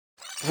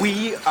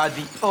We are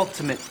the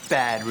ultimate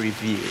bad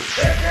review.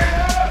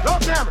 Roll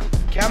camera.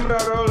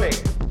 Camera rolling.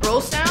 Roll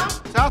sound.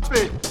 South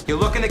speed. You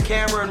look in the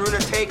camera and ruin a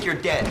take, you're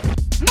dead.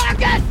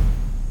 Marcus!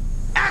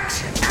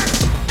 Action!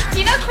 Do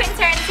you know Quentin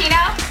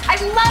Tarantino? I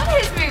love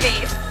his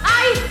movies.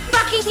 I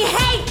fucking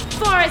hate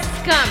Forrest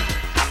Gump.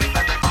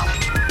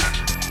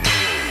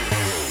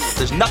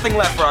 There's nothing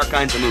left for our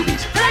kinds of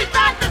movies. Take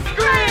back the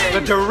screen!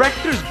 The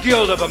Directors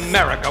Guild of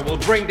America will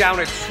bring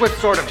down its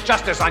swift sword of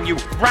justice on you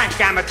rank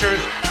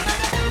amateurs.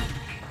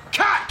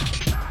 Cut!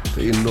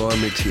 The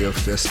enormity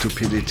of their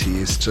stupidity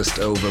is just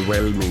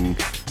overwhelming.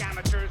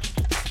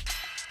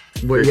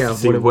 Well, yeah,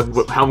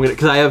 how I'm gonna,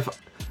 because I have,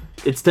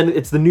 it's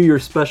the New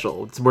Year's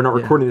special. We're not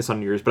recording this on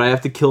New Year's, but I have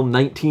to kill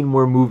 19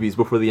 more movies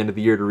before the end of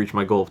the year to reach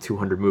my goal of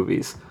 200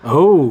 movies.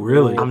 Oh,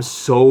 really? I'm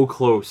so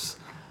close,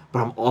 but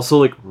I'm also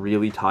like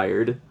really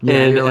tired. Yeah,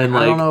 and like,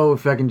 like, I don't know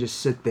if I can just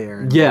sit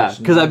there. And yeah,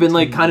 because I've been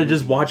like kind of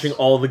just watching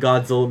all the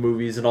Godzilla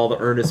movies and all the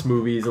Ernest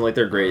movies, and like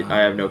they're great. I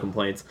have no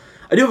complaints.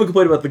 I do have a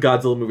complaint about the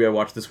Godzilla movie I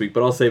watched this week,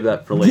 but I'll save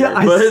that for later. Yeah,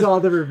 I saw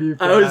the review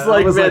for I was that.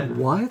 like, I was man, like,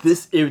 what?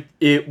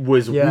 It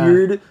was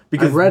weird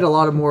because I read a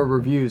lot of more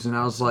reviews, and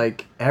I was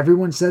like,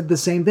 everyone said the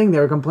same thing. They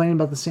were complaining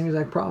about the same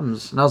exact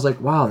problems, and I was like,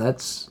 wow, it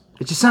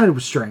just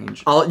sounded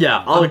strange.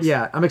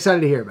 I'm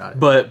excited to hear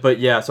about it. But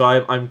yeah, so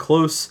I'm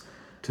close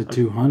to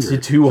 200. To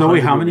 200. So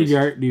wait, how many do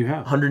you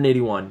have?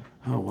 181.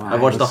 Oh wow!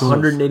 I've watched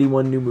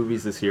 181 new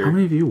movies this year. How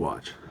many have you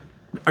watched?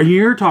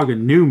 You're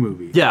talking new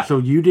movies. Yeah. So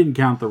you didn't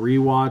count the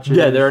rewatches.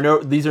 Yeah,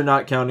 these are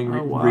not counting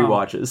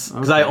rewatches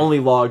because I only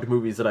logged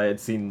movies that I had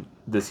seen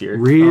this year.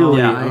 Really?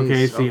 Yeah. Nice.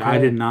 Okay. See, I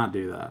did not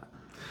do that.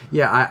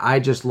 Yeah, I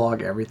just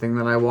log everything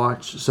that I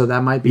watch, so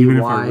that might be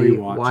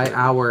why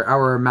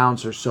our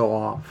amounts are so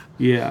off.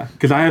 Yeah,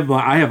 because I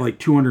have like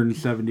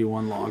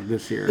 271 logged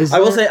this year. I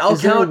will say I'll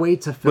count.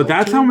 Wait to filter? But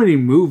that's how many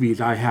movies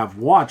I have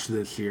watched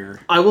this year.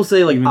 I will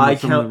say like I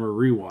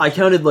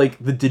counted like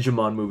the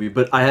Digimon movie,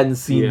 but I hadn't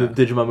seen the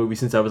Digimon movie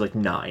since I was like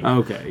 9.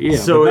 Okay, yeah.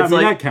 So it's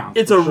like that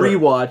counts. It's a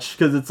rewatch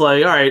because it's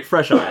like, all right,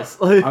 fresh eyes.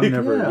 I've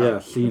never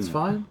seen it. It's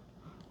fine.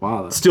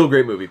 Wow, still a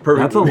great movie.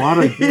 Perfect. That's movie. a lot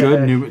of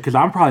good new. Because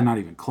I'm probably not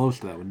even close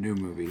to that with new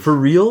movies. For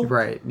real?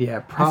 Right? Yeah,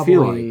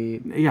 probably.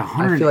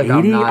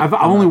 180. I've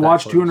only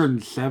watched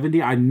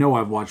 270. I know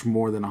I've watched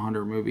more than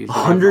 100 movies.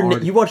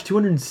 100. You watched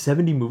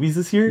 270 movies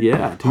this year?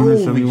 Yeah,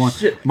 271. Holy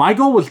shit. My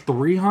goal was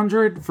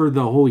 300 for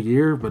the whole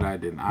year, but I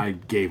didn't. I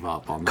gave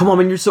up on that. Come on,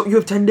 man! You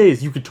have 10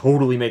 days. You could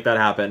totally make that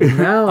happen.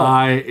 No.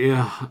 I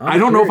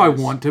don't know if I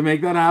want to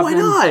make that happen. Why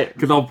not?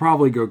 Because I'll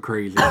probably go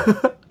crazy.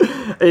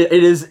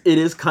 It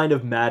is kind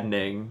of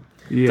maddening.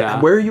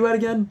 Yeah. Where are you at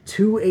again?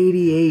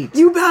 288.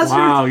 You bastard!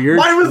 Wow, you're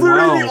Mine was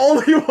literally the 12.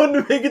 only one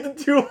to make it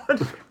to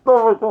 200.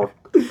 Oh my god.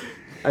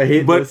 I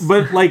hate this.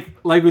 But like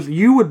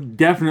you would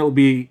definitely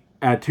be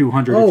at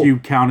 200 if you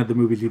counted the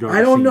movies you'd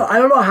already seen. I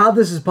don't know how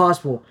this is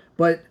possible,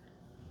 but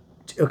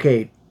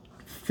okay,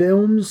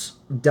 films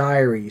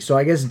diary. So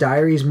I guess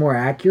diary is more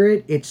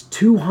accurate. It's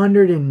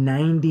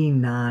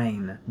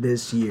 299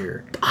 this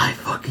year. I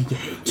fucking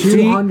hate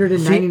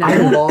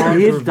 299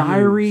 logs. His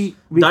diary.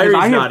 Because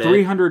I have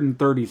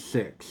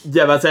 336.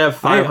 Yeah, but I have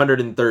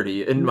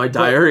 530 in my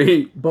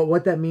diary. But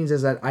what that means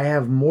is that I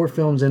have more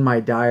films in my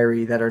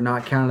diary that are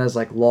not counted as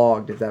like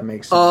logged. If that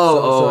makes sense.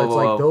 So it's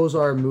like those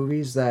are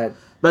movies that.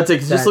 That's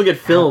like just look at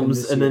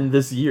films and then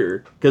this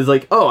year, because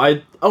like I'm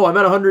at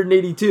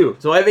 182,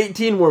 so I have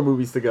 18 more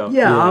movies to go.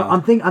 Yeah.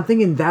 I'm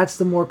thinking that's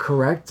the more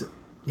correct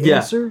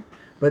answer,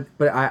 but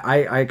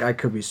I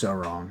could be so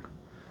wrong.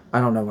 I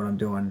don't know what I'm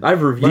doing.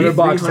 I've reviewed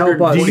Letterboxd,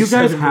 help us. Do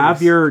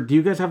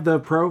you guys have the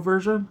pro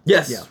version?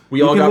 Yes. Yeah.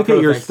 We all got look pro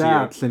at your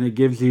thanks to stats and it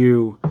gives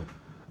you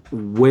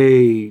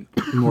way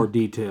more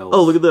details.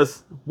 Oh, look at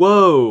this!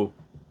 Whoa!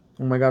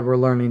 Oh my god, we're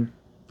learning.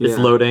 It's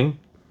loading.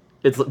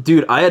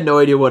 Dude, I had no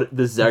idea what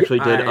this actually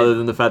did, other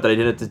than the fact that I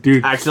didn't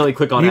accidentally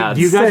click on ads.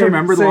 Do you guys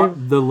remember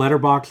the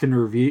Letterboxd in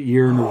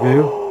year in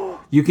review?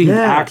 You can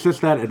access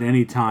that at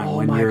any time.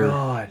 Oh my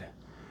god!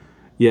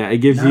 Yeah, it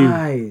gives you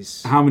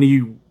how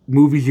many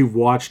movies you've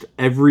watched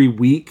every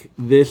week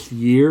this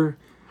year.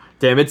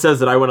 Damn, it says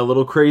that I went a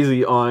little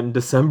crazy on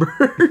December.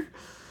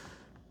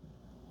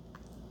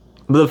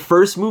 The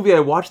first movie I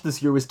watched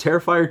this year was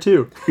Terrifier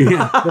 2.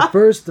 Yeah.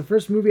 the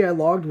first movie I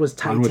logged was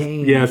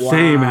Titan.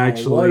 Same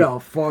actually. What a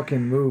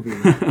fucking movie.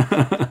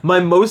 My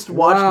most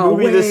watched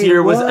movie this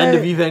year was End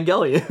of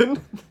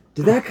Evangelion.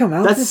 Did that come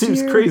out this year? That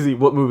seems crazy.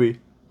 What movie?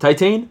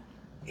 Titan?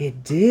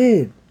 It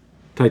did.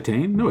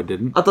 Titan? No, it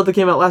didn't. I thought that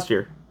came out last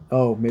year.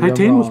 Oh, maybe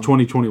Titan was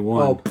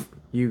 2021. Oh,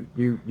 you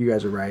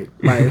guys are right.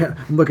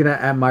 I'm looking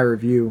at my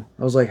review.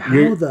 I was like,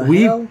 how the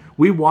hell?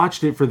 We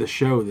watched it for the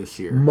show this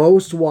year.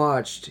 Most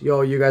watched.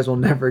 You guys will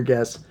never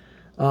guess.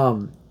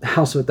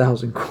 House with a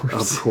Thousand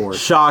Corpses. Of course.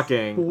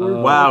 Shocking.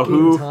 Wow,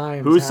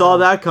 who saw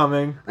that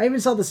coming? I even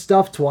saw The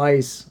Stuff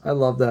twice. I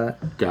love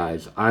that.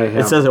 Guys,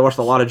 It says I watched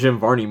a lot of Jim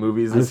Varney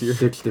movies this year.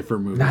 6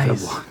 different movies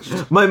I've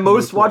watched. My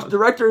most watched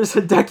director is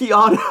Hideki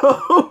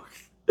Anno.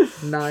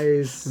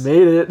 Nice.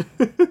 Made it.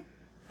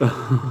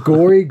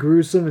 Gory,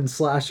 gruesome, and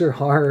slasher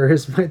horror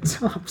is my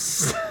top.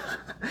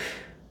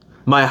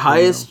 My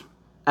highest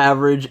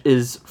average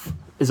is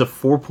a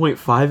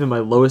 4.5 and my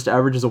lowest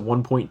average is a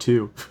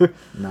 1.2.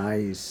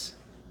 Nice.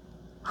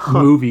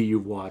 Movie you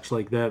watch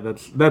like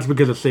that's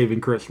because of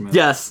Saving Christmas.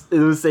 Yes, it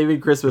was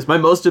Saving Christmas. My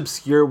most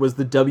obscure was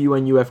the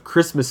WNUF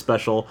Christmas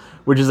special,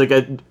 which is like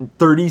a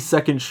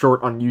 30-second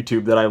short on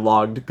YouTube that I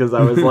logged because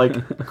I was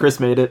like, Chris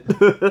made it.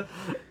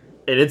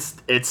 And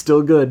it's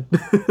still good.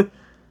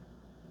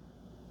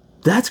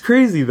 That's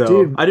crazy though.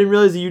 Dude. I didn't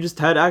realize that you just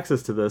had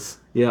access to this.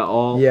 Yeah,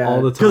 all the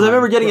time. Because I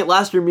remember getting it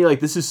last year and being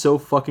like, this is so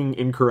fucking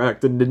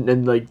incorrect,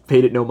 and like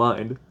paid it no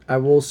mind. I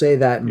will say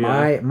that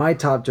my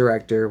top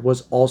director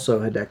was also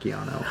Hideki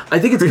Anno. I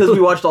think it's because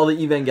we watched all the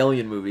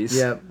Evangelion movies.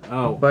 Yep.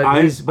 Oh,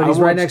 but he's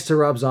right next to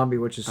Rob Zombie,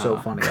 which is so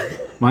funny.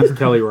 Mine's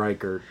Kelly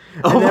Reichert.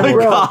 Oh my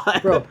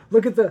god, bro!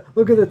 Look at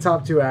the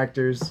top two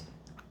actors.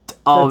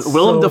 Willem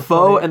so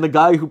Dafoe funny. and the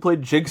guy who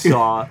played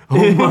Jigsaw.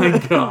 Oh my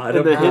god!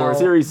 in the hit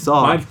series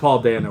Saw. Mine's Paul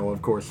Dano,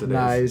 of course it is.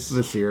 Nice.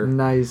 This year.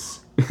 Nice.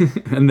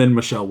 And then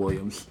Michelle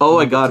Williams. Oh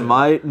my god,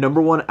 my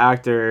number one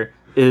actor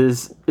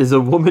is a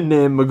woman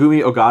named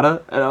Megumi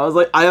Ogata, and I was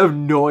like, I have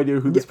no idea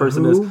who this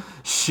person is.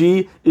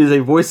 She is a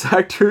voice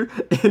actor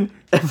in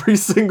every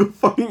single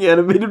fucking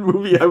animated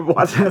movie I've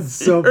watched. That's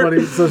so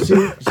funny. So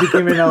she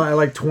came in at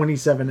like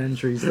 27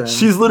 entries then.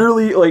 She's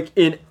literally like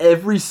in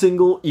every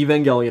single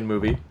Evangelion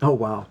movie. Oh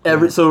wow.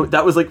 So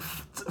that was like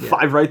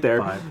 5 right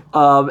there.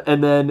 5.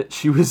 And then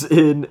she was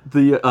in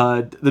the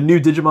new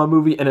Digimon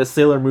movie and a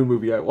Sailor Moon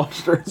movie. I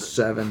watched her.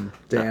 7.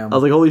 Damn. I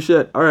was like, holy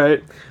shit! All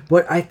right.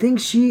 But I think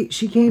she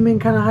came in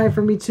kind of high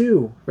for me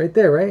too. Right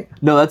there, right?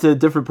 No, that's a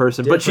different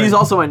person. But she's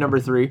also my number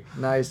 3.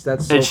 Nice.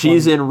 That's so and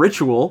she's funny. in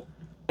Ritual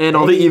and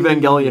all the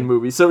Evangelion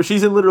movies. So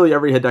she's in literally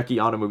every Hideki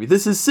Anno movie.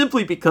 This is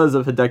simply because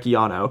of Hideki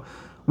Anno.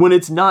 When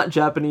it's not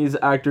Japanese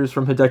actors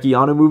from Hideki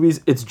Anno movies,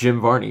 it's Jim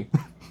Varney.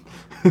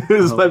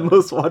 Who's my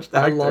most watched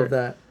actor. I love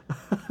that.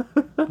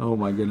 Oh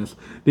my goodness.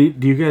 Do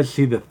you guys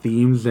see the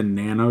themes in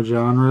nano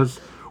genres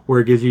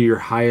where it gives you your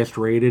highest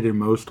rated and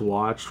most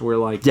watched? Where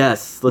like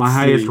yes, my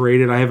highest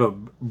rated, I have a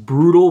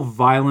brutal,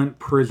 violent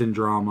prison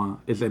drama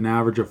is an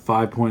average of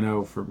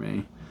 5.0 for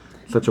me.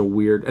 Such a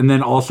weird, and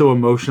then also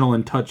emotional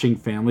and touching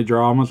family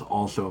dramas,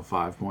 also a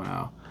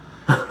 5.0.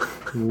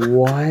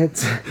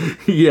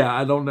 What? Yeah,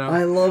 I don't know.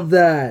 I love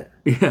that.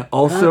 Yeah.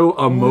 Also,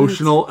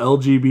 emotional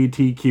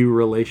LGBTQ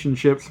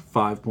relationships,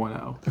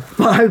 5.0.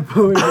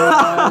 5.0.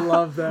 I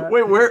love that.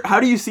 Wait, where? How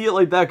do you see it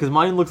like that? Because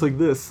mine looks like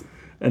this.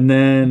 And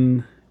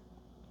then,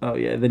 oh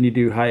yeah, then you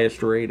do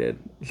highest rated.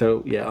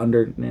 So yeah,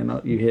 under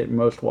you hit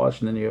most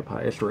watched, and then you have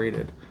highest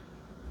rated.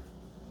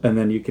 And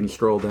then you can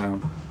scroll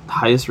down.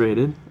 Highest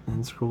rated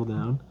and scroll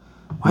down.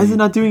 Why is it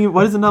not doing it?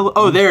 Why does it not?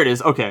 Oh, there it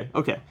is. Okay.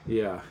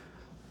 Yeah.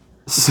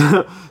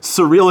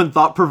 Surreal and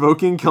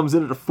thought-provoking comes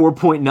in at a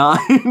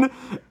 4.9.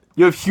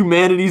 You have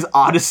Humanity's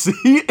Odyssey.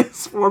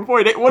 It's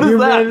 4.8. What is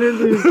that?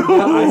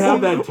 I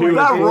have that too.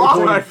 That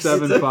rocks.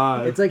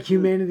 7.5. It's like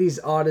Humanity's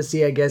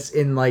Odyssey, I guess,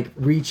 in like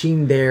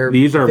reaching their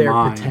These are their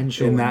mine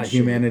potential. in that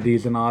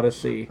Humanity's and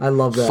Odyssey. I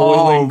love that.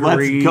 Soylent let's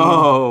Green,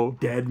 go.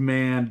 Dead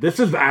Man. This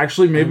is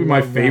actually maybe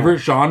my favorite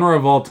genre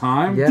of all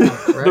time. Yeah,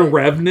 right. The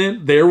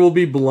Revenant. There Will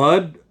Be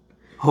Blood.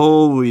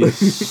 Holy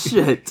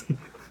shit.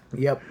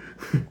 Yep.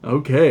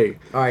 Okay.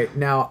 All right,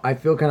 now I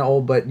feel kind of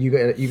old, but you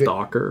got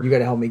Stalker. You got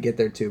to help me get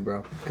there too,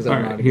 bro. Because All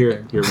I'm right, not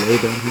here. You're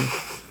way down here.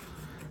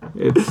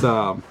 It's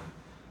so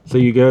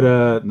you go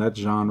to that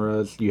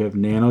genres. You have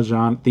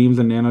themes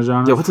and nano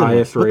genres. Yeah, what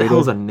the hell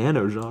is a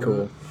nano genre?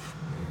 Cool.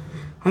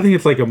 I think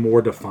it's like a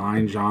more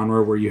defined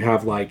genre where you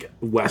have like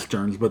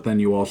westerns, but then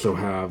you also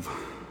have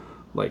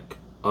like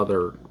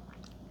other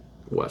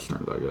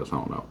westerns. I guess I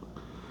don't know.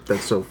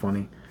 That's so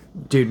funny.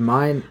 Dude,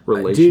 mine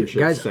Relationships,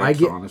 guys,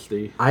 sex,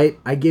 honesty. I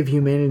give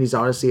Humanity's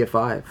Odyssey a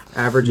 5.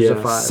 Average is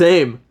a 5.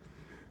 Same.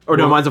 Or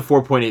no, mine's a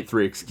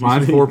 4.83. Excuse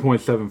Mine's me.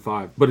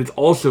 4.75, but it's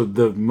also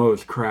the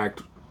most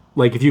cracked.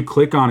 Like if you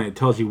click on it, it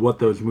tells you what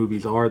those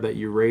movies are that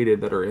you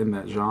rated that are in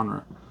that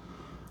genre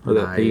or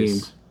that theme.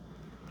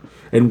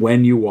 And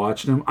when you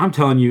watch them, I'm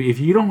telling you, if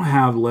you don't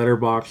have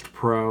Letterboxd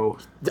Pro,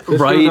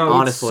 right?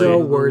 Honestly, it's so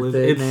worth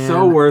it. It's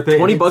so worth it.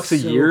 $20 a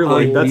year,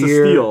 like that's a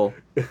steal.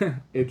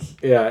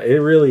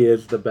 It really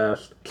is the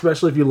best.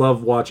 Especially if you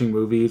love watching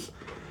movies,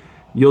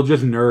 you'll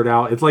just nerd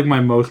out. It's like my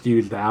most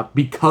used app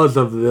because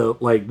of the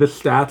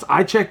stats.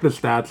 I check the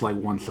stats like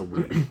once a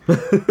week,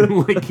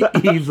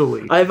 like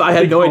easily. I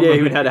had no idea I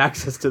even had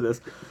access to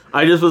this.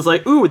 I just was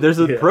like, ooh, there's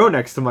a pro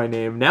next to my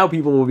name. Now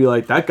people will be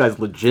like, that guy's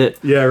legit.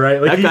 Yeah, right.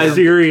 Like that he's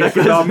serious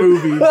about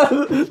movies.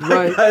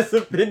 That guy's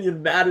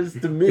opinion matters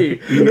to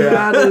me.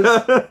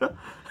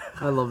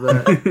 I love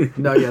that.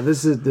 No, yeah,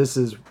 this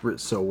is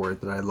so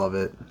worth it. I love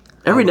it.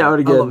 Every now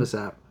and again, I love this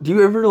app. Do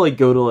you ever like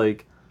go to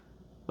like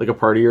a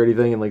party or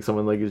anything, and like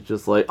someone like is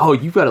just like, oh,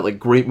 you've got like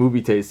great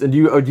movie taste, and do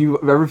you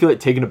ever feel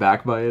like taken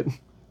aback by it?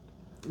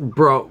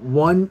 Bro,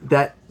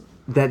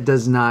 that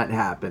does not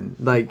happen.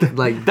 Like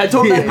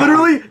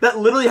that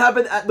literally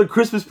happened at the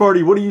Christmas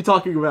party. What are you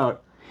talking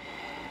about?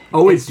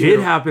 Oh, it did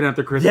happen at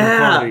the Christmas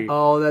party.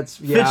 Oh, that's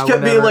Fitch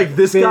kept being like,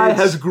 this guy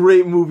has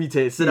great movie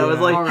taste, and I was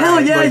like, right, hell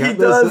yeah, he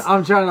does. Listen,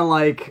 I'm trying to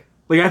like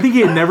Like, I think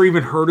he had never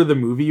even heard of the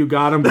movie you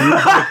got him.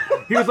 But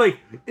he was like,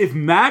 if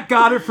Matt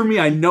got it for me,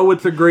 I know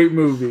it's a great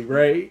movie,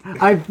 right?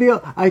 I feel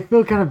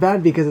kind of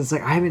bad because it's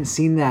like I haven't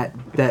seen that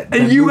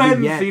And you movie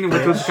hadn't yet. seen it,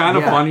 which was kind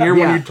of funnier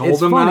when you told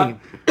it's him funny. that.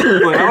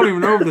 Like, I don't even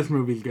know if this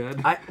movie's good.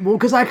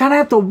 Because I kind of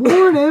have to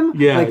warn him.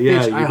 Yeah, like,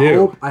 yeah, Fitch, you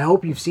do. I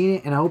hope you've seen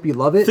it and I hope you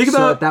love it. Think so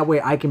about- that way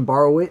I can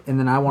borrow it and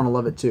then I want to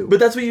love it too. But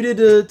that's what you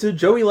did to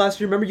Joey last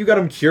year. Remember, you got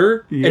him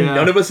Cure, and Yeah.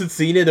 none of us had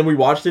seen it. And we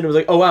watched it, and it was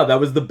like, oh wow, that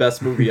was the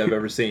best movie I've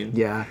ever seen.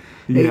 Yeah.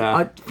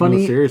 Yeah.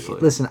 Funny. No, seriously.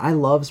 Listen, I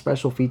love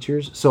special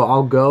features, so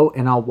I'll go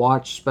and I'll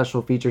watch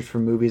special features for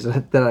movies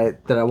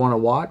that I want to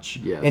watch.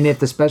 Yes. And if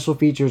the special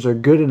features are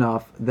good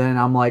enough, then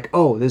I'm like,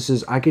 oh, I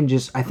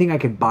think I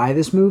could buy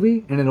this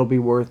movie and it'll be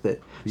worth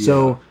it. Yeah.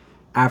 So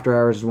After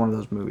Hours is one of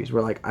those movies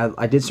where like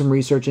I did some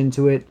research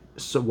into it,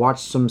 so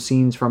watched some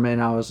scenes from it,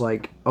 and I was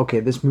like, okay,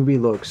 this movie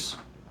looks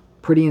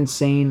pretty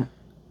insane.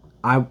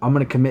 I'm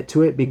gonna commit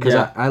to it because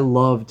Yeah. I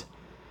loved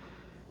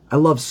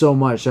so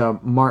much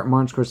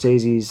Martin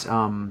Scorsese's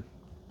I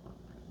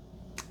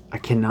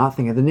cannot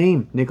think of the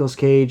name. Nicolas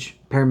Cage,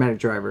 paramedic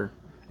driver.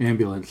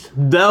 Ambulance.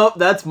 No,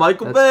 that's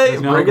Michael Bay.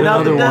 no, Bringing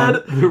out the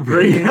another dead.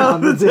 Bringing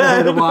out the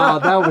dead. Wow,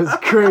 that was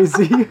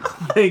crazy.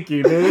 Thank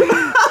you, dude.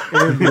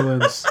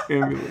 Ambulance.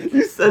 Ambulance.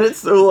 You said it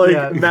so like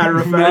Yeah. matter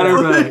of fact. Matter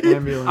of fact.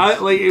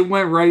 Ambulance. It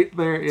went right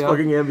there. Yeah.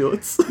 Fucking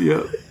ambulance.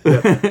 Yeah.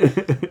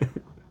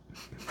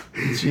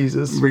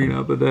 Jesus. Bringing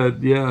out the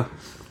dead. Yeah.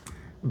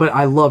 But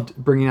I loved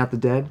Bringing Out the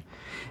Dead,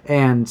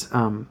 and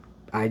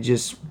I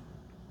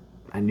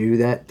knew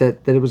that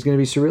it was going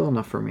to be surreal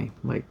enough for me.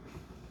 Like,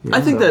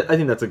 I think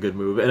that's a good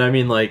move, and I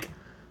mean, like,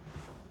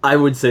 I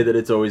would say that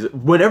it's always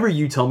whenever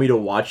you tell me to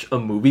watch a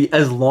movie,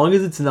 as long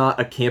as it's not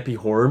a campy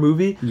horror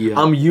movie, Yeah.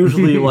 I'm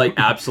usually like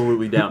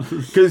absolutely down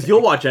because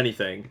you'll watch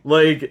anything.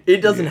 Like, it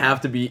doesn't have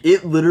to be.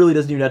 It literally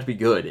doesn't even have to be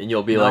good, and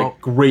you'll be like,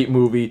 great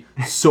movie.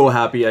 So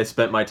happy I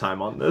spent my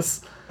time on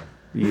this.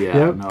 Yeah.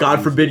 Yep. No,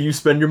 God forbid you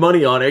spend your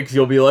money on it because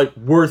you'll be like,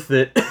 worth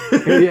it.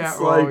 yeah, It's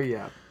like,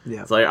 yeah.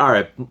 It's like, all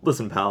right,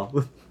 listen,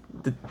 pal.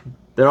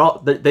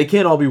 They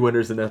can't all be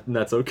winners, and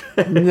that's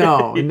okay.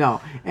 No.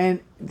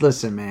 And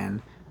listen,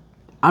 man,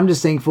 I'm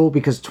just thankful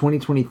because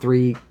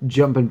 2023,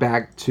 jumping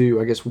back to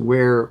I guess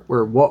what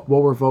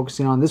we're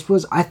focusing on. This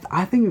was I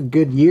think a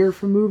good year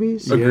for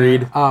movies.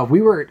 Agreed.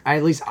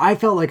 At least I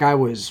felt like I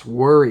was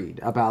worried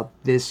about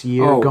this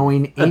year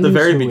going at the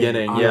very into it.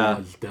 beginning.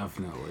 Yeah,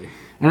 definitely.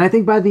 And I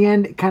think by the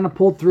end, it kind of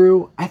pulled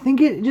through. I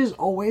think it just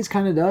always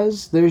kind of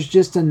does. There's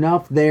just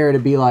enough there to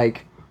be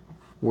like,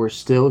 we're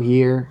still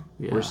here.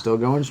 Yeah. We're still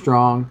going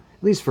strong.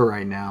 At least for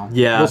right now.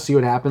 Yeah. We'll see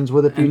what happens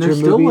with the future And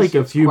there's movies. still like a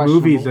It's few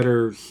movies questionable. that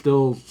are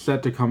still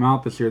set to come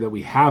out this year that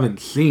we haven't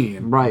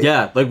seen. Right.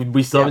 yeah. Like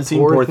we still haven't seen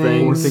Poor Poor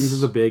Things. Poor Things. Things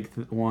is a big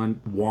one.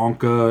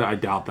 Wonka, I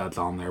doubt that's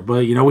on there.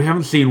 But, we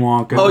haven't seen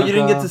Wonka. Oh, you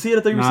didn't get to see it?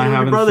 I thought you were No, I seeing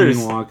it with haven't your brothers.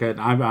 seen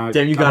Wonka.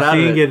 Damn, you got I'm out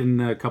of seeing it. it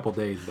in a couple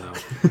days,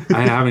 though.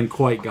 I haven't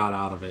quite got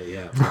out of it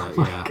yet. But,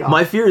 yeah.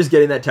 My fear is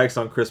getting that text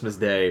on Christmas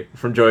Day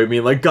from Joey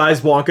being like, guys,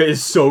 Wonka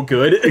is so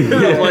good.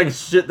 I'm like,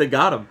 shit, they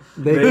got him.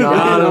 They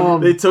got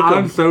him. They took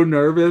I'm him. so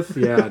nervous.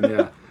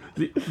 Yeah.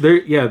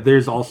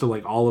 There's also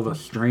like All of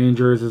Us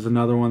Strangers is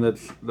another one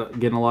that's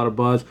getting a lot of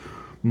buzz.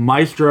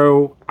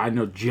 Maestro, I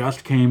know,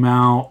 just came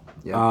out.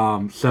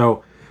 Yeah.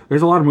 So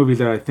there's a lot of movies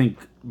that I think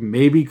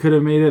maybe could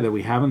have made it that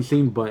we haven't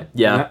seen, but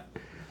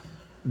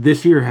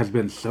this year has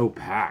been so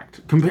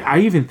packed. I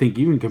even think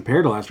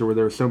compared to last year where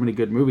there were so many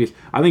good movies,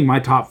 I think my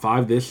top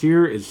 5 this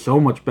year is so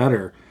much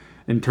better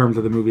in terms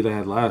of the movies I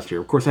had last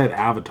year. Of course, I had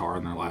Avatar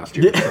in there last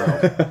year.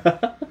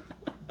 So.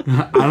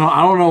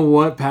 I don't know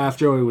what past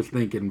Joey was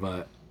thinking,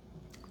 but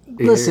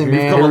Listen,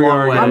 here's man. where we Come a long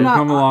are. way. Yeah, I'm not,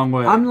 come a long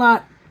way. I'm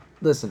not.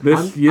 Listen, This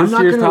I'm not year's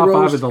gonna top 5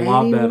 roast is a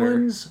lot better.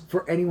 anyone's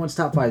for anyone's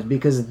top 5s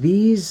because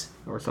these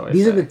Or so I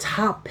these are say. the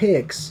top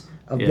picks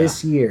of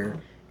this year,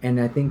 and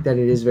I think that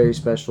it is very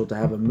special to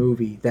have a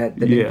movie that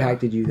Yeah.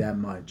 impacted you that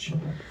much.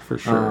 For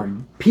sure.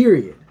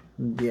 Period.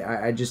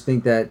 Yeah, I just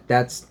think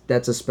that's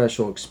a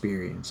special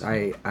experience.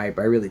 I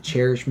really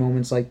cherish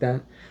moments like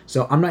that.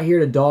 So I'm not here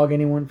to dog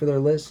anyone for their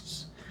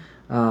lists.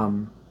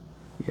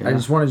 I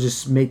just want to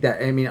just make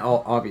that. I mean,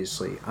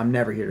 obviously, I'm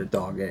never here to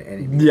dog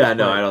anyone. Yeah,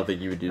 no, I don't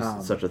think you would do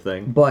such a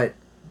thing. But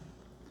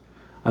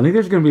I think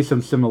there's going to be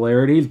some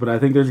similarities, but I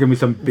think there's going to be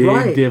some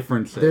big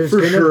differences.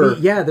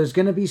 There's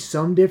gonna be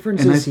some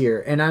differences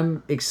here, and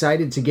I'm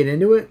excited to get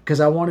into it because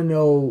I want to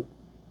know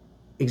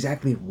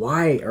exactly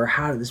why or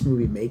how did this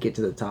movie make it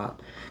to the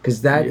top?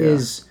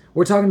 Because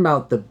we're talking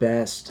about the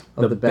best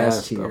of the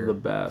best here. Of the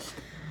best.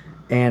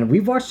 And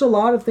we've watched a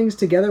lot of things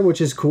together,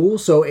 which is cool.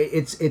 So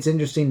it's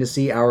interesting to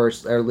see our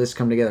list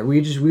come together. We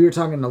were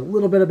talking a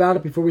little bit about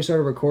it before we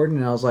started recording,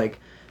 and I was like,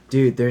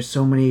 dude, there's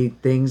so many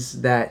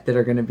things that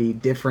are going to be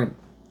different.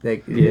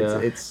 Like,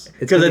 it's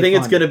because I think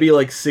it's going to be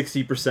like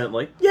 60%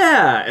 like,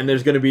 yeah, and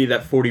there's going to be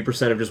that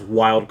 40% of just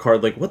wild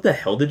card, like, what the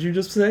hell did you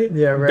just say?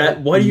 Yeah, right.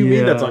 Why do you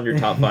mean that's on your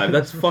top 5?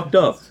 That's fucked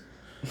up.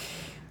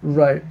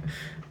 Right.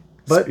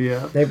 But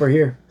hey, we're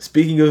here.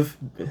 Speaking of,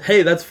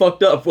 hey, that's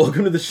fucked up.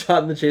 Welcome to the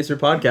Shot and the Chaser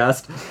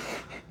podcast.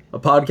 A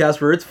podcast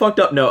where it's fucked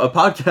up. No, a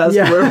podcast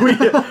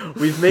where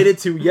we've made it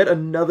to yet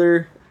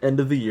another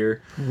end of the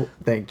year. Well,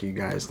 thank you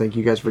guys. Thank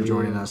you guys for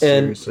joining us.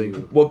 And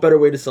seriously. What better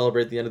way to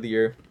celebrate the end of the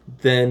year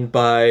than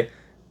by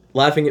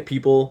laughing at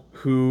people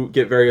who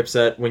get very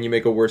upset when you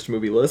make a worst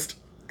movie list?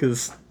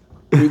 Because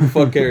who the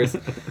fuck cares?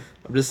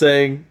 I'm just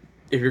saying,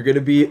 if you're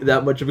gonna be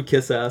that much of a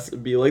kiss ass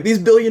and be like, these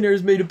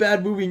billionaires made a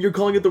bad movie and you're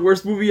calling it the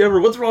worst movie ever,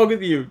 what's wrong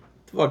with you?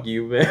 Fuck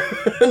you, man.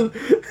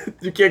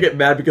 You can't get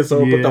mad because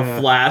someone put The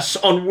Flash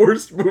on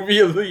worst movie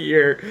of the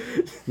year.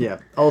 Yeah.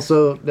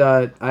 Also,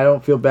 I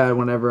don't feel bad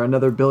whenever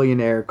another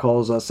billionaire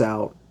calls us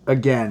out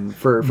again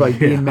for like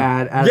being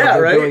mad at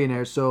a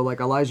billionaire. So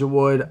like Elijah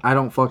Wood, I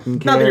don't fucking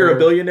care. Not that you're a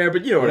billionaire,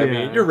 but you know what I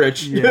mean. You're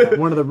rich. Yeah.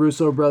 One of the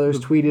Russo brothers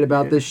tweeted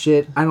about this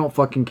shit. I don't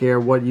fucking care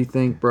what you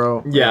think,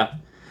 bro. Yeah.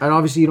 And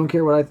obviously you don't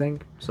care what I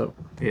think. So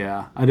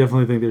yeah, I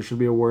definitely think there should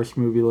be a worst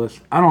movie list.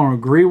 I don't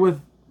agree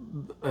with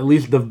at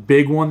least the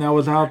big one that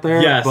was out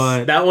there. Yes,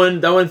 but that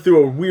one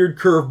threw a weird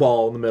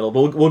curveball in the middle,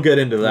 but we'll get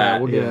into that. Yeah,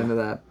 we'll get into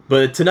that.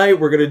 But tonight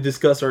we're going to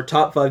discuss our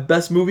top 5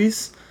 best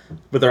movies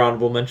with our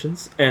honorable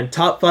mentions and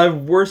top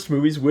 5 worst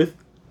movies with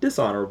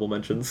dishonorable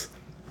mentions.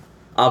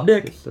 I'm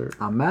Nick. Yes, sir.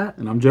 I'm Matt.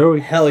 And I'm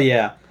Joey. Hell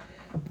yeah.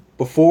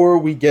 Before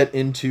we get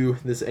into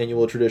this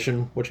annual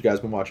tradition, what you guys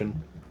been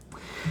watching?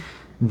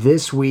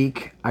 This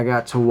week I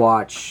got to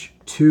watch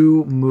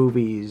 2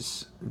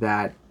 movies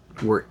that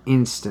were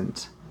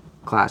instant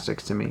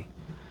classics to me.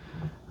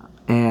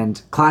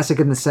 And classic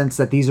in the sense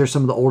that these are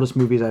some of the oldest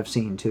movies I've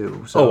seen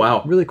too. So, oh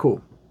wow. Really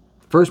cool.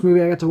 First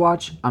movie I got to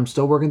watch, I'm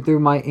still working through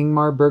my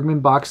Ingmar Bergman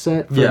box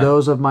set. For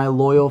those of my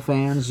loyal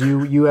fans,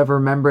 you have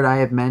remembered I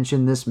have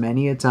mentioned this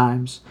many a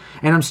times.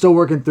 And I'm still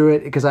working through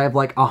it because I have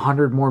like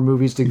 100 more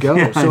movies to go.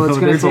 Yeah, so it's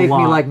going to take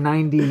me like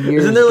 90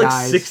 years, Isn't there like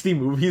guys. 60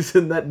 movies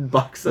in that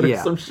box set or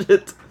some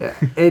shit? Yeah.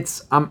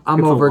 I'm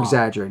over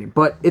exaggerating,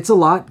 but it's a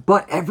lot.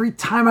 But every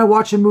time I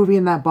watch a movie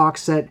in that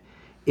box set,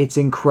 it's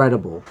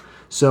incredible.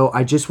 So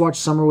I just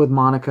watched Summer with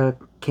Monica,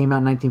 came out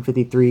in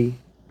 1953,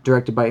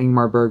 directed by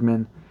Ingmar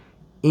Bergman.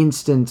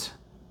 Instant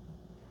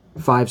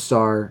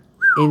 5-star,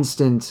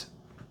 instant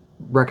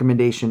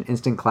recommendation,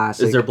 instant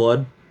classic. Is there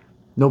blood?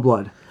 No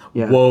blood.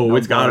 Yeah. Whoa, no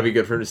it's got to blood. be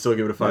good for him to still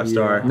give it a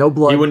 5-star. No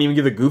blood. He wouldn't even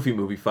give the Goofy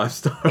movie 5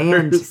 stars.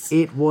 And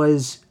it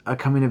was a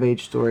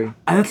coming-of-age story.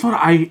 And that's what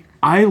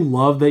I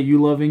love that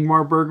you love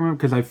Ingmar Bergman,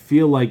 because I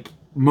feel like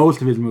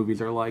most of his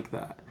movies are like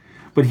that.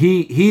 But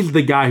he's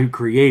the guy who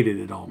created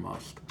it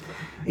almost.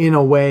 In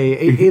a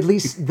way, at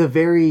least the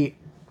very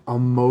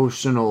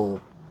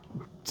emotional,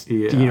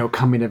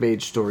 coming of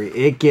age story.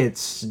 It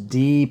gets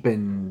deep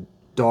and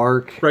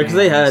dark, right? Because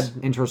they had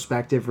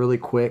introspective really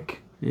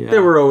quick. Yeah. They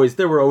were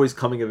always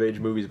coming of age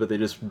movies, but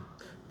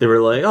they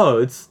were like, oh,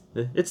 it's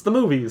the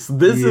movies.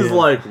 This is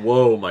like,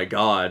 whoa, my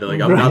god!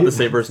 Like I'm not the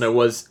same person I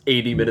was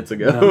 80 minutes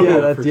ago.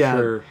 No, for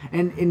sure.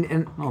 And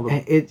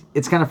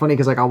it's kind of funny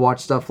because like I'll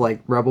watch stuff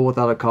like Rebel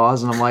Without a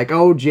Cause, and I'm like,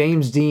 oh,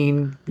 James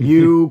Dean,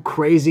 you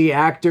crazy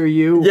actor,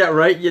 you. Yeah,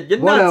 right. You're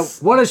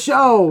nuts. What a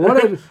show!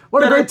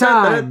 What a great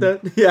time!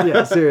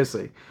 Yeah,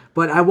 seriously.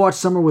 But I watched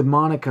Summer with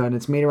Monica, and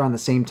it's made around the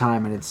same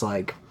time, and it's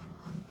like,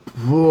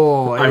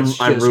 whoa,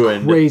 it's I'm just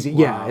ruined. crazy. Wow.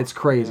 Yeah, it's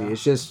crazy. Yeah.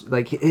 It's just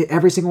like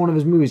every single one of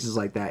his movies is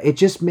like that. It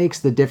just makes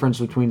the difference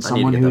between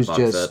someone who's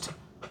just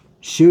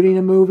shooting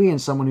a movie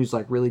and someone who's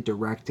like really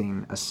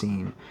directing a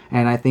scene.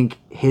 And I think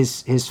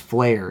his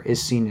flair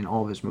is seen in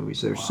all of his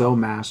movies. They're so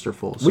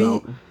masterful.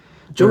 So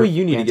Joey,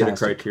 you need to get a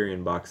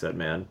Criterion box set,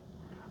 man.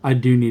 I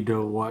do need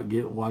to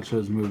watch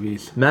those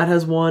movies. Matt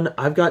has one.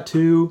 I've got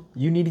 2.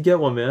 You need to get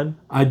one, man.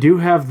 I do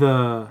have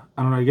I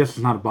don't know, I guess it's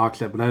not a box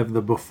set, but I have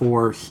the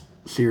Before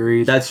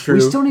series. That's true.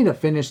 We still need to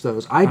finish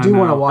those. I do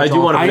want to watch. I do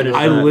want to finish.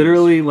 I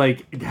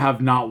literally have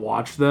not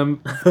watched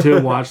them to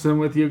watch them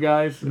with you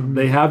guys.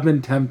 They have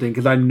been tempting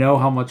because I know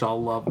how much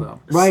I'll love them.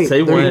 Right,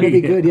 say they're when. gonna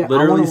be good. Yeah,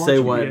 literally say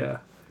when.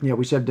 Yeah,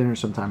 we should have dinner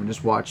sometime and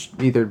just watch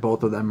either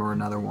both of them or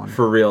another one.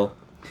 For real.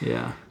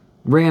 Yeah.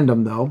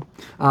 Random though,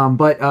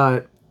 but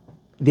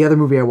the other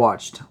movie I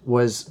watched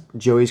was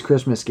Joey's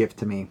Christmas gift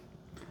to me.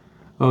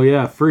 Oh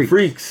yeah,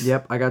 Freaks.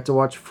 Yep, I got to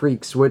watch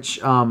Freaks,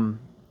 which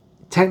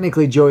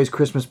technically Joey's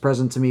Christmas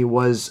present to me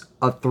was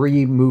a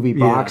 3-movie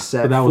box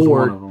set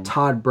for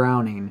Todd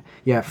Browning.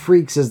 Yeah,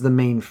 Freaks is the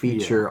main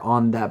feature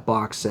on that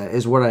box set,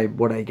 is what I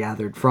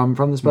gathered from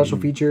the special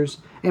features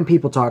and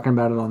people talking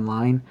about it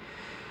online.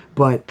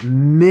 But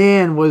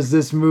man, was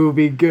this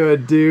movie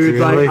good, dude!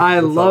 Really? Like I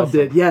loved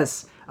it.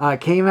 Yes,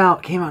 came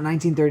out in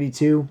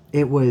 1932.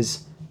 It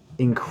was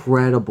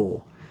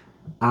incredible.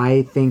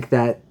 I think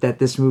that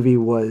this movie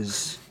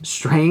was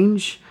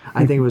strange.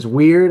 I think it was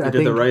weird. I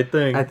did the right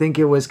thing. I think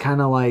it was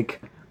kind of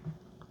like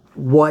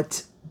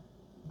what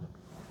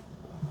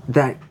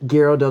that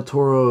Guillermo del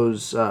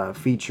Toro's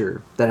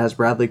feature that has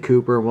Bradley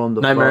Cooper, Willem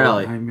Dafoe. Nightmare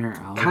Alley.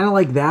 Kind of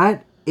like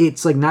that.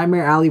 It's like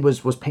Nightmare Alley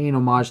was paying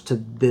homage to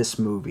this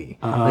movie.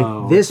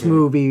 This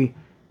movie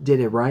did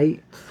it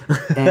right.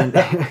 And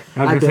I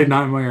was gonna say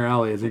Nightmare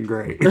Alley isn't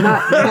great.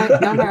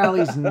 Nightmare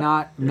Alley's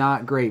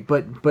not great,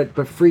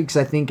 but Freaks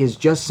I think is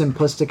just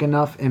simplistic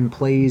enough and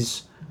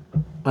plays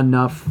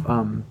enough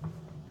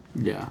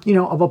Yeah.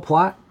 Of a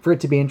plot for it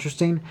to be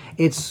interesting.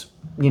 It's,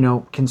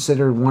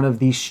 considered one of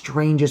the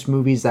strangest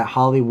movies that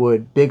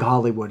big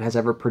Hollywood has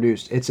ever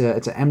produced. It's a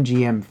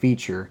MGM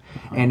feature,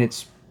 and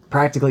it's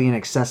practically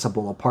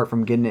inaccessible apart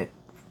from getting it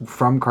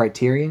from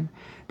Criterion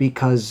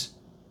because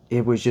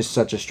it was just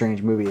such a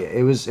strange movie.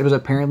 It was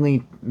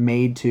apparently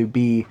made to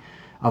be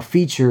a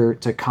feature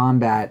to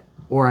combat,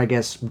 or I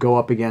guess go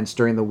up against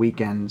during the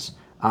weekends,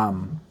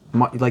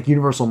 like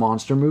Universal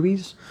monster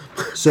movies.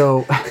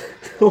 So,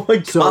 oh my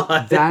God. So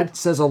that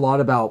says a lot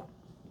about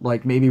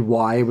like maybe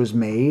why it was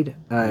made.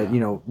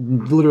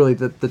 Literally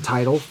the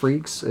title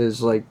Freaks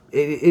is like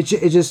it's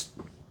just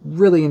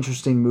really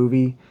interesting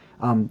movie.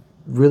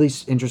 Really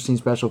interesting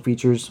special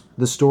features.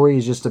 The story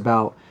is just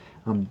about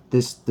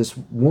this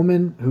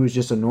woman who's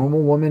just a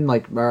normal woman,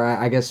 or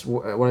I guess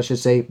what I should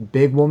say,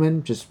 big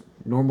woman, just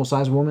normal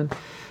sized woman,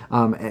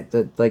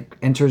 that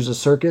enters a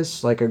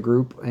circus, like a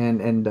group,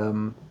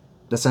 and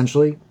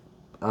essentially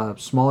a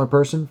smaller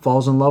person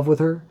falls in love with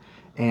her,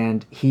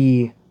 and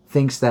he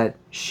thinks that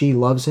she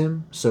loves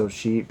him, so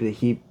he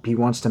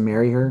wants to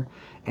marry her,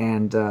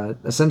 and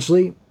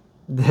essentially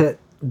the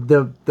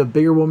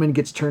bigger woman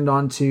gets turned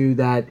on to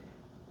that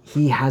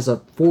he has a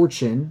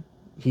fortune.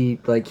 He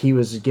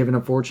was given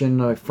a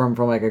fortune from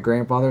like a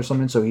grandfather or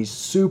something, so he's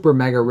super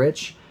mega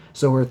rich.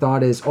 So her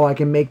thought is, I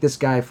can make this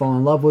guy fall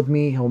in love with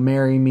me, he'll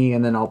marry me,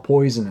 and then I'll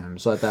poison him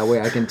so that way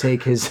I can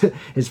take his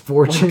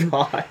fortune.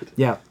 Oh God.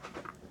 Yeah.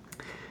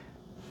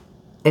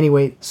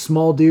 Anyway,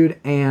 small dude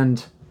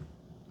and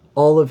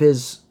all of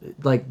his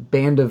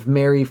band of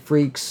merry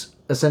freaks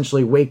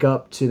essentially wake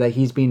up to that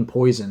he's being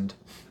poisoned,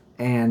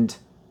 and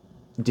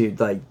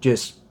dude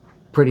just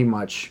pretty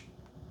much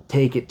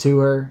take it to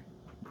her,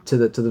 to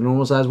the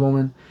normal sized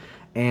woman,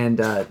 and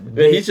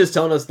he's just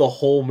telling us the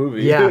whole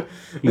movie. Yeah,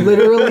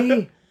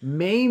 literally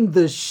maim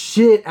the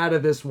shit out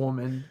of this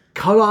woman,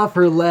 cut off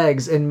her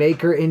legs, and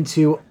make her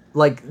into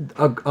like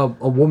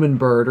a woman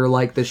bird, or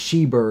like the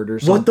she bird or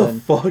something. What the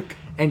fuck?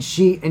 And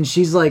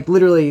she's like,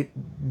 literally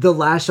the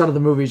last shot of the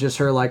movie is just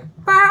her like,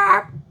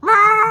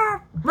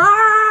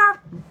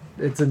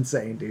 it's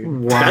insane, dude.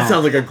 Wow. That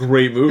sounds like a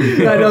great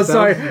movie. I know,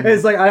 sorry.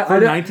 It's like I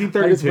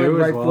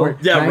 1932 as well.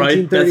 Yeah,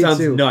 right. That sounds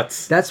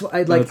nuts. That's what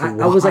I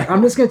was like,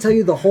 I'm just gonna tell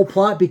you the whole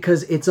plot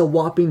because it's a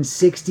whopping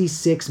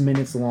 66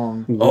 minutes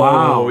long.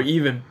 Wow,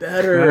 even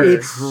better.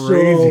 It's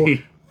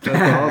crazy. So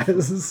That's fast.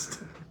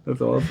 awesome.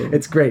 That's awesome.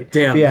 It's great.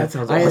 Damn, that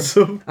sounds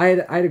awesome. I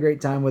had a great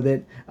time with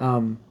it.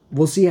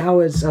 We'll see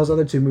how his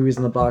other two movies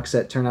in the box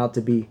set turn out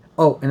to be.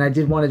 Oh, and I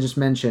did want to just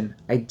mention,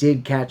 I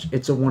did catch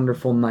It's a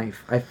Wonderful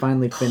Knife. I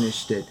finally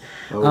finished it.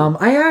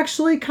 I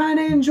actually kind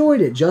of enjoyed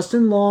it.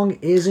 Justin Long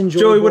is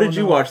enjoyable. Joey, what did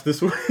you watch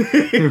this week?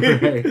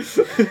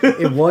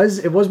 It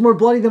was more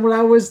bloody than what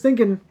I was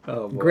thinking.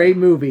 Oh, boy. Great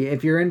movie.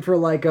 If you're in for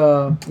like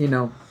a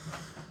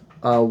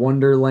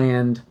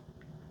Wonderland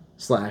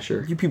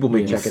slasher. You people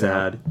make me check it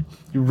out. sad.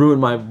 You ruined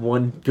my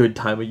one good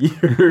time a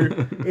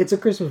year. It's a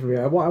Christmas movie.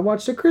 I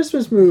watched a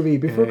Christmas movie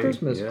before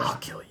Christmas. Yeah. I'll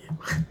kill you.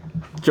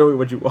 Joey,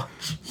 what'd you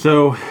watch?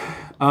 So,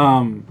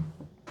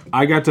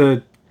 I got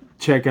to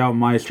check out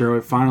Maestro.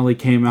 It finally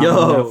came out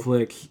on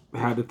Netflix.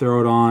 Had to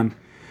throw it on.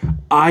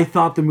 I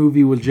thought the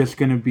movie was just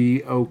going to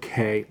be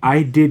okay.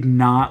 I did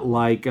not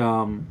like,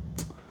 I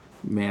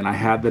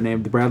had the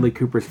name. Bradley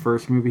Cooper's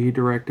first movie he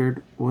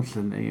directed. What's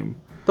the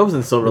name? That was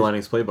in Silver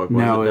Linings Playbook, wasn't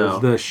No, it? it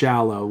was The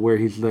Shallow, where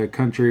he's the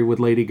country with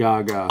Lady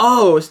Gaga.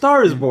 Oh,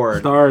 Star is Born.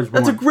 Star is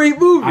Born. That's a great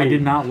movie. I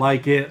did not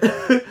like it.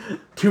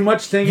 Too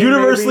much singing.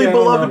 Universally maybe?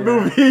 beloved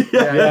movie.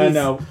 Yeah, I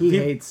know. He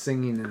hates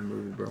singing in a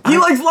movie, bro. He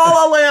likes La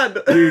La Land.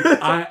 Dude,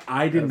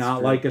 I did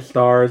not like A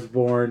Star is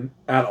Born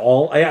at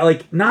all.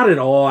 Not at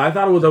all. I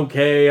thought it was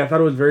okay. I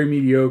thought it was very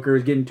mediocre. It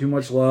was getting too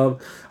much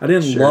love. I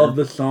didn't love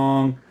the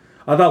song.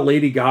 I thought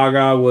Lady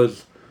Gaga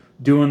was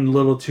doing a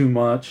little too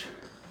much.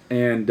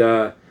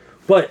 And,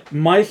 but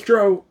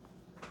Maestro,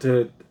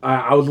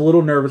 I was a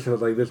little nervous. I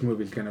was like, this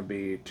movie's going to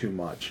be too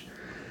much.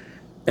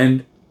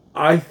 And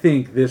I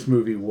think this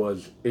movie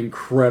was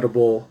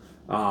incredible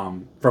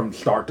from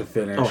start to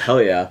finish. Oh,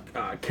 hell yeah.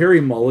 Carey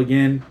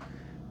Mulligan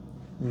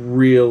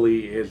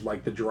really is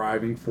like the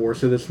driving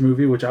force of this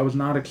movie, which I was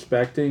not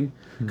expecting.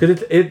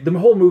 Because the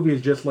whole movie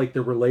is just like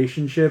the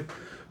relationship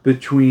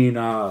between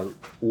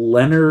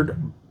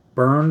Leonard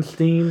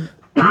Bernstein.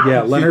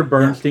 Yeah, Leonard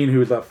Bernstein,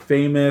 who's a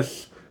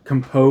famous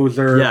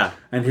composer,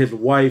 and his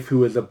wife,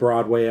 who is a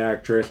Broadway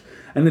actress.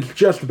 And it's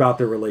just about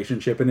their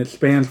relationship, and it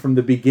spans from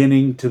the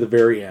beginning to the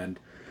very end.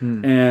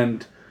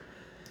 And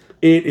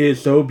it is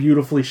so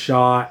beautifully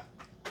shot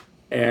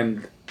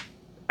and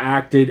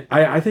acted.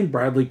 I think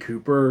Bradley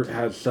Cooper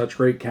has such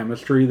great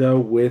chemistry, though,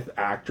 with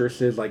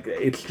actresses. Like,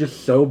 it's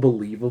just so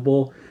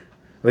believable.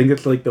 I think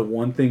it's like the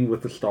one thing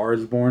with The Star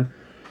is Born.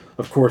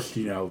 Of course,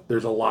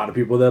 there's a lot of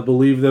people that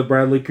believe that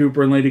Bradley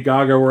Cooper and Lady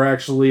Gaga were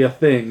actually a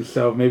thing,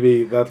 so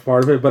maybe that's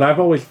part of it. But I've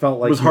always felt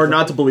like... It was hard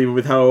not to believe it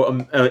with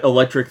how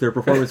electric their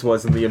performance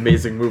was in the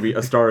amazing movie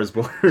A Star is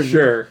Born.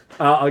 Sure,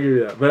 I'll give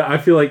you that. But I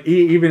feel like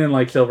even in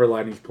like Silver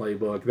Linings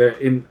Playbook,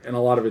 in a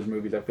lot of his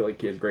movies, I feel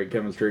like he has great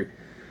chemistry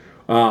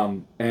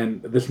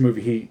And this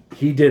movie,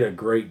 he did a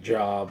great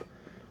job,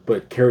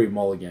 but Carey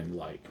Mulligan,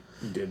 like,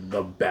 did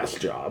the best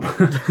job.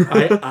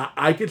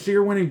 I could see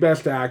her winning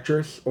Best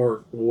Actress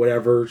or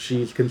whatever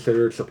she's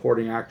considered,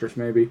 supporting actress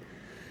maybe.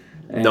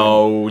 And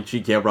no, she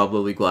can't rob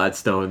Lily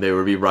Gladstone. There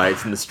would be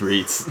riots in the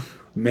streets.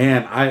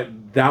 Man,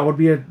 that'd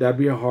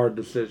be a hard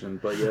decision.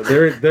 But yeah,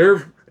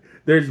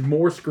 there's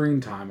more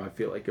screen time, I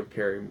feel like, of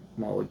Carey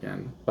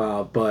Mulligan.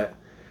 But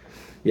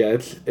yeah,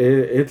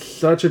 it's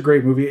such a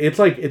great movie.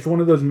 It's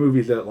one of those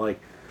movies that, like,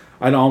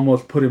 I'd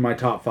almost put in my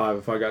top 5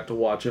 if I got to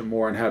watch it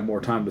more and had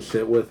more time to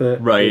sit with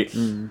it. Right.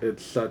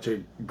 It's such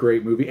a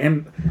great movie.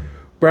 And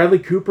Bradley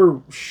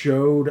Cooper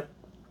showed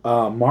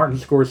Martin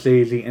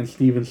Scorsese and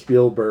Steven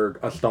Spielberg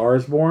A Star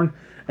is Born,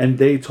 and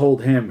they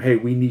told him, hey,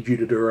 we need you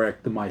to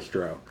direct The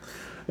Maestro.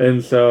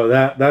 And so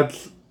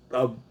that's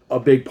a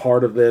big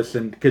part of this.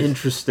 And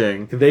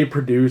interesting. They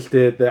produced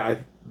it.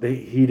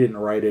 He didn't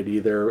write it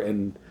either.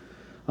 And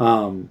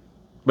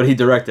but he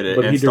directed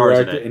it, and stars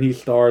in it. And he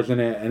stars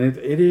in it, and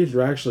it is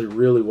actually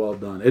really well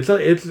done. It's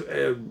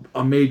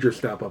a major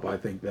step up, I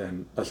think,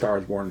 than A Star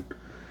is Born.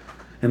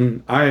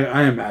 And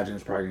I imagine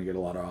it's probably going to get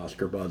a lot of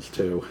Oscar buzz,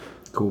 too.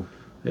 Cool.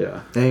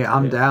 Yeah. Hey,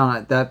 I'm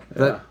down. That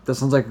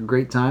sounds like a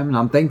great time, and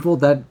I'm thankful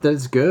that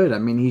it's good. I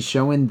mean, he's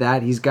showing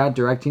that he's got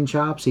directing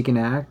chops, he can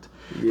act.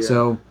 Yeah.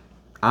 So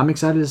I'm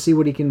excited to see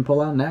what he can pull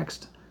out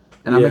next.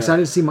 And I'm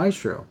excited to see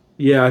Maestro.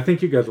 Yeah, I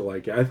think you guys will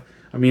like it.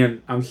 I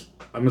mean, I'm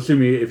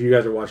assuming if you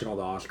guys are watching all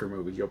the Oscar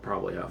movies, you'll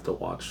probably have to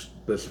watch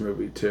this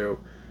movie too,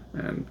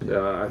 and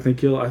I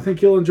think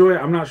you'll enjoy it.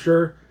 I'm not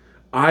sure.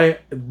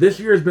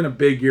 This year has been a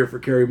big year for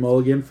Carey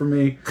Mulligan for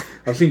me.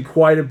 I've seen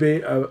quite a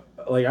bit.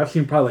 I've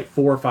seen probably like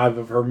 4 or 5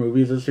 of her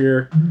movies this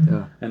year,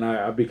 and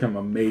I've become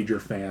a major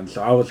fan.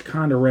 So I was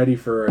kind of ready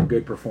for a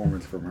good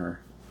performance from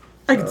her.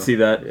 I can see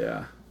that.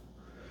 Yeah.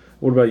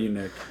 What about you,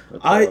 Nick?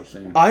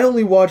 I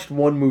only watched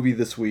one movie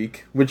this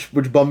week, which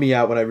bummed me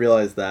out when I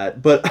realized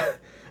that. But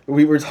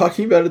we were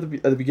talking about it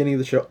at the beginning of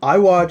the show. I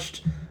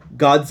watched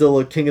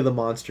Godzilla King of the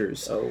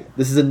Monsters. Oh.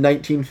 This is a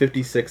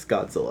 1956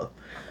 Godzilla.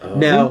 Oh.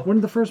 Now, when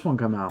did the first one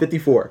come out?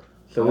 54.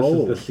 So this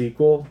is the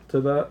sequel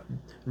to that?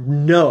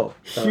 No.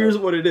 Here's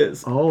what it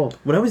is. Oh.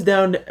 When I was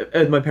down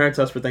at my parents'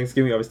 house for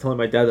Thanksgiving, I was telling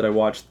my dad that I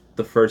watched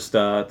the first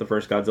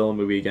Godzilla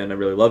movie again. I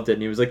really loved it,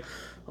 and he was like,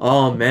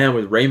 "Oh man,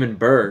 with Raymond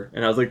Burr,"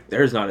 and I was like,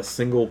 "There's not a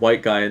single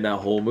white guy in that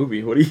whole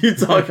movie. What are you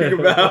talking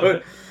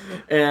about?"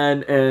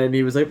 and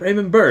he was like,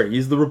 "Raymond Burr,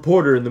 he's the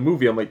reporter in the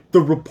movie." I'm like,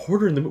 "The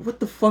reporter in the movie?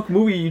 What the fuck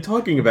movie are you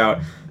talking about?"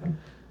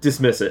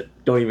 Dismiss it.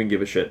 Don't even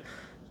give a shit.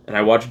 And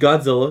I watched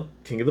Godzilla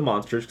King of the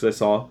Monsters because I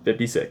saw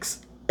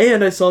 56.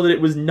 And I saw that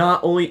it was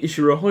not only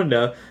Ishiro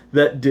Honda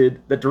that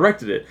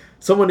directed it.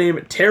 Someone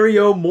named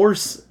Terrio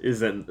Morse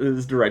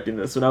is directing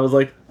this. And I was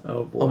like,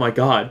 oh my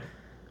god.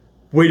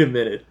 Wait a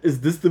minute.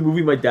 Is this the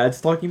movie my dad's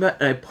talking about?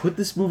 And I put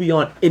this movie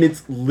on, and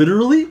it's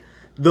literally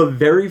the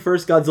very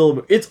first Godzilla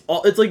movie. It's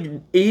like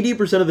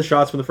 80% of the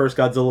shots from the first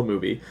Godzilla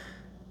movie.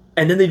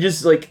 And then they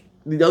just, like,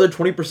 the other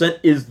 20%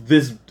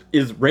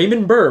 is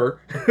Raymond Burr,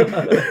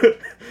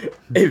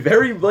 a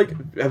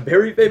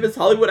very famous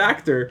Hollywood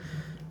actor,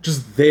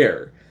 just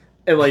there.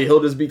 And, like, he'll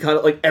just be kind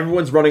of, like,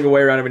 everyone's running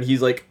away around him, and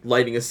he's, like,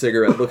 lighting a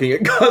cigarette looking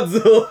at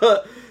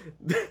Godzilla.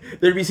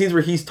 There'd be scenes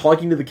where he's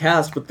talking to the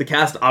cast, but the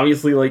cast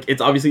obviously, like, it's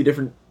obviously a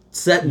different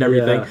set and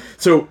everything. Yeah.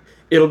 So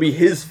it'll be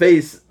his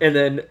face and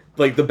then,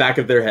 like, the back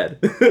of their head.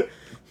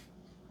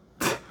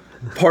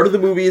 Part of the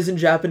movie is in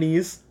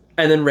Japanese,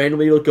 and then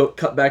randomly it'll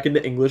cut back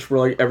into English where,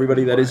 like,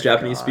 everybody that is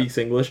Japanese speaks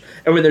English.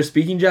 And when they're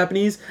speaking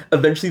Japanese,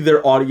 eventually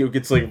their audio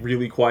gets, like,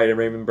 really quiet, and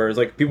Raymond Burr is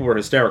like, people were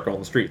hysterical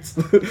in the streets.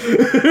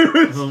 It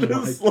was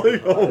just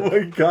like, oh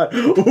my god,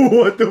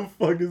 what the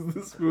fuck is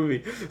this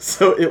movie?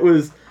 So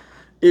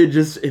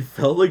it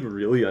felt, like,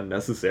 really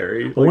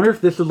unnecessary. I wonder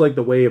if this is, like,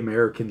 the way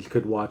Americans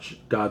could watch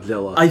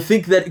Godzilla. I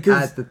think that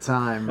at the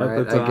time,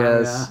 right? I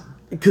guess. Yeah.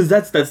 Because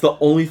that's the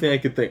only thing I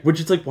could think.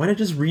 Which, it's like, why not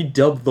just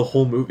redub the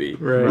whole movie?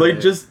 Right. Like,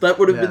 just, that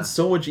would have been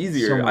so much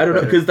easier. So I don't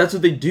know, because that's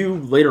what they do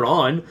later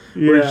on.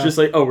 Where it's just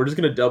like, oh, we're just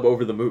going to dub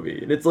over the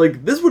movie. And it's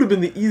like, this would have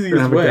been the easiest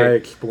way. Have a guy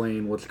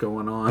explain what's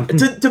going on.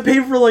 to pay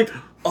for, like,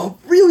 a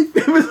really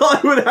famous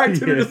Hollywood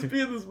actor to just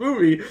be in this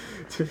movie.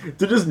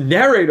 To just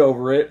narrate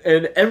over it.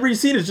 And every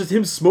scene is just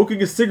him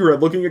smoking a cigarette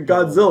looking at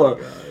Godzilla.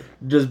 Oh,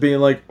 just being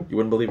like, you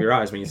wouldn't believe your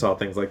eyes when you saw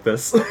things like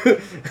this.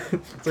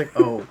 It's like,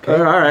 oh, okay.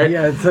 All right.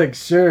 Yeah, it's like,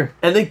 sure.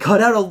 And they cut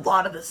out a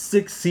lot of the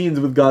 6 scenes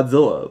with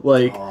Godzilla.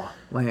 Like,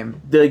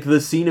 lame. Like, the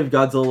scene of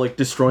Godzilla, like,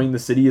 destroying the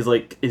city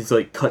is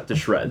cut to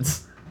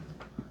shreds.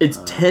 It's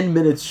 10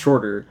 minutes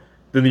shorter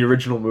than the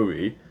original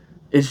movie.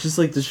 It's just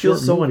like, this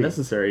feels so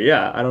unnecessary.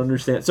 Yeah, I don't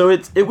understand. So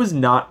it was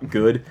not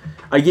good.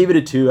 I gave it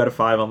a 2 out of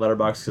 5 on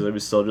Letterboxd because I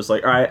was still just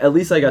like, all right, at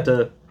least I got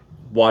to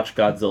watch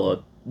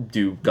Godzilla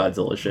do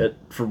Godzilla shit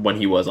from when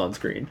he was on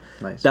screen.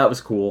 Nice. That was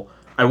cool.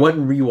 I went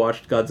and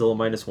rewatched Godzilla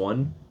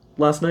 -1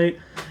 last night,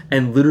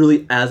 and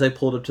literally as I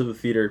pulled up to the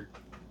theater,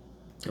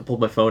 I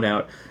pulled my phone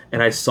out,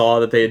 and I saw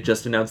that they had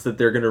just announced that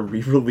they're going to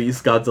re-release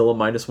Godzilla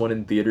 -1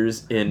 in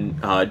theaters in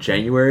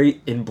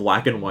January in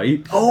black and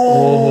white.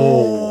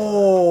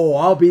 Oh,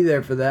 I'll be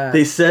there for that.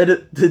 They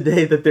said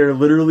today that they're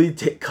literally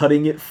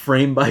cutting it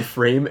frame by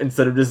frame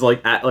instead of just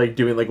like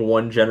doing like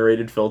one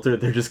generated filter.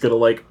 They're just gonna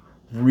like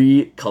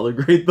recolor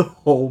grade the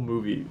whole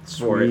movie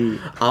for it.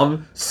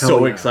 I'm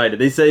so excited.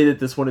 They say that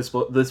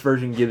this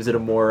version gives it a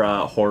more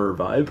horror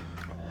vibe.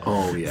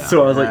 Oh yeah.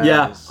 So I was like,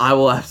 yeah, I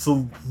will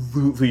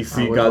absolutely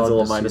see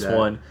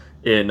Godzilla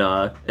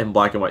 -1 in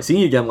black and white.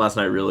 Seeing it again last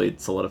night really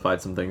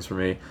solidified some things for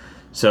me.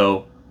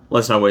 So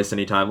let's not waste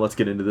any time. Let's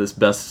get into this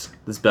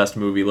best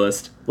movie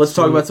list. Let's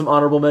talk about some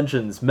honorable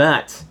mentions.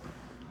 Matt,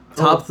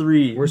 top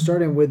 3. We're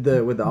starting with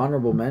the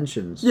honorable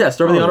mentions. Yeah,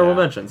 start with the honorable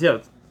mentions. Yeah,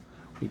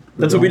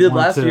 that's what we did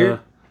last year.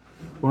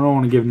 We don't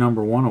want to give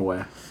number 1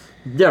 away.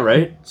 Yeah,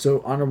 right.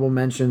 So honorable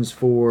mentions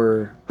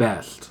for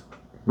best,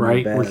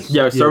 right? Best.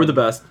 Start with the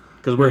best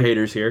because we're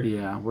haters here.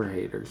 Yeah, we're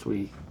haters.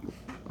 We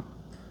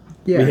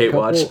hate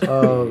watch.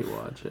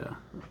 Yeah.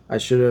 I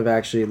should have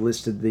actually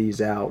listed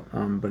these out,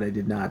 but I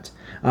did not.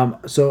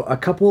 So a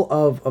couple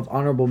of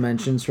honorable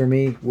mentions for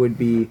me would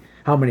be,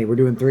 how many? We're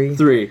doing 3?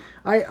 3.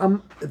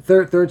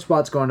 Third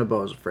spot's going to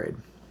Beau's Afraid.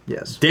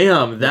 Yes.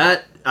 Damn,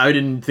 that I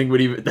didn't think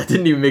that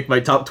didn't even make my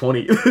top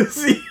 20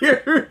 this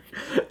year.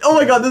 Oh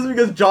my god, this is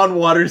because John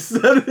Waters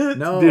said it.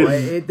 No,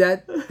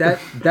 that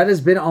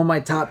has been on my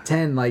top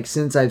 10 like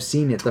since I've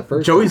seen it the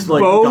first Joey's time.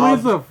 like Beau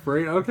is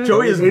afraid. Okay.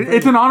 Joey is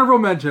it's an honorable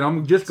mention.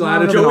 I'm just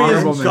glad it's an Joey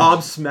honorable is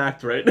mention.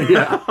 gobsmacked right now.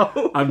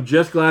 Yeah. I'm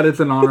just glad it's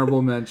an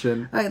honorable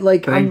mention.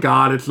 Thank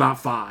God it's not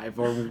 5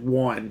 or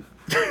 1.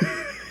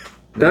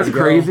 That's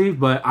crazy,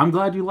 but I'm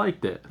glad you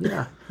liked it.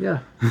 Yeah.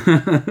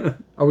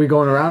 Are we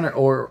going around it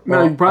or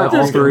no? Probably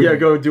all 3. Yeah,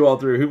 go do all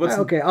 3.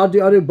 Okay, I'll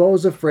do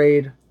Beau's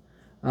Afraid.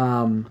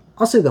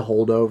 I'll say The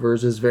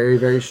Holdovers is very,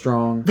 very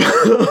strong.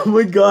 Oh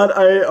my god,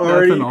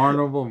 That's an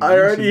honorable mention. I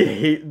already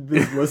hate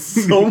this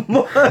list so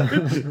much,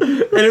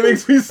 and it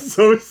makes me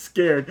so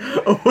scared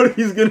of what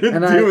he's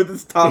gonna do with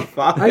his top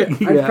 5.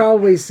 I'd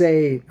probably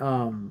say,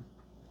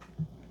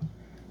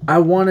 I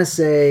want to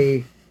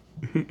say,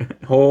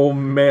 oh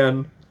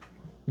man.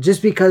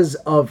 Just because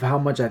of how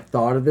much I've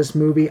thought of this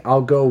movie,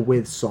 I'll go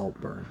with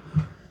Saltburn.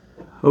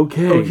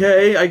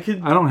 Okay, I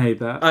don't hate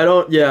that.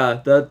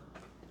 That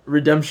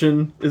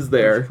redemption is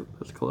there.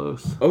 That's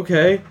close.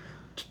 Okay.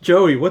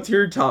 Joey, what's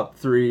your top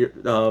 3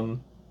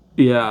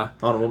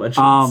 honorable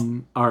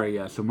mentions? Alright,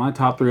 yeah. So my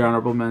top 3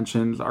 honorable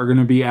mentions are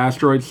gonna be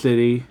Asteroid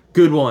City.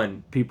 Good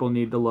one. People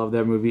need to love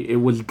that movie. It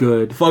was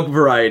good. Fuck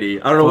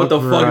Variety. I don't know what the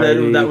fuck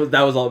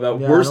that was all about.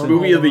 Yeah, worst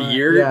movie of the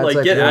year? Yeah, like,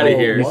 like, get out of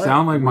here. You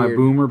sound like my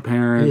boomer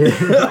parents.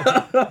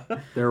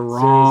 They're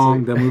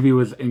wrong. That movie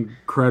was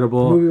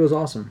incredible. The movie was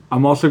awesome.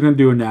 I'm also going to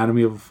do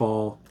Anatomy of a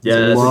Fall. Yeah,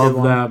 that's a love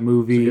good one. that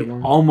movie.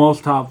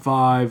 Almost top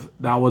 5.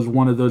 That was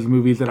one of those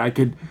movies that I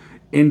could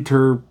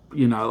enter,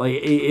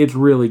 it's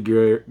really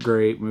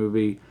great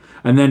movie.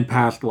 And then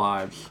Past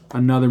Lives,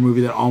 another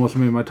movie that almost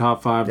made my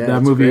top 5. Yeah,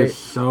 that movie great. is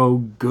so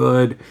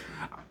good.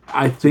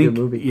 I think,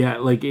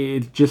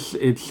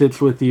 it sits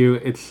with you.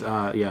 It's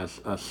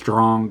a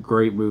strong,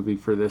 great movie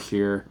for this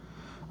year.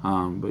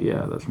 But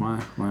yeah, that's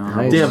my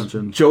honorable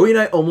mention. Joey and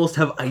I almost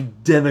have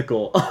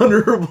identical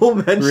honorable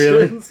mentions.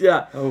 Really?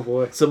 Yeah. Oh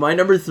boy. So my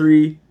number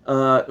 3,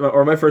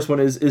 or my first one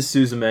is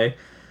Suzume.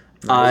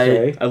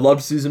 Okay. I loved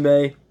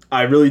Suzume.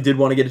 I really did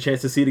want to get a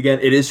chance to see it again.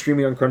 It is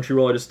streaming on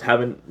Crunchyroll. I just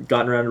haven't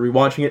gotten around to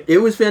rewatching it. It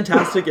was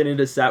fantastic, and it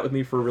has sat with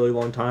me for a really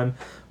long time.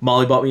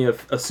 Molly bought me a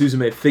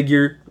Suzume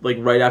figure like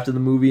right after the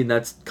movie, and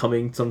that's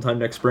coming sometime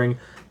next spring.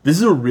 This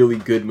is a really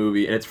good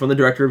movie, and it's from the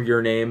director of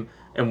Your Name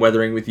and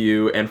Weathering with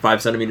You and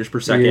 5 centimeters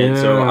per second.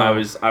 Yeah. So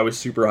I was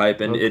super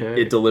hype, and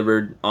it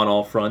delivered on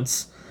all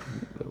fronts.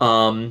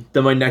 Then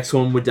my next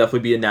one would definitely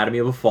be Anatomy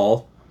of a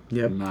Fall.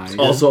 Yep. Nice.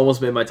 Also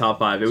almost made my top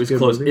 5. It was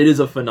close. movie. It is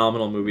a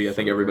phenomenal movie. I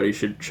think everybody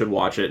should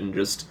watch it and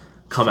just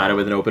come at it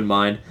with an open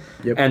mind.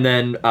 Yep. And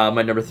then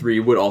my number 3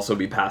 would also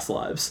be Past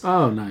Lives.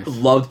 Oh, nice.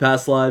 Loved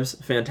Past Lives.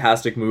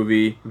 Fantastic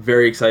movie.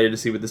 Very excited to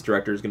see what this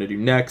director is going to do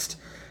next.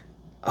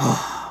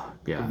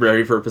 Yeah.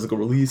 Ready for a physical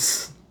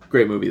release.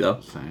 Great movie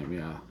though. Same,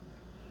 yeah.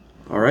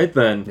 All right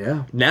then.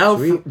 Yeah.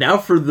 Now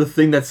for the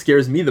thing that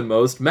scares me the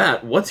most,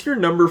 Matt. What's your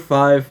number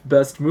 5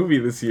 best movie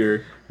this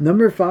year?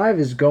 Number 5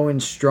 is going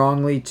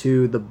strongly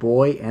to The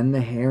Boy and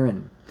the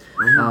Heron.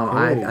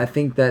 I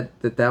think that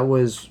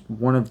was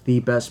one of the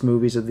best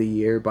movies of the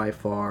year by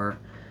far.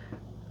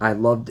 I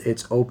loved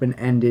its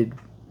open-ended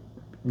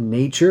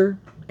nature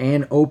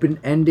and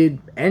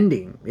open-ended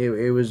ending.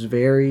 It was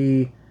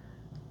very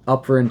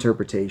up for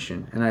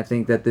interpretation, and I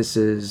think that this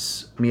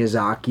is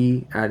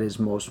Miyazaki at his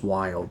most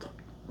wild.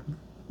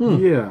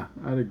 Yeah,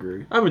 I'd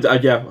agree. I would,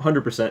 yeah,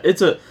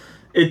 100%.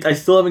 I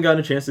still haven't gotten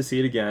a chance to see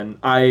it again.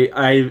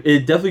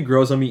 It definitely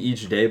grows on me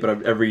each day,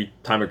 but every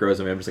time it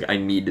grows on me, I'm just like, I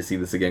need to see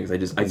this again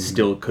because I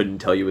still couldn't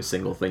tell you a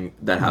single thing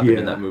that happened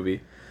in that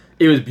movie.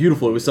 It was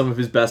beautiful. It was some of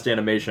his best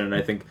animation, and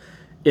I think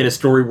in a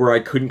story where I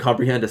couldn't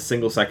comprehend a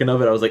single second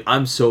of it, I was like,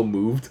 I'm so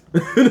moved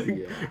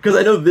because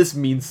I know this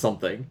means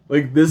something.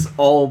 Like this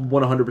all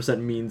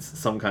 100% means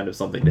some kind of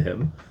something to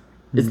him.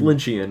 It's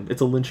Lynchian.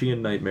 It's a Lynchian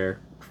nightmare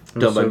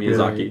done by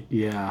Miyazaki.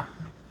 Yeah,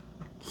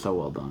 so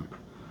well done.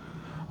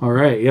 All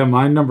right, yeah,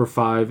 my number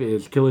 5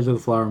 is Killers of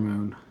the Flower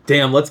Moon.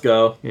 Damn, let's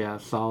go. Yeah,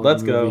 solid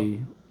Let's movie.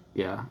 go.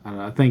 Yeah,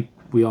 I think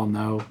we all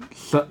know.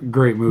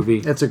 Great movie.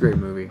 It's a great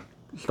movie.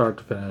 Start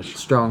to finish.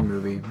 Strong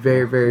movie.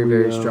 Very, very,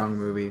 very strong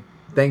movie.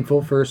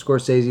 Thankful for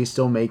Scorsese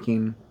still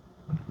making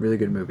really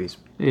good movies.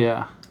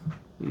 Yeah.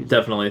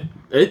 Definitely.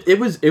 It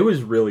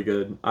was really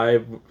good. I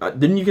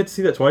didn't you get to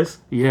see that twice?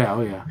 Yeah,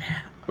 oh yeah.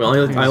 Man.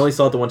 Well, I only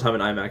saw it the one time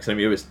in IMAX. I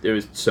mean, it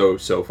was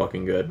so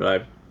fucking good.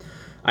 But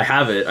I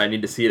have it. I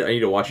need to see it. I need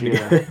to watch it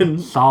again.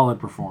 Solid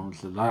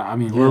performances. I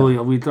mean, Lily.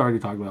 We already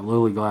talked about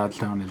Lily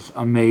Gladstone is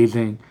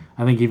amazing.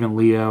 I think even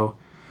Leo,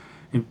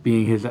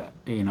 being his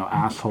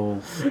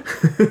asshole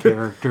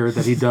character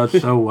that he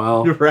does so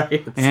well.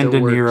 Right. And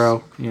De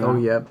Niro. Oh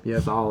yep.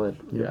 Solid.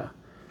 Yeah.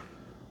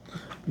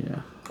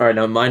 Yeah. All right,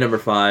 now my number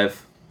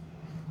 5,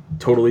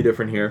 totally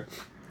different here,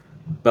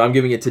 but I'm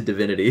giving it to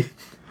Divinity.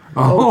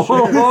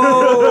 Wow,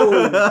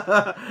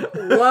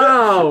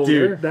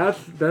 dude,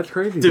 that's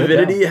crazy.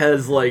 Divinity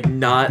has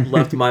not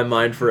left my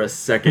mind for a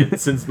second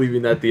since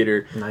leaving that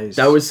theater. Nice.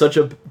 That was such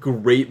a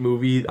great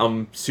movie.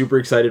 I'm super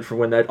excited for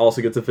when that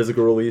also gets a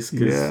physical release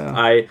because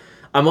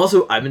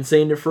I've been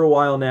saying it for a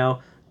while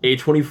now.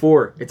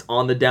 A24, it's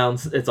on the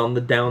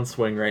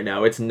downswing right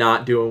now. It's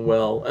not doing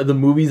well. The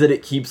movies that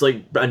it keeps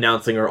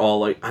announcing are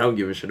all I don't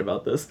give a shit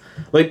about this.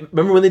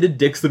 Remember when they did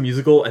Dix the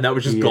musical and that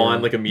was just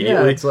gone immediately?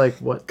 Yeah, it's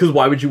what? Because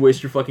why would you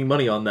waste your fucking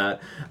money on that?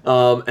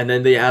 And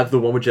then they have the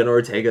one with Jenna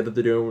Ortega that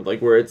they're doing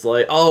where it's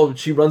oh,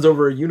 she runs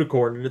over a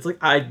unicorn and it's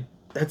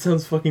that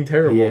sounds fucking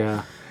terrible.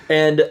 Yeah.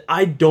 And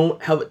I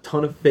don't have a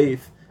ton of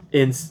faith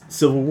in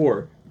Civil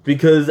War.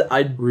 Because of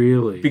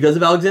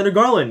Alexander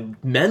Garland.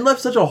 Men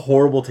left such a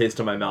horrible taste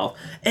in my mouth.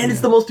 And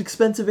it's the most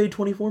expensive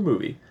A24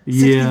 movie.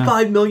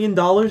 $65 million?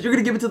 You're going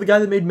to give it to the guy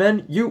that made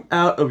Men? You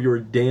out of your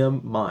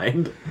damn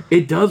mind.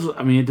 It does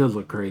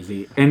look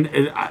crazy. And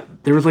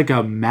there was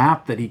a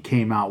map that he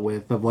came out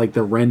with of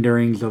the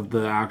renderings of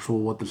the actual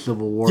what the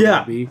Civil War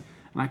would be.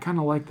 And I kind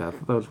of like that. I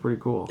thought that was pretty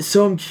cool.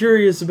 So I'm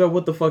curious about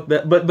what the fuck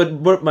that...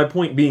 But my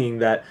point being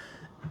that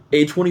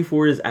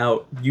A24 is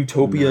out,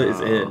 Utopia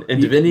is in,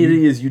 and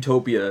Divinity is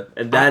Utopia,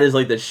 and that is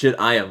the shit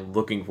I am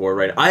looking for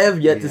right now. I have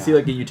yet to see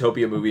a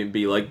Utopia movie and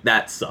be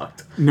that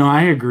sucked. No,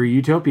 I agree.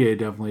 Utopia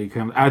definitely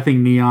comes. I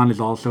think Neon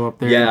is also up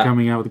there and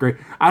coming out with great.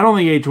 I don't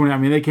think A20. I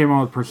mean, they came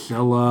out with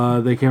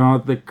Priscilla. They came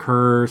out with The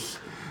Curse.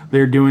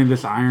 They're doing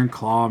this Iron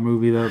Claw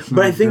movie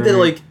But I think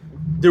that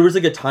there was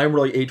a time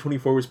where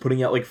A24 was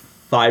putting out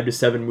 5 to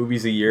 7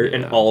 movies a year,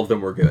 and all of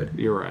them were good.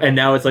 You're right. And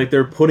now it's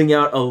they're putting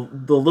out a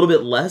little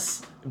bit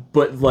less,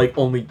 but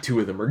only 2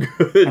 of them are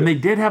good. And they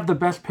did have the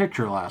Best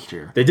Picture last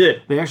year. They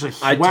did. They actually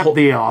swept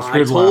the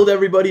Oscars. I told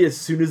everybody as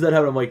soon as that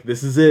happened, I'm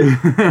this is it.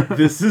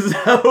 This is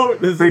how.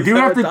 They do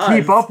have to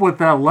keep up with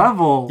that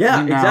level.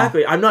 Yeah,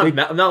 exactly. I'm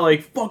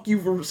not fuck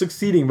you for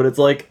succeeding, but it's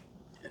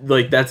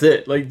that's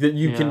it.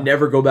 You can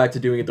never go back to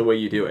doing it the way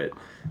you do it.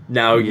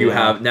 Now you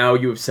have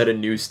set a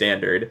new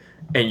standard,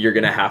 and you're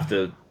gonna have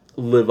to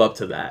live up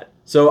to that.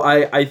 So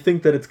I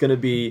think that it's gonna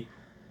be.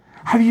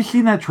 Have you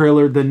seen that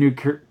trailer, the new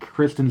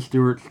Kristen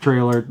Stewart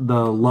trailer,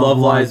 the Love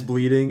Lies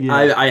Bleeding? Yeah.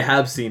 I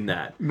have seen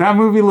that. That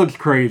movie looks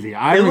crazy.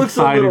 I'm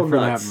excited for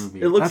nuts. that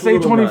movie. It looks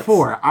That's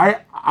A24.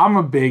 I'm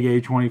a big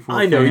A24 fan.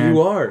 I know you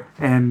are.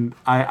 And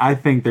I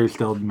think they're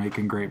still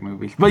making great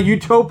movies. But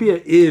Utopia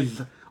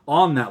is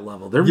on that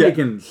level. They're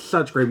making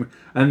such great movies.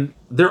 And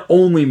they're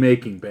only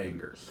making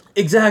bangers.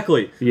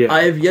 Exactly. Yeah.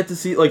 I have yet to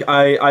see,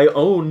 I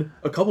own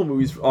a couple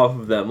movies off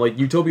of them.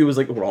 Utopia was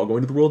we're all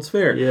going to the World's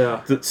Fair.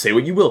 Yeah. Say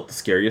What You Will, The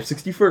Scary of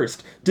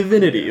 61st,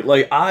 Divinity.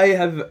 I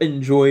have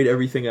enjoyed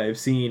everything I have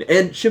seen.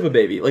 And Shiva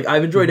Baby.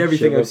 I've enjoyed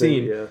everything I've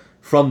seen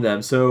from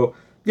them. So,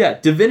 yeah,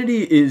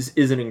 Divinity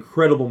is an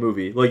incredible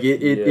movie.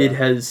 It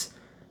has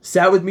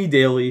sat with me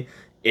daily.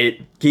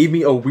 It gave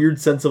me a weird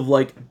sense of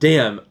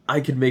damn, I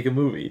could make a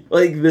movie.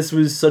 This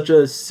was such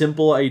a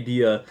simple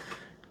idea,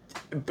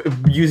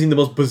 using the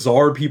most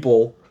bizarre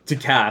people to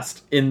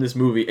cast in this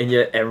movie, and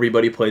yet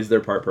everybody plays their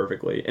part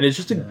perfectly. And it's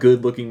just a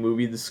good looking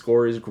movie. The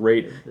score is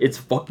great. It's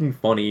fucking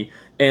funny,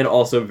 and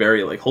also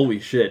very holy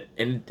shit.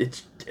 And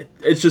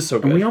it's just so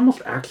good. And we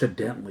almost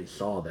accidentally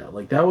saw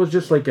that. That was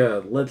just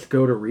a let's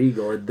go to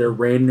Regal, or they're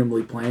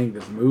randomly playing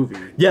this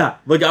movie. Yeah,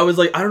 I was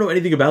I don't know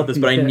anything about this,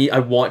 but I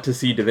want to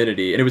see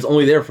Divinity, and it was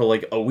only there for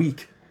a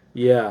week.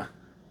 Yeah,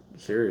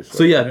 seriously.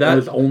 So yeah, that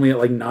was only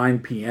at 9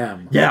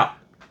 p.m. Yeah.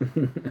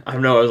 I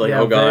don't know. I was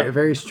oh god, very,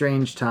 very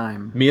strange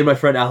time. Me and my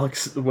friend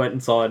Alex went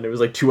and saw it, and it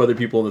was 2 other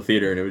people in the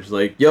theater, and it was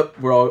yep,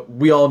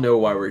 we all know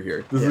why we're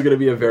here. This is gonna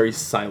be a very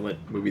silent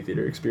movie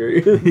theater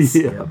experience.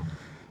 Yeah.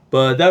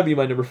 But that would be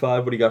my number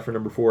 5. What do you got for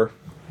number 4?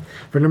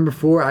 For number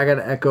 4, I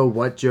gotta echo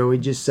what Joey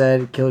just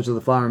said. Killers of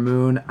the Flower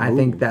Moon. Ooh. I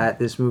think that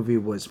this movie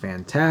was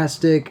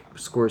fantastic.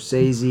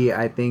 Scorsese,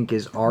 I think,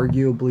 is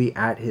arguably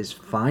at his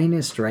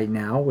finest right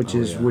now, which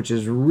is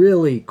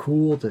really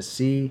cool to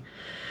see.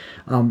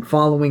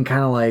 Following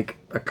kind of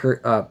a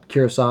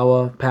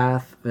Kurosawa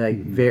path,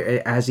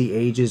 as he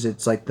ages,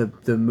 it's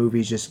the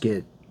movies just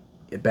get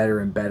better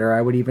and better.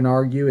 I would even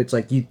argue it's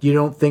you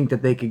don't think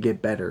that they could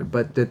get better,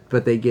 but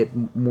they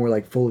get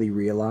more fully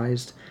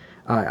realized.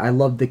 I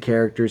loved the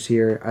characters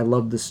here. I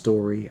loved the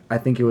story. I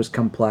think it was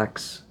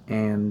complex,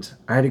 and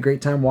I had a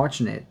great time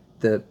watching it.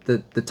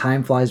 The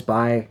time flies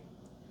by.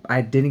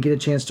 I didn't get a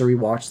chance to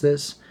rewatch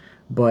this,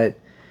 but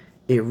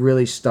it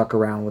really stuck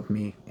around with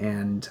me,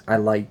 and I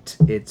liked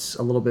it's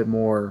a little bit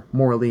more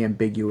morally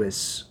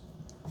ambiguous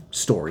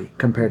story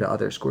compared to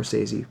other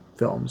Scorsese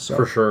films. So.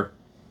 For sure.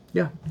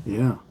 Yeah.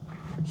 Yeah.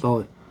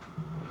 Solid.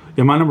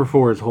 Yeah, my number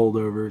 4 is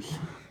Holdovers.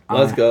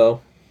 Let's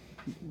go.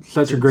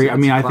 Such a great. I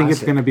mean, I think it's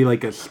classic. going to be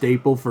like a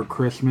staple for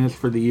Christmas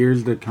for the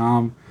years to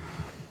come.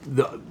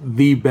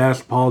 The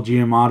best Paul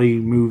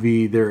Giamatti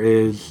movie there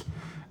is.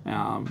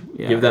 Yeah,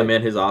 Give that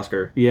man his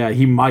Oscar. Yeah,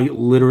 he might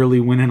literally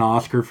win an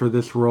Oscar for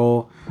this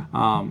role.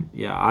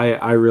 Yeah,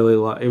 I really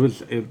love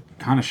it. It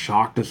kind of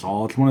shocked us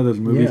all. It's one of those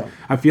movies. Yeah.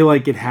 I feel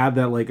like it had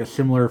that like a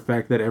similar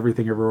effect that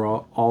Everything Everywhere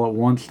All at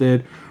Once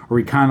did, where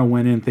we kind of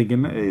went in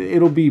thinking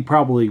it'll be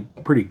probably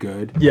pretty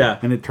good. Yeah.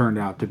 And it turned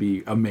out to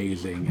be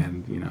amazing,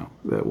 and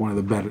one of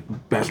the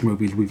best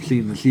movies we've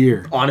seen this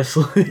year.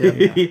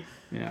 Honestly.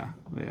 Yeah.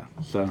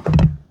 So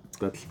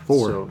that's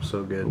 4.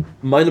 So good.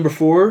 My number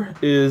 4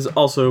 is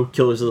also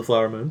Killers of the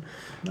Flower Moon.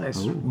 Nice.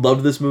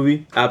 Loved this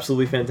movie.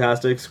 Absolutely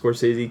fantastic.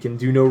 Scorsese can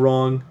do no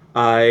wrong.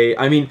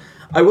 I mean,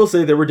 I will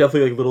say there were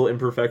definitely like little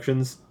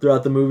imperfections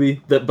throughout the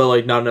movie, but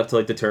like not enough to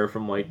like deter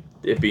from like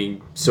it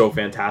being so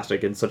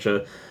fantastic and such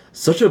a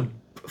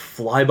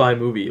flyby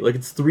movie. Like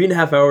it's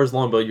 3.5 hours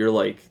long, but you're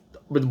like,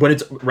 when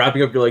it's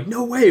wrapping up, you're like,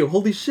 no way,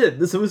 holy shit,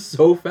 this was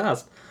so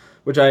fast,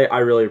 which I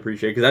really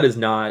appreciate, because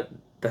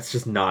that's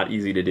just not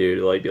easy to do,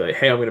 to like be like,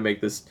 hey, I'm gonna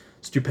make this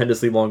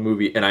stupendously long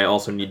movie, and I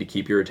also need to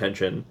keep your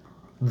attention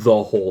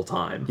the whole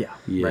time. Yeah.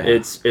 Yeah.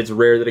 It's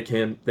rare that it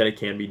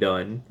can be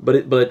done,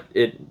 but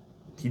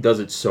he does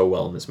it so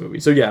well in this movie.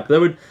 So yeah, that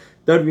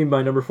would be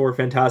my number 4.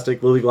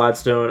 Fantastic. Lily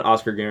Gladstone,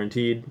 Oscar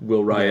guaranteed.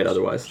 Will riot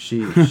otherwise.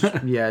 She So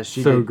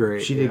did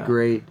great, She did yeah.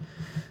 great.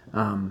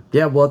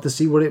 Yeah, we'll have to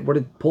see what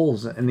it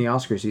pulls in the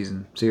Oscar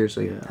season.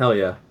 Seriously, Hell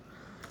yeah.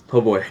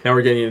 Oh boy, now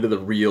we're getting into the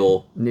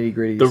real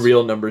nitty-gritties. The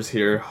real numbers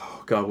here.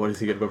 Oh god, what is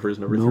he gonna go for his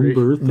number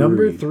 3?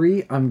 Number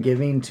 3, I'm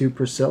giving to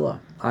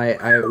Priscilla. I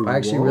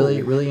actually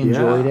really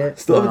enjoyed it.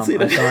 Still haven't seen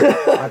it.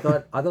 I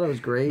thought it was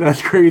great.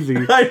 That's crazy.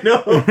 I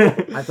know.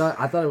 I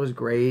thought it was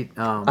great.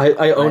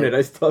 I own it.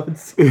 I still haven't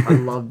seen it. I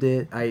loved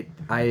it. I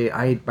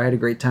had a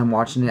great time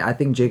watching it. I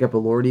think Jacob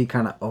Elordi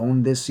kind of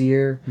owned this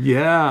year.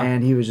 Yeah.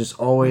 And he was just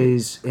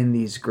always in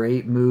these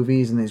great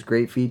movies and these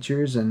great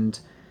features, and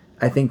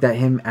I think that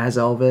him as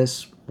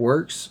Elvis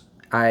works.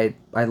 I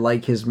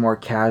like his more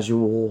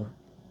casual,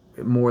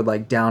 more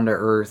like down to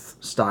earth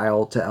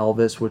style to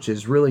Elvis, which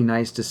is really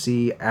nice to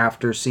see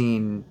after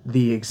seeing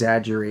the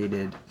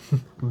exaggerated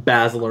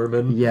Baz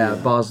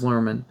Luhrmann. Baz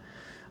Luhrmann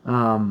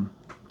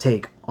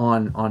take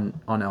on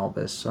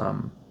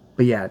Elvis.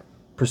 But yeah,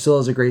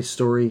 Priscilla's a great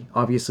story.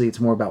 Obviously, it's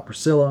more about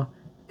Priscilla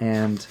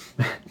and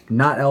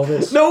not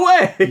Elvis. No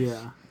way.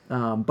 Yeah.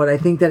 But I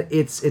think that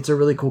it's a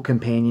really cool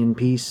companion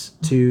piece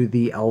to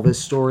the Elvis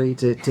story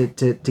to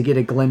get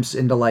a glimpse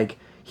into like,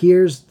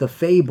 here's the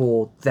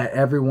fable that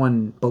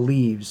everyone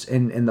believes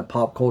in the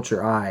pop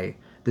culture eye.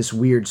 This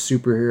weird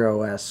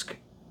superhero-esque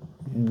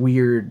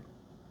weird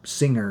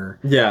singer.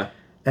 Yeah.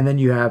 And then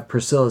you have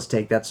Priscilla's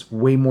take that's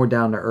way more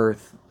down to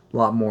earth, a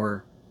lot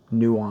more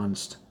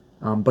nuanced.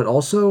 But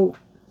also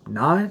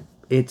not.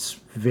 It's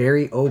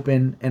very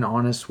open and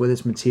honest with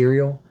its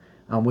material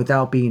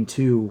without being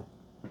too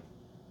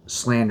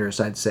slanderous,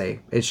 I'd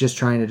say. It's just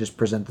trying to just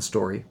present the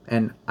story,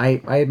 and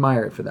I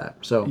admire it for that.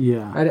 So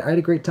Yeah. I had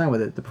a great time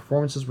with it. The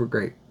performances were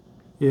great.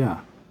 Yeah.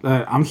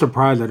 I'm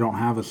surprised I don't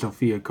have a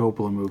Sofia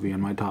Coppola movie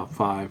in my top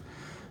 5.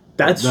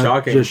 That's that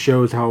shocking. Just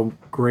shows how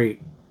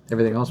great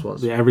Everything else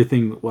was.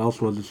 everything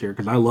else was this year,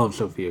 because I love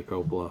Sofia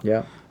Coppola.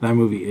 Yeah. That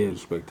movie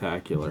is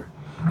spectacular.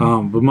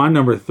 But my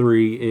number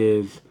 3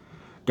 is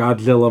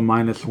Godzilla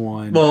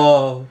 -1.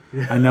 Oh.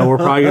 I know we're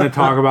probably going to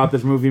talk about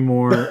this movie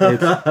more.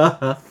 It's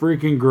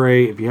freaking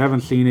great. If you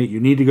haven't seen it, you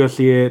need to go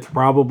see it. It's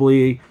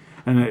probably,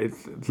 and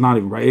it's not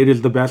even right, it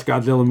is the best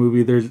Godzilla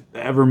movie there's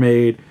ever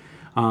made.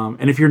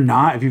 And if you've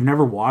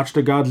never watched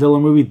a Godzilla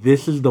movie,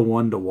 this is the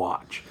one to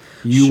watch.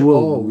 You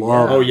will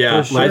love it. Oh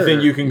yeah, For I sure.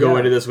 think you can go Yeah.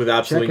 into this with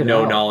absolutely Check it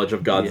no out. knowledge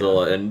of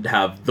Godzilla and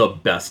have the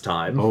best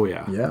time. Oh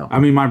yeah. Yeah. I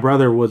mean, my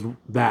brother was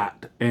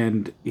that,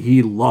 and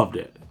he loved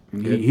it.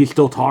 And he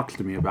still talks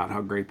to me about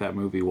how great that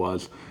movie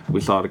was.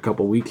 We saw it a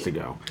couple weeks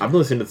ago. I've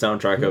listened to the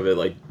soundtrack of it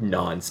like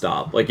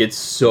nonstop. Like it's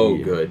so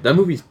good. That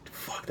movie's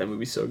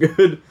so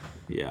good.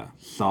 Yeah,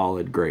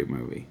 solid, great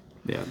movie.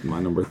 Yeah, my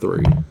number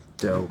 3.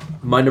 Dope.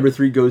 My number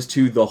 3 goes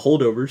to The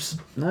Holdovers.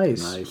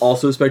 Nice.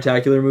 Also a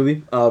spectacular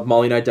movie.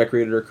 Molly and I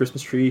decorated our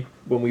Christmas tree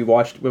when we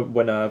watched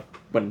when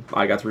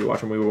I got to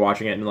rewatch when we were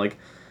watching it, and like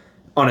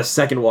on a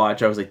second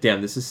watch I was like,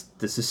 damn, this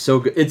is so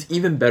good. It's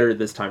even better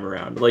this time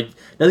around. Like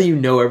now that you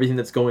know everything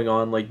that's going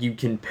on, like you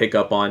can pick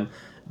up on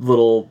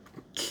little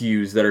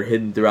cues that are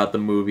hidden throughout the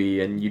movie,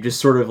 and you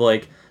just sort of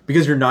like,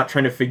 because you're not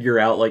trying to figure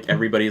out like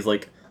everybody's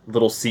like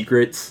little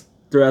secrets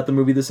throughout the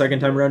movie the second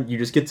time around, you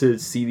just get to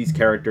see these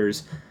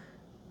characters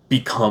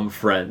become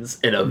friends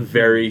in a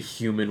very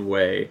human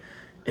way,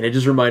 and it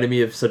just reminded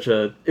me of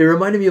it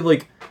reminded me of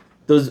like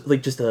those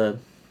like just a.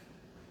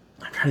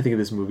 I'm trying to think of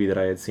this movie that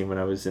I had seen when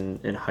I was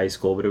in high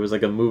school, but it was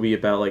like a movie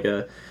about like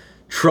a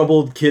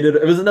troubled kid.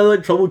 It was another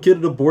like troubled kid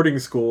at a boarding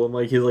school, and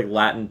like his like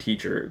Latin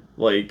teacher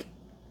like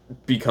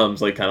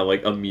becomes like kind of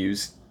like a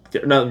muse,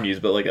 not a muse,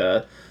 but like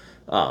a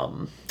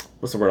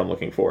what's the word I'm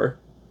looking for?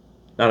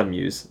 Not a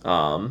muse.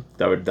 That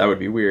would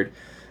be weird.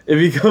 It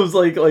becomes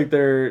like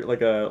they're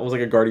like almost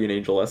like a guardian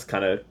angel-esque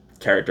kind of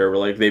character where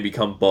like they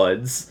become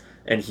buds,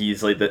 and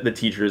he's like the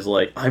teacher is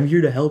like, I'm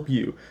here to help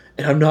you.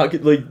 And I'm not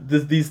like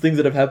these things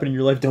that have happened in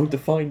your life don't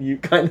define you,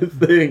 kind of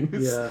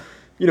things. Yeah,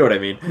 you know what I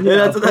mean. Yeah,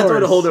 and that's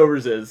what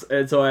Holdovers is.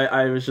 And so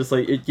I was just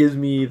like, it gives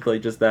me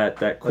like just that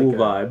cool like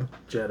vibe.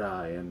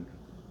 Jedi and.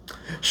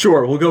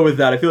 Sure, we'll go with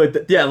that. I feel like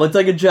let's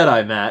like a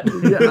Jedi, Matt.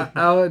 Yeah,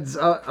 I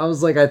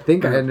was like, I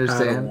think I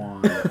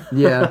understand.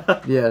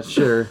 Yeah,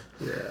 sure.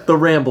 Yeah. The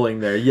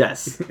rambling there,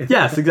 yes,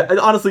 exactly.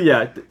 Honestly,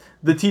 yeah.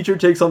 The teacher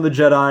takes on the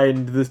Jedi,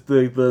 and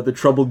the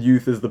troubled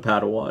youth is the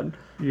Padawan.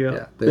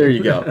 Yeah. There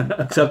you go.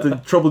 Except the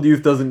troubled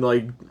youth doesn't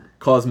like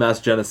cause mass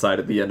genocide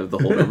at the end of the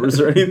Holdovers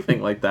or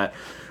anything like that.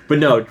 But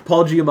no,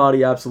 Paul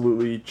Giamatti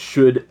absolutely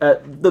should,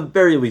 at the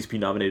very least, be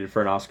nominated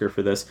for an Oscar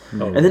for this.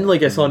 And then,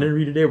 like, I saw an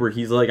interview today where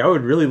he's like, I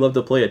would really love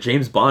to play a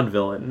James Bond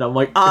villain. And I'm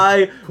like,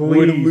 I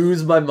would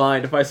lose my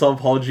mind if I saw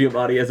Paul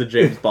Giamatti as a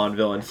James Bond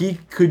villain. He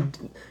could...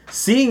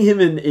 Seeing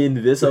him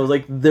in this, I was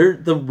like,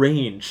 the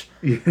range.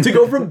 To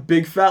go from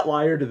Big Fat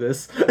Liar to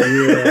this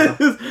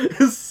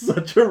is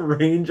such a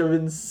range of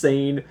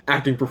insane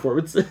acting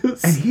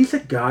performances. And he's a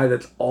guy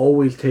that's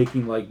always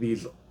taking, like,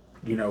 these...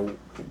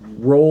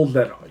 roles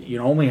that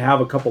only have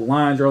a couple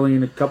lines early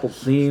in a couple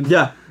scenes.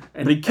 Yeah,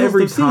 and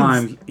every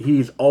time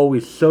he's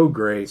always so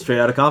great. Straight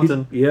out of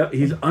Compton.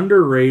 He's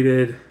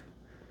underrated.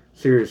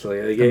 Seriously,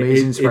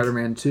 Amazing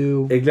Spider-Man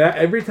 2.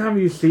 Exactly. Every time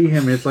you see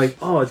him, it's like,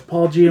 oh, it's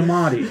Paul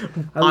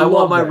Giamatti. I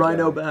want my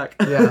Rhino back.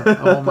 Yeah,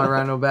 I want my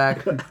Rhino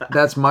back.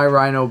 That's my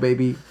Rhino,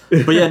 baby.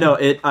 But yeah, no,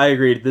 I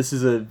agreed. This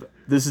is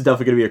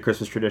definitely gonna be a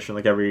Christmas tradition.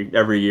 Like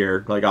every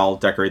year, like I'll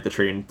decorate the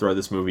tree and throw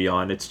this movie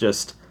on. It's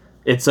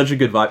such a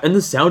good vibe. And the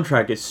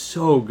soundtrack is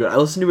so good.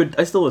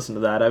 I still listen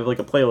to that. I have like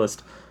a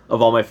playlist of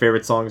all my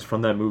favorite songs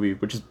from that movie,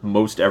 which is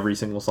most every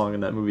single song in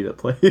that movie that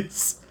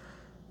plays.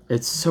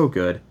 It's so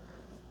good.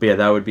 But yeah,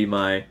 that would be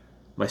my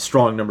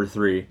strong number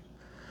 3.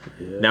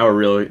 Yeah. Now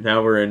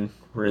we're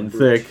in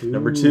thick.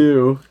 Number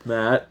 2,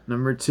 Matt.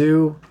 Number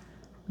 2,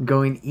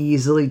 going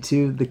easily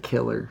to The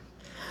Killer.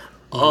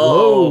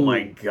 Oh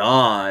my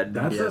God.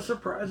 That's a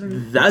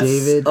surprising.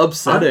 That's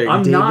upsetting.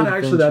 I'm not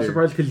actually that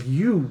surprised because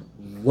you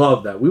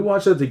love that. We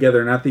watched that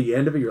together, and at the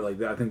end of it, you're like,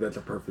 I think that's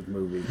a perfect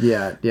movie.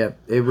 Yeah.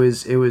 It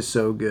was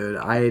so good.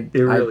 I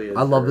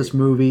love this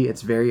movie.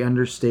 It's very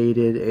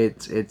understated.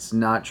 It's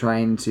not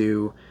trying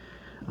to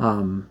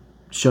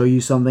show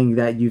you something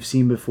that you've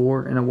seen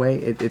before in a way.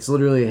 It's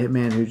literally a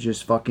hitman who's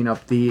just fucking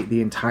up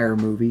the entire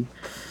movie.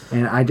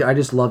 And I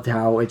just loved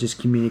how it just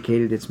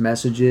communicated its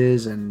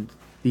messages, and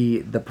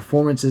the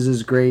performances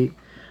is great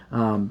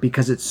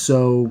because it's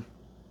so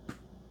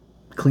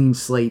clean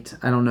slate.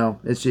 I don't know.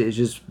 It's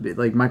just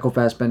like Michael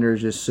Fassbender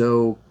is just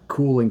so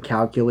cool and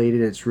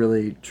calculated. It's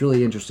really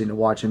interesting to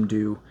watch him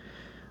do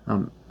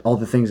all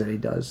the things that he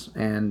does,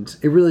 and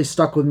it really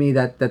stuck with me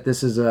that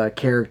this is a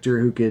character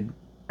who could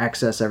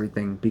access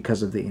everything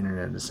because of the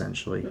internet.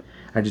 Essentially,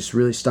 I just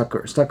really stuck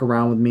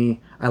around with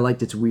me. I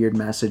liked its weird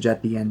message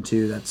at the end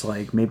too. That's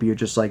like, maybe you're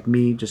just like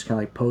me, just kind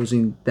of like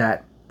posing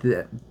that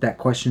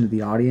question to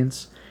the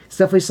audience. It's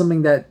definitely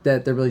something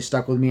that really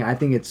stuck with me. I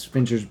think it's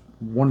Fincher's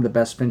one of the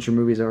best Fincher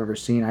movies I've ever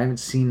seen. I haven't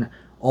seen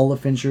all of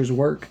Fincher's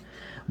work,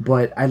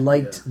 but I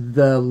liked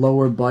the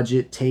lower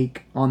budget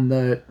take on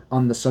the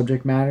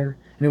subject matter,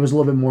 and it was a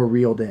little bit more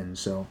reeled in,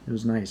 so it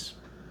was nice.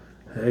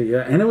 Hey, yeah,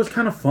 and it was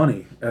kind of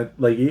funny.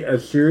 Like,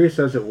 as serious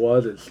as it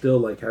was, it still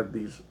like had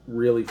these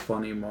really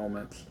funny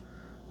moments,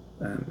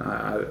 and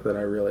that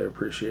I really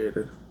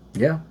appreciated.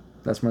 Yeah,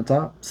 that's my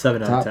top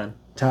 7 out of 10.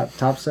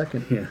 Top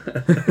second. Yeah.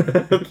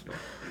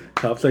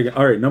 Top second.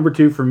 All right, number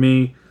 2 for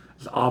me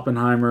is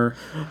Oppenheimer.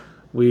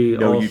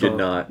 You did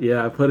not.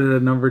 Yeah, I put it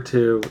at number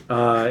 2.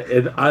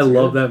 I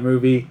love that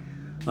movie.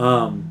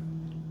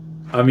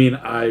 I mean,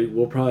 I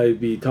will probably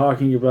be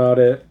talking about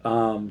it.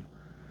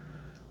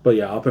 But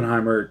yeah,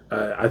 Oppenheimer,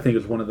 I think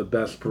is one of the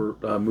best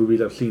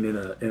movies I've seen in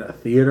a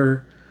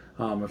theater.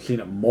 I've seen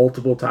it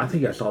multiple times. I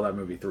think I saw that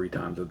movie 3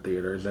 times in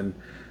theaters, and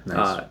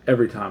nice.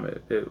 Every time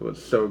it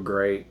was so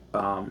great.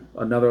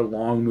 Another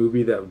long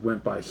movie that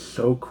went by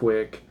so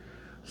quick.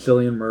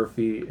 Cillian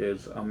Murphy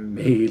is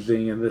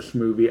amazing in this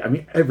movie. I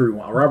mean,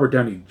 everyone. Robert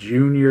Downey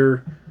Jr.,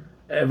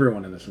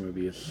 everyone in this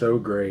movie is so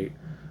great.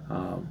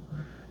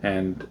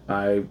 And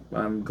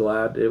I'm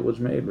glad it was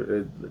made.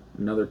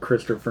 Another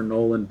Christopher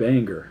Nolan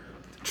banger.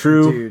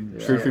 True. Dude,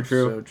 True.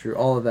 So true.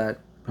 All of that,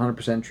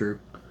 100% true.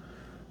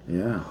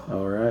 Yeah.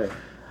 All right.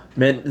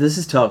 Man, this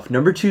is tough.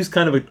 Number 2 is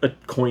kind of a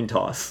coin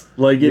toss.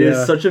 Like, it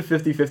is such a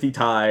 50-50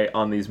 tie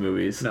on these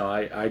movies. No,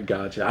 I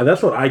gotcha.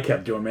 That's what I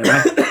kept doing, man.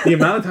 The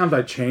amount of times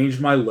I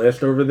changed my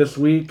list over this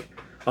week,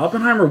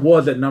 Oppenheimer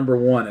was at number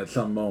 1 at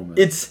some moment.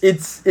 It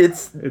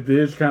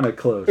is kind of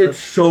close. It's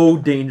so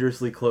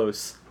dangerously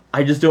close.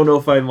 I just don't know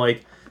if I'm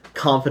like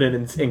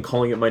confident in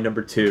calling it my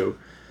number 2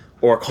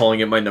 or calling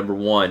it my number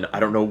 1. I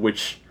don't know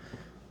which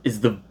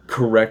is the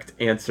correct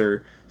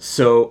answer.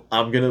 So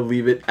I'm going to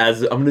leave it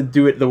as... I'm going to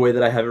do it the way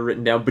that I have it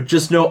written down. But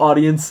just know,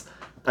 audience,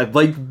 I'd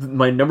like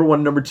my number 1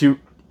 and number 2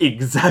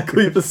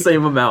 exactly the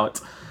same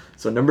amount.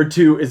 So number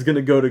 2 is going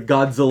to go to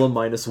Godzilla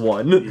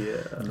 -1.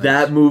 Yeah.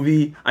 That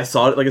movie, I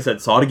saw it, like I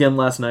said, saw it again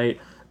last night.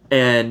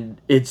 And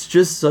it's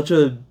just such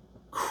a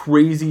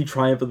crazy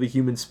triumph of the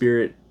human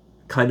spirit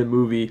kind of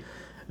movie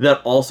that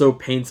also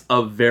paints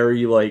a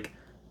very, like,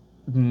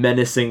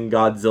 menacing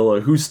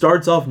Godzilla who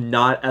starts off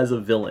not as a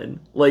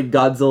villain. Like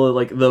Godzilla,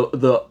 like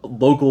the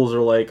locals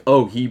are like,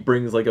 oh, he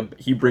brings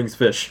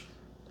fish,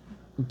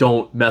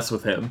 don't mess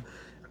with him,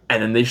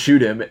 and then they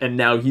shoot him, and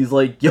now he's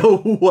like, yo,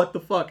 what the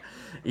fuck.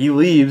 He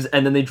leaves,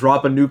 and then they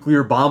drop a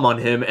nuclear bomb on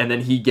him, and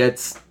then he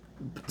gets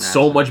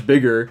so much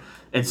bigger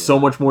and so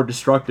much more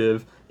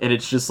destructive, and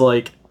it's just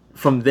like,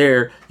 from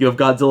there you have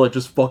Godzilla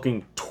just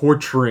fucking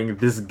torturing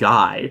this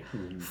guy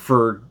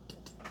for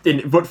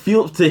what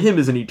feels to him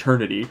is an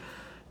eternity.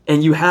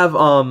 And you have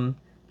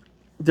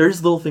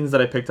there's little things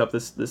that I picked up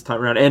this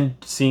time around, and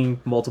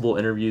seeing multiple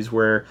interviews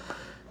where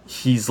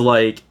he's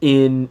like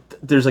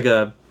there's like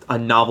a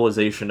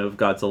novelization of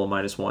Godzilla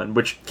 -1,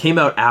 which came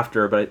out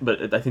after, but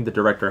I think the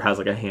director has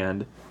like a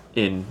hand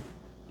in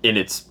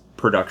its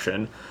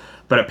production.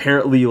 But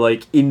apparently,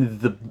 like in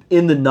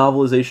the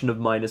novelization of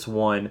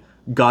 -1,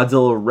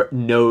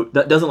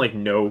 Godzilla doesn't like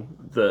know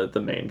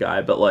the main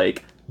guy, but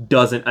like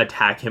doesn't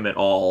attack him at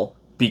all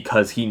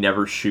because he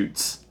never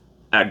shoots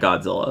at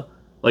Godzilla.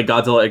 Like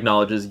Godzilla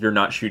acknowledges, you're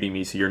not shooting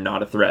me, so you're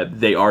not a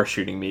threat. They are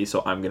shooting me,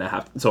 so I'm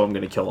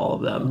gonna kill all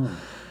of them. Oh.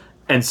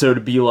 And so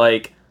to be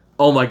like,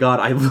 oh my god,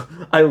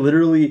 I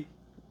literally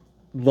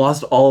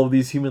lost all of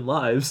these human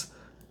lives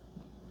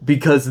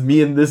because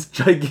me and this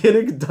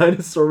gigantic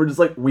dinosaur were just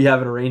like, we have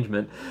an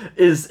arrangement.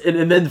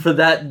 And then for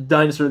that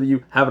dinosaur that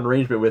you have an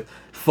arrangement with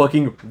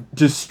fucking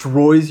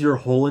destroys your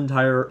whole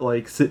entire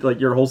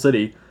your whole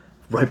city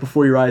right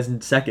before your eyes in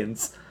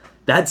seconds.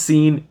 That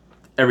scene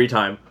every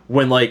time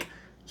when like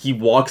he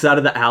walks out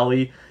of the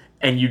alley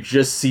and you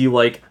just see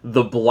like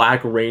the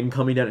black rain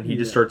coming down and he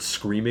just starts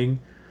screaming,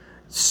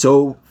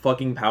 so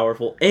fucking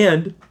powerful.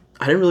 And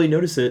I didn't really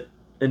notice it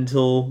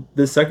until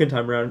this second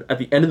time around at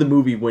the end of the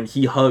movie when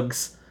he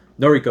hugs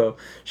Noriko.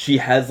 She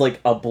has like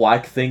a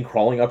black thing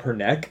crawling up her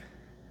neck,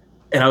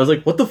 and I was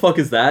like, what the fuck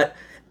is that?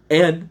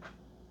 And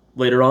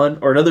later on,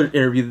 or another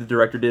interview the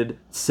director did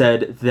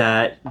said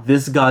that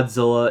this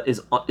Godzilla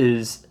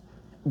is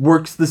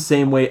works the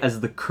same way as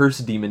the curse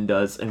demon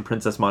does in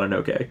Princess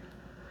Mononoke.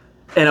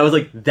 And I was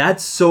like,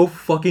 that's so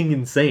fucking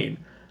insane.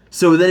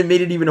 So then it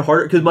made it even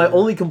harder, because my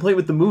only complaint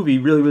with the movie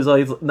really was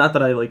like, not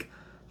that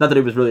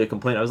it was really a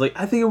complaint. I was like,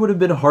 I think it would have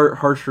been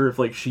harsher if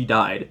like she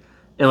died,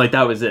 and like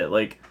that was it.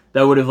 Like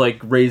that would have like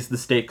raised the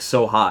stakes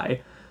so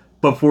high.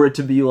 But for it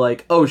to be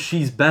like, oh,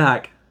 she's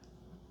back,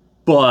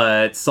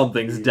 but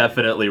something's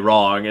definitely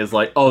wrong, is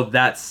like, oh,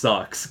 that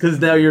sucks.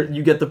 Because now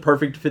you get the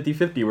perfect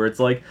 50-50 where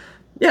it's like,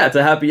 yeah, it's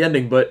a happy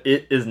ending, but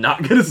it is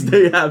not going to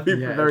stay happy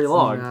for very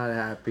long. It's not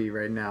happy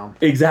right now.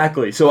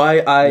 Exactly. So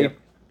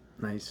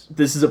Nice.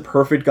 This is a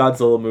perfect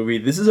Godzilla movie.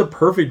 This is a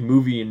perfect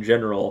movie in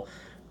general.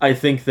 I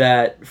think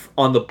that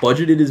on the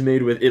budget it is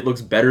made with, it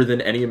looks better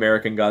than any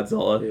American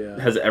Godzilla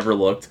has ever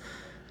looked.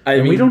 I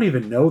mean, we don't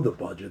even know the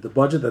budget. The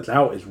budget that's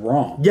out is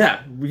wrong.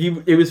 Yeah,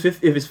 it was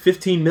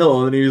 15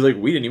 mil, and he was like,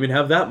 we didn't even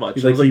have that much.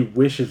 He's like, he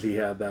wishes he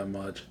had that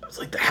much. I was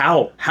like,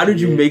 how? How did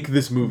you make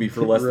this movie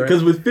for less?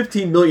 Because with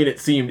 15 million, it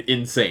seemed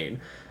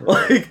insane.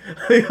 Right.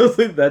 Like, I was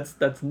like,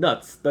 that's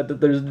nuts.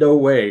 There's no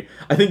way.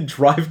 I think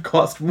Drive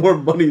cost more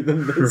money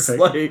than this. Right.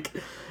 Like,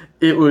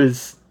 it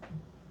was.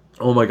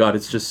 Oh my god,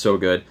 it's just so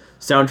good.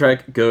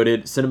 Soundtrack,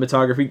 goated.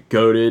 Cinematography,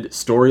 goated.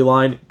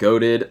 Storyline,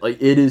 goated.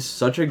 Like, it is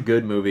such a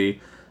good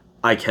movie.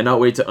 I cannot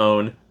wait to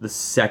own the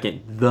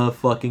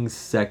fucking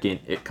second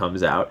it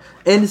comes out,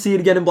 and to see it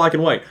again in black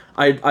and white.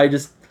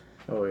 It's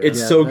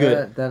so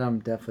good. That I'm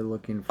definitely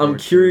looking forward I'm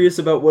curious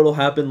about what'll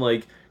happen,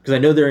 like, because I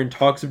know they're in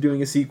talks of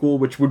doing a sequel,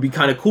 which would be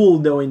kind of cool,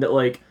 knowing that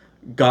like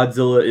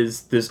Godzilla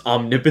is this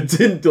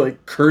omnipotent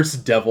like curse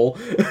devil.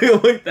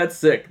 Like, that's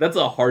sick. That's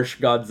a harsh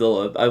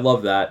Godzilla. I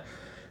love that.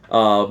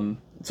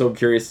 So I'm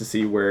curious to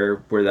see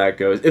where that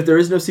goes. If there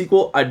is no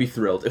sequel, I'd be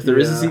thrilled. If there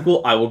is a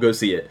sequel, I will go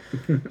see it.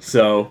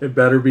 So it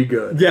better be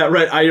good. Yeah,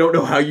 right. I don't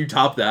know how you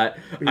top that.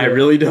 Yeah. I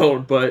really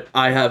don't, but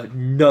I have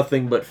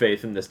nothing but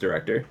faith in this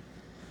director.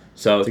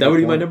 So that would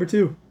be my number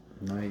 2.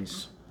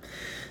 Nice.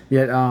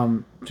 Yeah,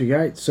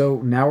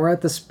 so now we're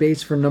at the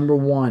space for number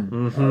 1.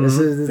 Mm-hmm. This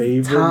is the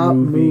favorite top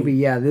movie.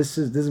 Yeah, this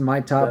is my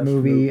top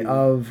movie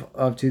of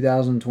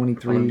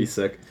 2023. I'm gonna be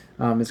sick.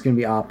 It's gonna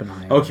be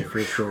Oppenheimer. Okay,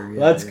 for sure. Yeah,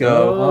 let's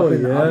go.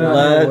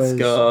 Let's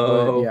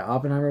go.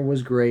 Oppenheimer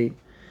was great.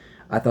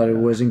 I thought it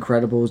was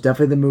incredible. It was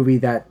definitely the movie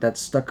that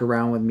stuck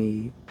around with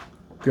me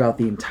throughout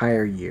the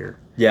entire year.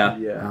 Yeah.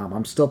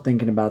 I'm still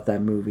thinking about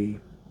that movie.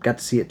 Got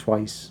to see it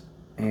twice,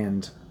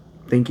 and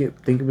think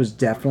it was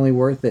definitely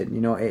worth it.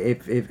 You know,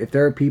 if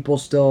there are people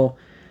still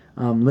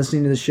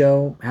listening to the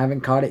show,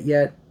 haven't caught it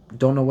yet,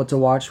 don't know what to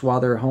watch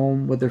while they're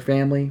home with their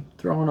family,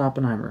 throw on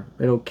Oppenheimer.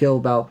 It'll kill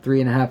about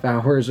 3.5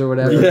 hours or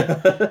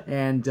whatever,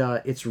 and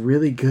it's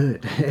really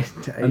good.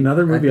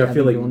 Another movie I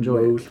feel like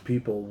enjoy most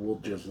people will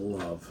just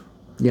love.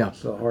 Yeah,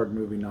 it's a hard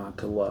movie not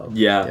to love.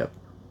 Yeah.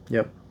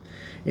 Yep.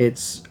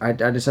 It's I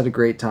just had a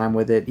great time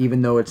with it,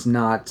 even though it's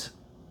not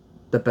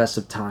the best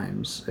of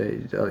times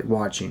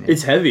watching it.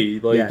 It's heavy.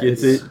 Like Yeah,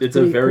 it's pretty,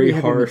 a very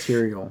heavy harsh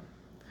material.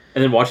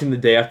 And then watching The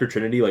Day After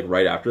Trinity, like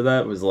right after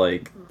that, was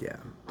like,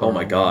 oh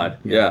my god,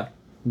 yeah.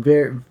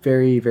 Very,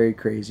 very, very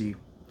crazy.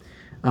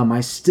 I'll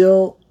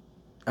mention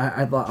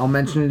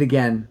it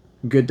again.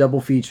 Good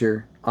double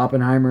feature: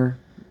 Oppenheimer,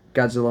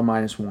 Godzilla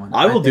 -1.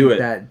 I will do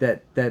it.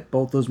 That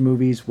both those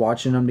movies,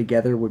 watching them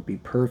together, would be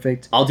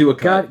perfect. I'll do a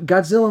cut.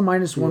 Godzilla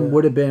 -1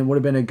 would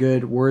have been a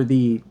good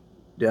worthy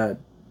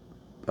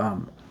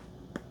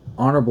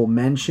honorable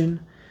mention.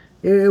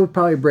 It would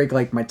probably break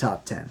like my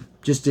top 10.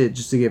 Just to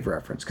give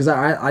reference, because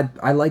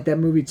I like that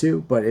movie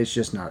too, but it's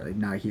just not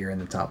here in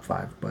the top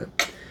 5. But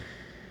all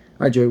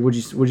right, Joey,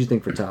 what'd you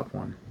think for top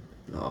 1?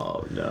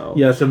 Oh no.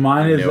 Yeah, so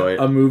mine is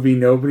a movie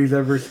nobody's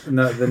ever, that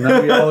none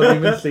of y'all have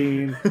even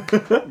seen.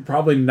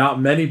 Probably not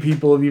many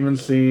people have even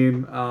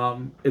seen.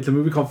 It's a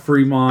movie called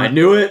Fremont. I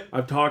knew it.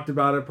 I've talked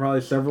about it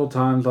probably several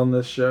times on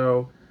this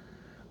show.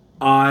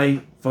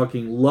 I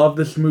fucking love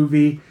this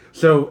movie.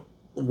 So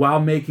while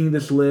making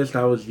this list,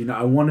 I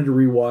wanted to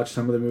rewatch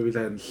some of the movies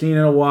I hadn't seen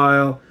in a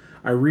while.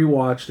 I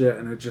rewatched it,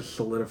 and it just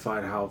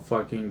solidified how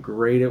fucking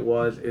great it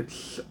was.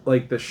 It's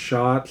like the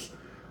shots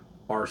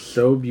are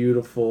so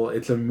beautiful.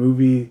 It's a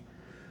movie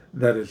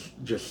that is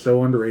just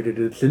so underrated.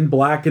 It's in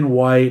black and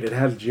white. It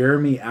has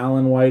Jeremy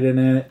Allen White in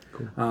it.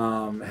 Cool.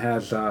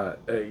 Has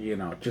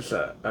just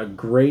a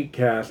great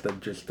cast that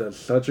just does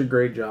such a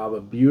great job.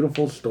 A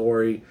beautiful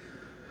story.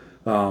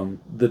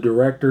 The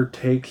director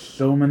takes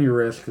so many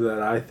risks that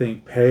I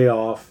think pay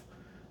off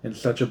in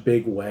such a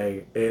big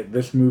way.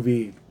 This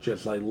movie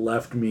just like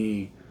left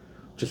me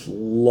just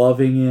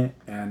loving it,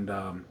 and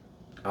I'm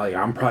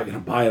probably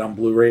gonna buy it on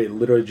Blu-ray. It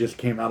literally just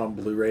came out on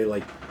Blu-ray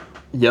like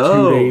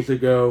 2 days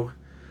ago,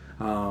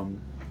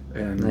 and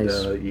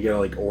Nice. You gotta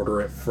like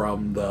order it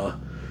from the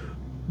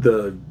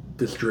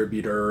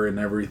distributor and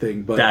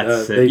everything. But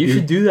That's it. You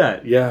should do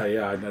that.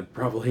 Yeah, I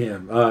probably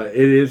am. It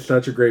is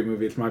such a great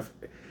movie.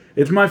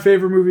 It's my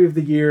favorite movie of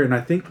the year, and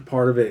I think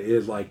part of it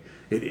is like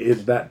it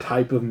is that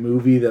type of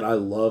movie that I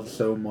love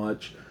so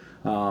much,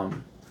 that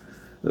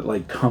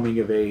like coming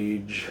of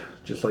age,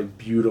 just like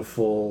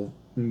beautiful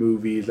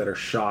movies that are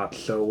shot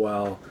so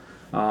well,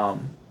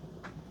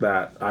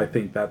 that I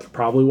think that's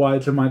probably why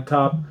it's in my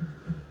top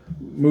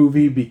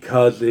movie,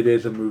 because it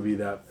is a movie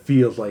that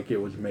feels like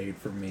it was made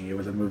for me. It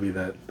was a movie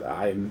that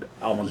I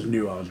almost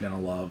knew I was gonna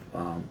love.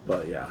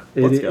 But yeah,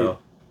 Let's go.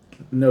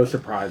 No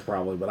surprise,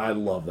 probably, but I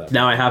love that.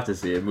 Now I have to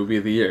see it. Movie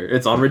of the year.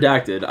 It's on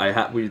Redacted.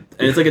 And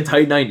it's like a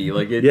tight 90.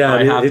 Like it. Yeah,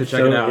 I have to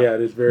check it out. Yeah,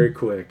 it is very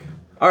quick.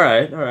 All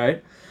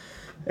right.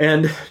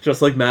 And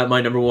just like Matt,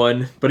 my number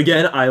 1. But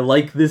again, I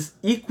like this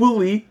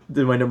equally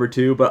to my number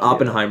 2. But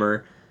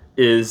Oppenheimer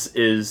is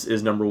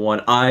number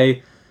 1.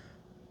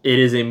 It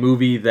is a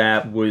movie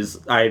that was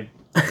I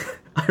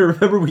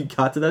remember we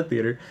got to that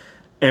theater,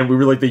 and we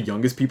were like the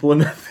youngest people in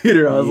that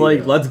theater. I was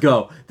like, let's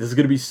go. This is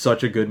gonna be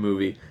such a good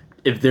movie.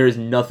 If there is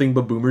nothing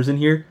but boomers in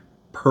here,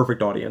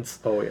 perfect audience.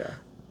 Oh yeah.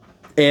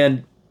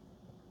 And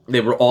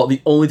they were all,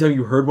 the only time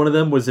you heard one of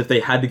them was if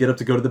they had to get up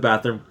to go to the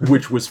bathroom,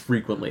 which was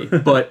frequently.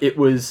 But it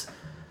wasn't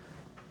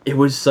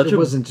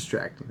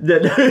distracting.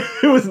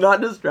 It was not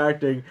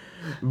distracting,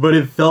 but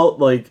it felt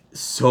like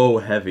so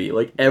heavy.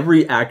 Like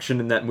every action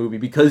in that movie,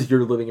 because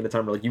you're living in a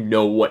time where like you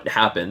know what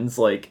happens,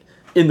 like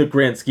in the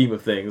grand scheme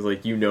of things,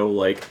 like you know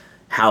like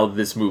how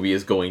this movie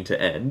is going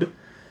to end.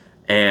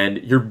 And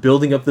you're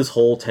building up this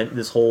whole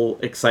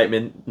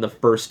excitement in the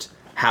first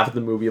half of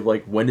the movie of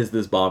like, when is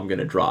this bomb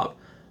gonna drop?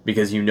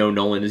 Because you know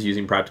Nolan is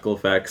using practical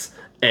effects,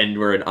 and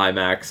we're in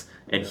IMAX,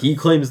 and he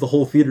claims the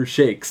whole theater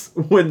shakes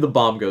when the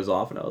bomb goes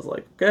off. And I was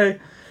like, okay,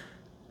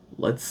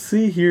 let's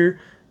see here.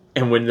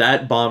 And when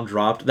that bomb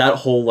dropped, that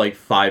whole like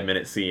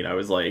 5-minute scene, I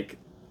was like,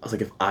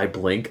 if I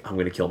blink, I'm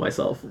gonna kill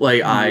myself.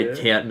 Like I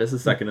can't miss a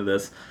second of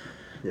this.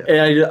 Yeah.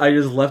 And I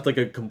just left like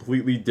a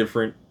completely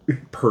different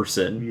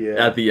person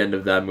at the end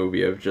of that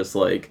movie, of just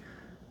like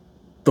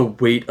the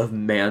weight of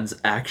man's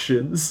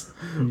actions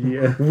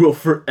will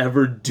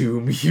forever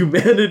doom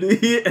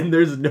humanity, and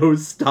there's no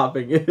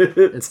stopping it.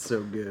 It's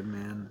so good,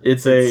 man.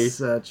 It's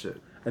such a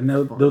And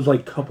those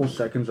like couple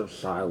seconds of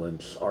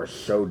silence are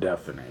so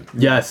deafening.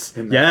 Yes.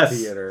 In that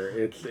theater,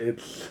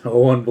 it's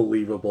so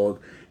unbelievable.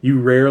 You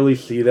rarely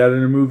see that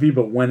in a movie,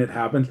 but when it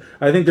happens,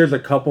 I think there's a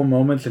couple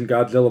moments in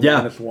Godzilla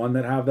 -1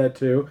 that have that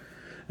too.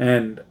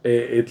 And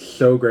it's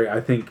so great. I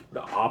think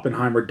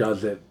Oppenheimer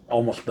does it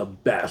almost the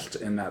best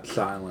in that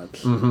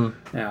silence.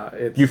 Mm-hmm.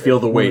 Yeah, you feel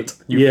the weight.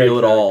 You feel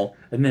it all.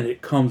 And then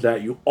it comes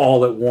at you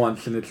all at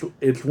once, and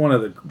it's one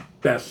of the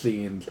best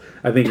scenes,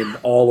 I think, in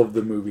all of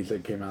the movies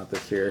that came out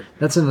this year.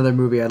 That's another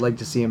movie I'd like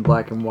to see in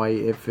black and white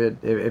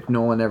if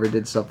Nolan ever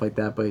did stuff like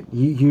that, but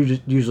he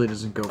usually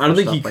doesn't go for I don't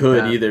think he stuff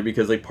could like either,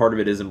 because like part of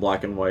it is in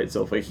black and white,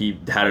 so if like he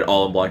had it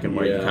all in black and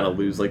white, you kind of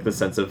lose like the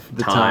sense of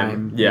the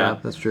time. Yeah,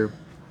 that's true.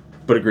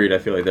 But agreed, I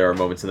feel like there are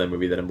moments in that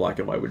movie that in black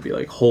and white would be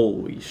like,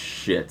 holy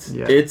shit.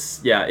 Yeah.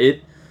 It's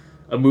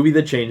a movie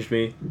that changed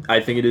me. I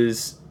think it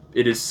is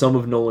some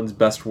of Nolan's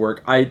best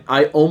work.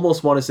 I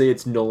almost want to say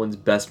it's Nolan's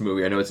best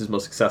movie. I know it's his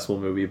most successful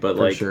movie, but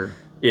For like sure.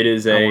 it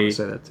is I want to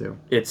say that too.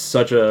 It's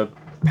such a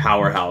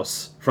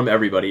powerhouse from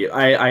everybody.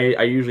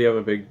 I usually have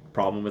a big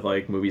problem with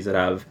like movies that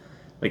have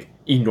like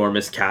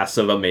enormous casts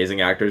of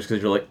amazing actors,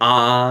 because you're like,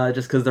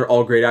 just because they're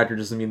all great actors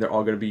doesn't mean they're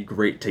all going to be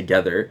great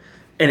together.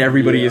 And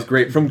everybody is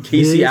great, from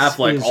Casey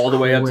Affleck all the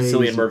way up to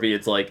Cillian Murphy.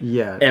 It's like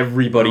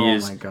everybody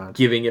is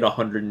giving it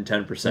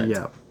 110%.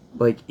 Yeah,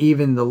 like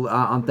even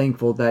I'm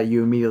thankful that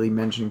you immediately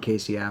mentioned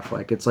Casey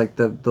Affleck. It's like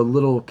the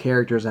little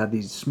characters have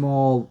these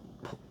small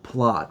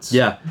plots,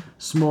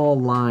 small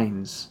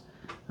lines.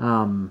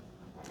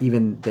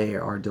 Even they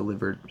are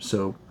delivered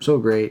so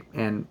great,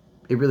 and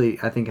it really,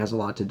 I think, has a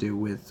lot to do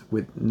with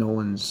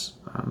Nolan's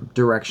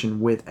direction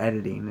with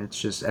editing. It's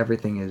just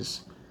everything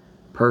is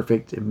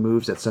perfect. It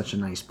moves at such a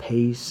nice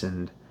pace,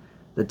 and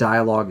the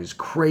dialogue is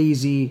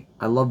crazy.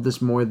 I love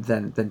this more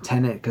than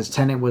Tenet, because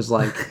Tenet was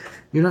like,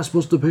 you're not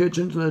supposed to pay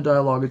attention to the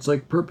dialogue. It's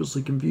like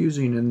purposely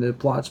confusing, and the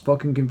plot's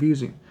fucking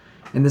confusing.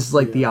 And this is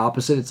like the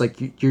opposite. It's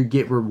like you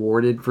get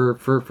rewarded for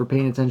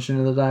paying attention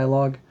to the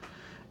dialogue.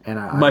 And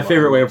my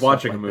favorite way of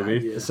watching a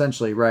movie. Yeah.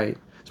 Essentially, right.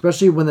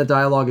 Especially when the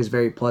dialogue is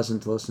very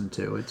pleasant to listen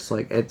to. It's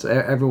like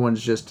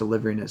everyone's just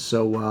delivering it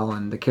so well,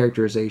 and the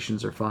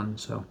characterizations are fun.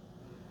 So.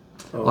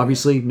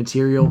 Obviously,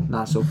 material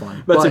not so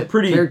fun. But it's a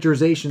pretty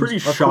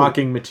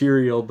shocking cool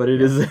material. But it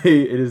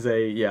is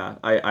a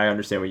I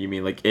understand what you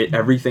mean. Like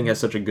everything has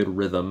such a good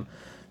rhythm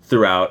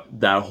throughout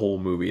that whole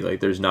movie.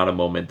 Like there's not a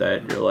moment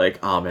that you're like,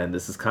 oh man,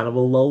 this is kind of a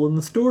lull in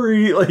the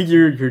story. Like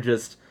you're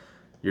just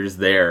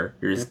there.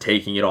 You're just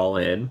taking it all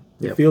in.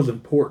 It feels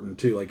important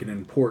too, like an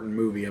important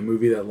movie, a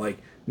movie that like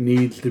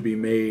needs to be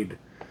made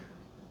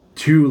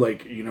to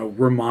like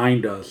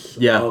remind us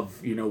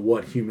of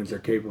what humans are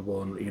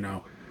capable,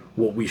 and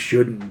what we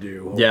shouldn't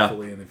do,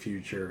 hopefully, in the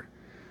future.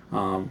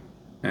 And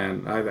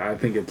I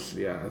think it's,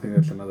 I think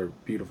that's another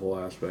beautiful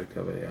aspect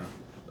of it,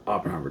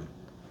 Oppenheimer,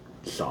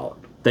 solid.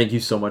 Thank you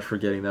so much for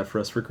getting that for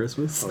us for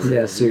Christmas.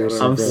 Seriously.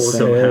 I'm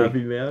so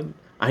happy, man.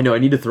 I know, I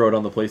need to throw it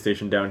on the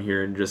PlayStation down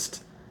here and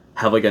just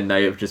have like a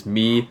night of just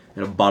me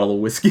and a bottle of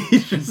whiskey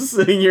just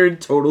sitting here in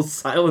total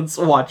silence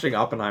watching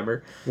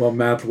Oppenheimer. Well,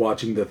 Matt's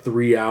watching the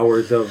 3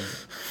 hours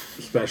of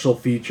special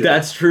features.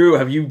 That's true.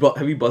 Have you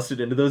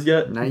busted into those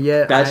yet? Not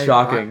yet. That's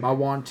shocking. I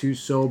want to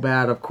so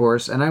bad, of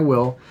course, and I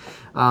will.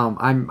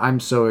 I'm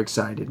so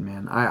excited,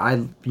 man.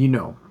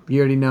 You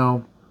already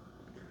know.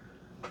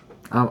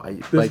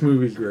 This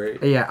movie's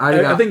great. Yeah,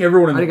 I think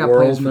everyone in the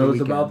world knows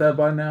about that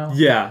by now.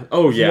 Yeah.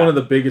 Oh yeah. It's one of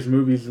the biggest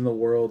movies in the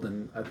world,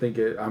 and I think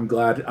I'm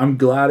glad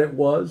it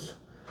was.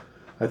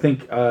 I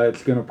think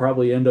it's gonna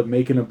probably end up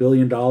making $1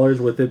 billion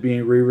with it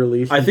being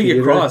re-released. I think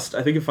it crossed.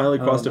 I think it finally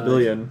crossed $1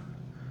 billion.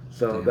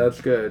 So that's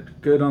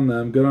good. Good on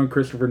them. Good on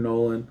Christopher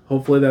Nolan.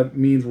 Hopefully that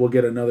means we'll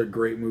get another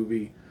great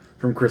movie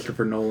from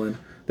Christopher Nolan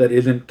that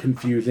isn't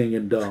confusing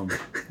and dumb.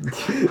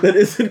 That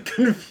isn't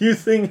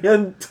confusing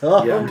and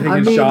dumb. Yeah, I'm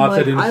taking shots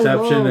at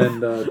Inception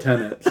and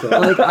Tenet. So.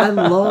 Like I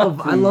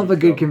love a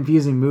good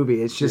confusing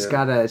movie. It's just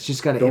gotta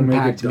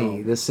impact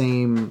me the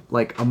same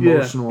like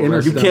emotional.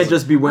 You can't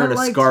just be wearing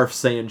a scarf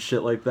saying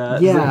shit like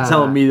that. Yeah,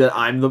 telling me that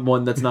I'm the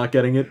one that's not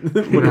getting it.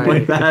 Looking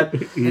like that.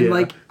 And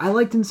like I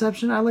liked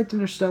Inception. I liked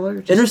Interstellar.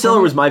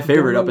 Interstellar was my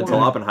favorite up until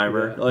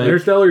Oppenheimer. Yeah. Like,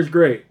 Interstellar's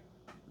great.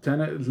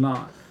 Tenet is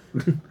not.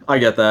 I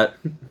get that.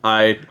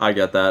 I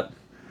get that.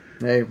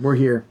 Hey, we're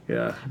here.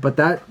 Yeah. But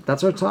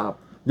that's our top.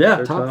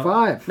 Yeah. Top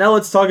 5. Now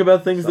let's talk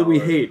about things that we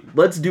hate.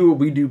 Let's do what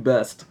we do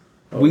best.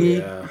 We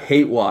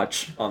hate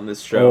watch on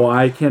this show. Oh,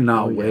 I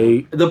cannot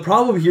wait. The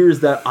problem here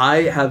is that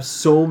I have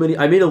so many.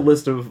 I made a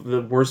list of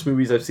the worst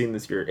movies I've seen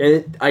this year,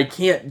 and I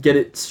can't get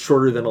it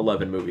shorter than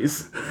 11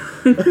 movies.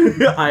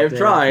 I have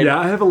tried. Yeah,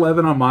 I have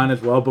 11 on mine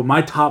as well, but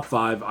my top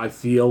 5 I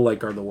feel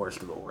like are the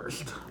worst of the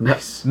worst.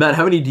 Nice. Matt,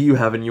 how many do you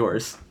have in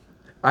yours?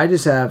 I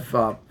just have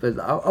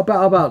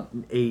about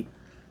 8.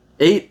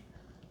 8?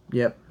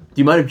 Yep.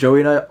 Do you mind if Joey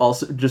and I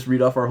also just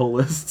read off our whole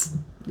lists?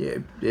 Yeah,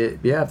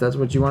 if that's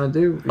what you want to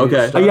do.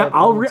 Okay.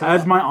 I'll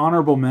as my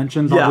honorable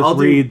mentions. I'll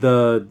read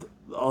the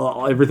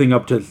everything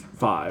up to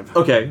 5.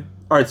 Okay.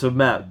 All right. So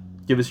Matt,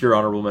 give us your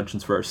honorable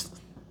mentions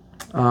first.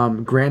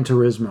 Gran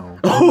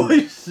Turismo.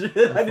 Holy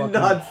shit! I did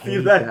not see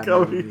that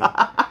coming.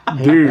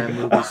 Dude, that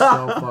movie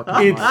so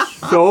fucking much.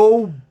 It's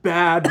so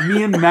bad.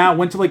 Me and Matt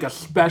went to like a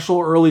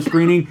special early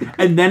screening,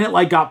 and then it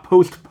like got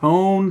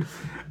postponed.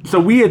 So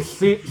we had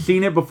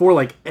seen it before,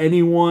 like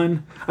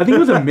anyone. I think it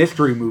was a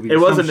mystery movie. It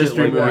was a some shit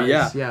mystery like movie,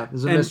 that. yeah. It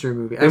was a mystery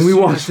movie. And we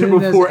watched it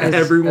before as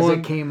everyone. As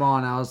it came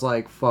on, I was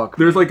like, fuck.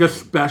 There's like a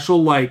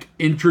special like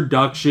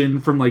introduction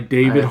from like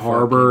David I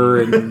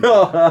Harbour and the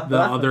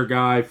other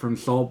guy from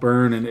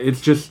Saltburn, and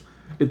it's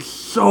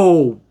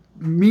so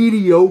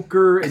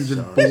mediocre and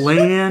just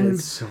bland,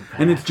 It's so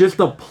bad. and it's just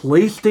a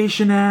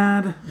PlayStation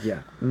ad.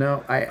 Yeah.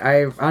 No,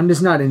 I'm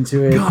just not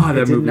into it. God,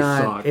 that it did movie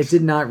not, sucks. It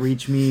did not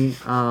reach me.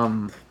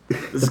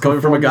 This is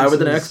coming from a guy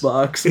with an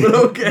Xbox, but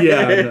okay.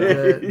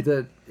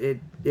 Yeah,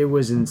 It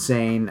was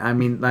insane. I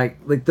mean, like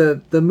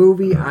the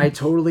movie, I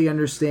totally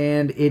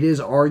understand. It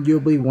is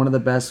arguably one of the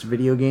best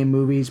video game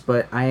movies,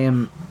 but I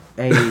am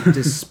a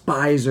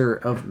despiser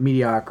of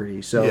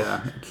mediocrity. So,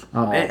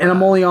 and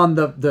I'm only on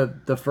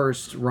the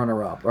first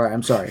runner up. All right,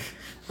 I'm sorry.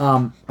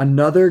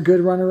 Another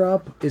good runner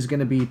up is going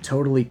to be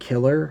Totally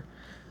Killer.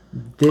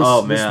 This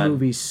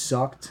movie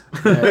sucked.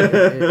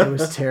 It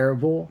was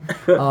terrible.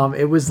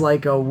 It was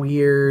like a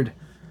weird,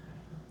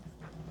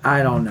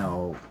 I don't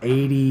know,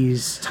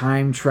 80s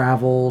time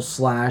travel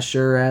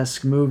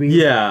slasher-esque movie.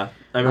 Yeah,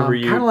 I remember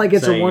you kind of like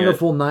It's a saying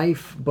Wonderful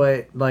Knife,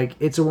 but like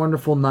It's a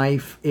Wonderful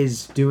Knife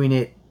is doing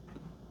it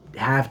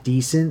half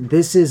decent.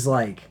 This is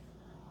like,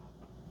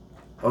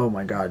 oh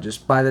my god!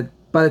 Just by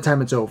the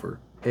time it's over,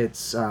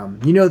 it's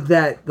you know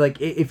that like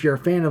if you're a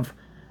fan of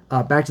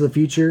Back to the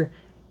Future,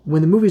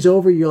 when the movie's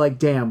over, you're like,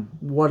 damn,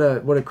 what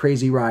a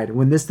crazy ride.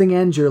 When this thing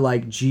ends, you're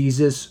like,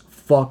 Jesus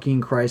fucking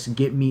Christ,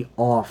 get me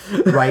off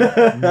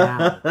right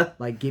now.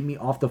 Like, get me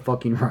off the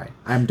fucking ride.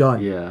 I'm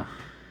done. Yeah.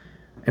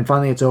 And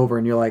finally it's over,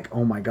 and you're like,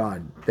 oh my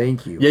god,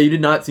 thank you. Yeah, you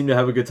did not seem to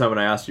have a good time when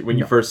I asked you. When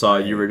you first saw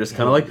it, you were just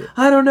kind of like,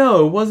 I don't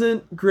know, it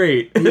wasn't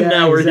great. And Yeah,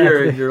 now we're here,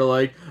 exactly. and you're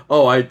like,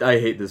 oh, I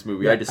hate this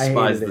movie. Yeah, I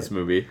despise hated this it.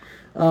 movie.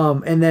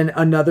 And then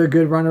another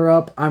good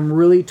runner-up. I'm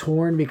really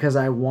torn because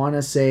I want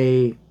to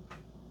say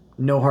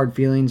No Hard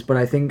Feelings, but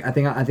I think I'm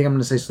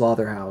gonna say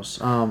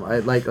Slaughterhouse.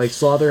 Like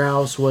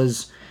Slaughterhouse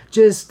was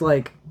just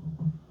like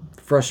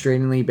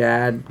frustratingly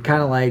bad.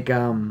 Kind of like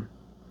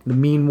The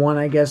Mean One,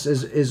 I guess,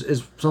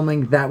 is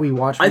something that we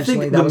watched recently. I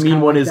think that The was Mean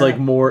kinda One like is that.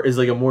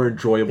 like a more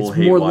enjoyable It's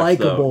hate more watch,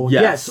 likable. though.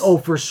 Yes. Oh,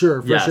 for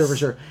sure. Yes. For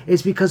sure.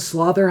 It's because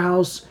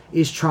Slaughterhouse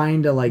is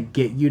trying to like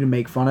get you to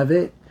make fun of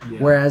it,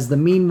 whereas The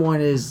Mean One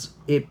is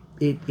it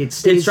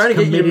stays trying to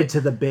get you committed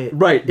to the bit.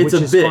 Right, it's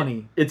which a is bit.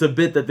 funny. It's a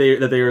bit that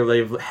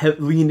they've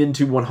leaned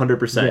into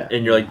 100%,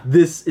 and you're like,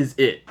 this is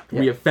it.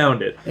 We have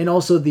found it. And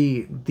also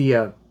the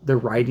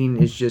writing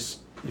is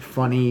just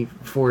funny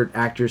for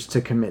actors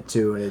to commit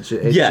to, and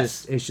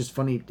it's just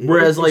funny.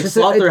 Whereas like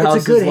Slaughterhouse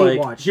it's a good is hate like,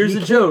 watch. here's You a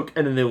can't- joke,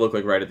 and then they look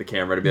like right at the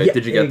camera to be like,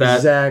 did you get that?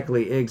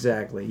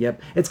 Exactly.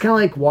 Yep. It's kind of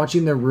like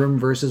watching The Room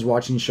versus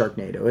watching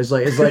Sharknado. It's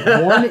like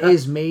one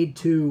is made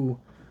to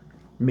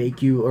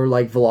make you, or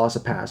like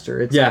Velocipaster.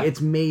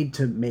 It's made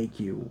to make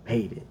you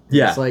hate it.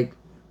 Yeah. It's like,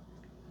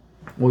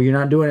 well, you're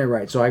not doing it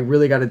right, so I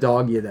really got to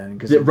dog you then.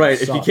 Cause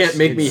Right, if you can't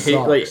make me hate,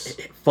 like,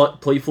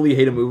 playfully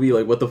hate a movie,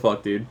 like, what the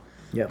fuck, dude?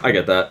 Yeah, I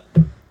get that.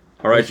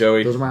 All right,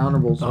 Joey. Those are my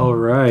honorables. All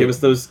right. Give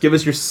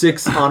us your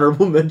 6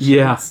 honorable mentions.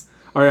 Yeah.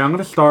 All right, I'm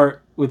gonna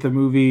start with a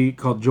movie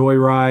called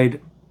Joyride.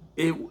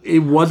 It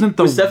wasn't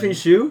the With Stephanie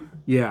Hsu?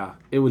 Yeah,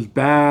 it was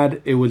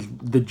bad.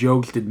 The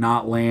jokes did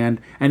not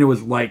land, and it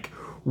was like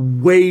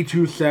way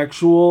too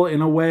sexual in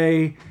a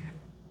way.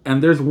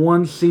 And there's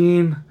one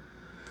scene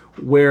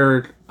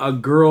where a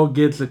girl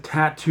gets a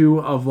tattoo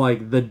of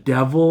like the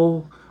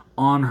devil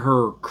on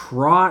her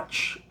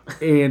crotch,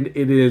 and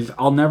it is,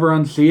 I'll never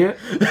unsee it.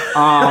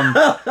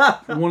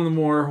 One of the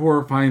more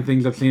horrifying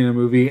things I've seen in a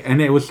movie, and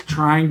it was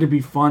trying to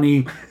be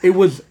funny. I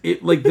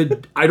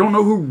don't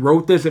know who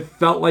wrote this. It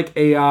felt like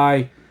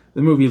AI.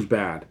 The movie is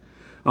bad.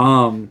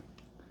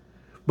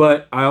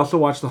 But I also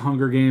watched the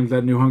Hunger Games,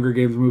 that new Hunger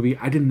Games movie.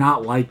 I did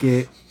not like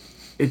it.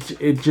 It's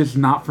just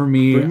not for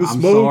me. Bring the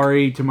I'm smoke.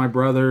 sorry to my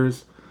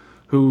brothers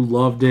who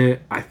loved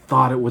it. I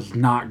thought it was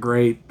not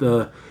great.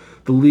 The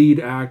lead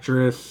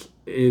actress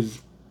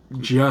is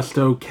just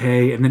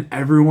okay, and then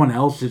everyone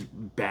else is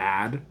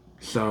bad.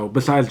 So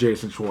besides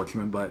Jason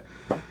Schwartzman, but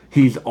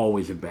he's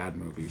always in bad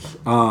movies.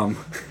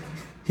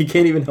 He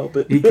can't even help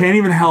it. He can't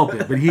even help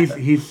it, but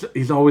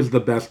he's always the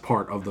best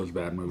part of those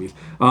bad movies.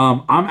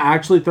 I'm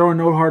actually throwing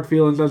No Hard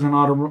Feelings as an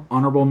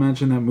honorable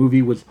mention. That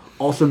movie was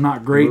also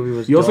not great.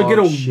 You also get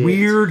a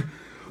weird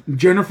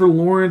Jennifer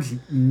Lawrence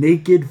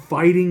naked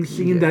fighting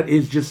scene that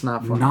is just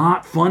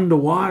not fun to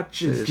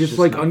watch. It's just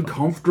like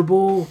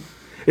uncomfortable.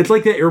 It's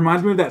like that. It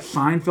reminds me of that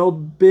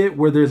Seinfeld bit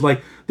where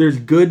there's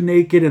good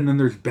naked and then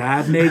there's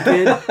bad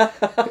naked,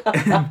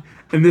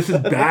 and this is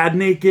bad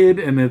naked,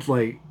 and it's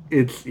like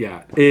it's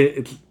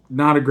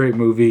not a great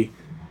movie.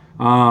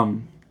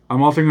 I'm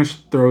also gonna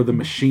throw The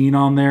Machine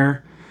on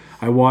there.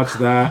 I watched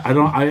that.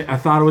 I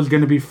thought it was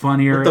gonna be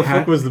funnier. What the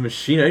fuck was The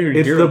Machine? I didn't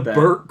even hear about that. It's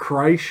the Burt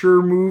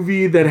Kreischer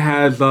movie that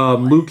has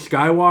Luke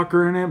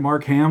Skywalker in it,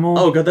 Mark Hamill.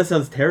 Oh god, that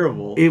sounds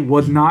terrible. It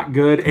was not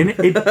good.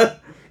 And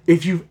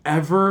if you've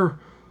ever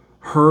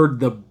heard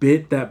the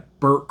bit that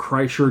Burt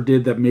Kreischer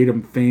did that made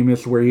him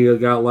famous, where he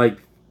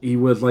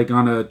was like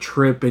on a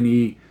trip and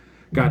he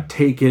got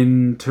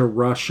taken to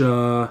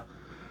Russia.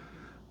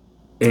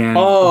 And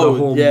the Oh,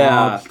 whole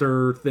yeah.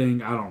 mobster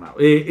thing, I don't know.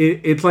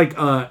 It's like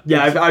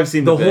I've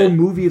seen the the whole bit.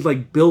 movie is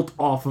like built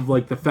off of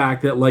like the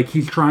fact that like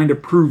he's trying to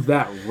prove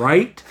that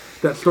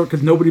story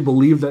because nobody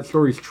believes that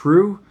story's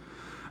true,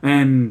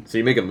 and So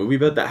you make a movie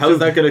about that? How is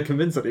that going to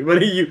convince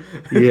anybody?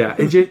 yeah,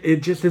 it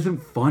just isn't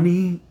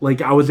funny.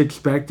 Like I was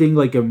expecting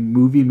like a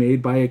movie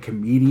made by a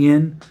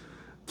comedian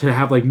to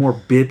have like more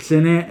bits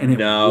in it, and it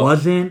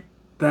wasn't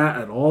that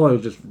at all. It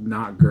was just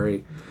not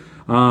great.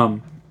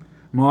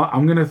 Well,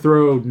 I'm gonna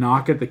throw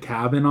Knock at the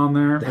Cabin on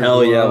there.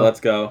 Hell yeah, let's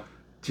go.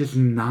 Just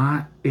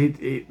not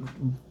it.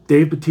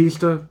 Dave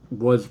Bautista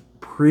was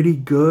pretty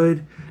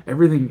good.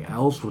 Everything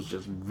else was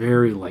just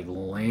very like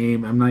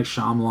lame. M. Night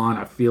Shyamalan,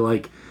 I feel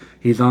like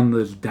he's on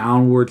this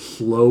downward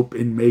slope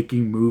in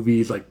making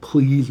movies. Like,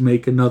 please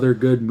make another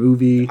good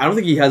movie. I don't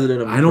think he has it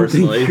in him. I don't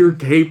think you're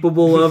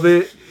capable of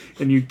it.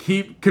 And you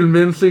keep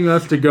convincing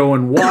us to go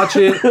and watch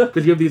it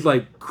because you have these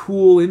like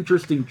cool,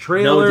 interesting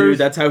trailers. No, dude,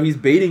 that's how he's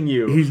baiting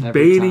you. He's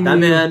baiting that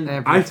you.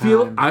 man. I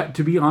feel,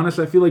 to be honest,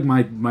 I feel like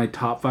my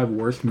top 5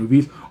 worst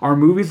movies are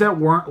movies that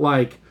weren't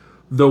like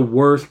the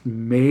worst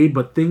made,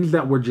 but things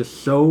that were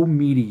just so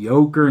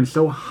mediocre and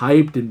so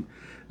hyped, and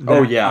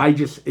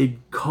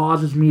it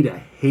causes me to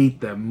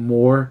hate them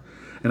more.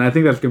 And I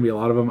think that's gonna be a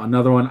lot of them.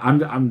 Another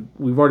one,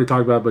 we've already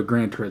talked about it, but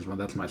Gran Turismo,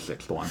 that's my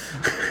 6th one.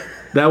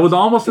 That was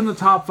almost in the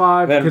top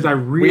 5 because I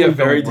really we have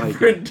very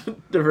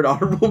don't different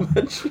honorable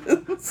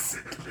mentions.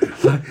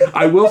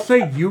 I will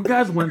say you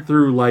guys went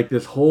through like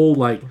this whole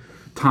like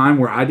time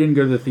where I didn't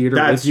go to the theater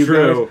with you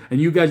guys,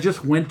 and you guys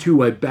just went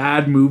to a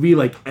bad movie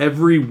like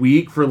every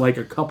week for like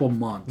a couple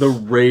months. The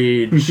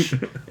rage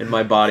in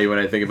my body when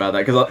I think about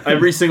that, because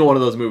every single one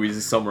of those movies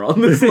is somewhere on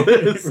this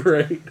list.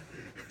 Right.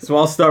 So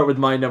I'll start with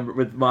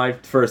my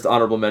first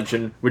honorable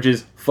mention, which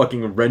is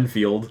fucking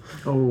Renfield.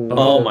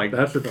 Oh my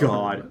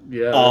god,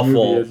 yeah, awful. The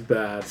movie is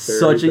bad.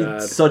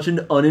 Very Such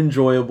an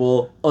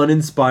unenjoyable,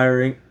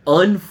 uninspiring,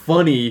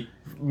 unfunny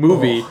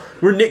movie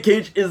where Nick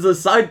Cage is a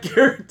side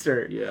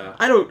character. Yeah,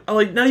 I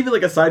like not even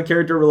like a side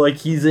character where like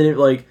he's in it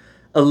like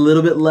a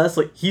little bit less.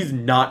 Like he's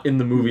not in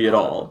the movie at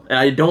all, and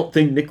I don't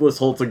think Nicholas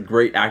Holt's a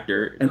great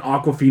actor. And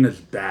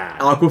Awkwafina's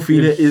bad.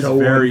 Awkwafina is so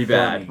very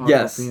bad.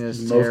 Yes,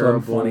 most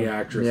terrible. unfunny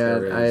actress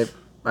there is.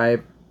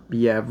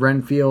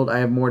 Renfield. I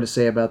have more to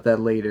say about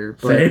that later.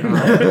 But Same.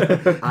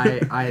 I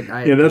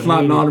that's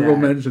not an honorable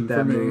that, mention that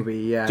for me. movie.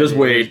 Yeah, just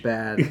wait, was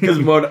bad. Because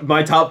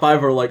my top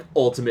 5 are like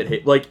ultimate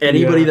hate. Like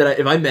anybody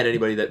if I met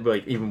anybody that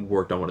like even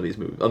worked on one of these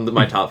movies, on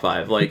my top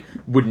 5, like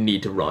would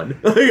need to run.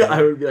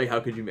 I would be like, how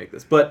could you make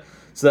this? But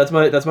so that's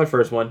my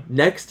first one.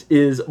 Next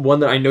is one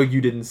that I know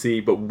you didn't see,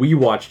 but we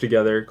watched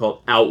together,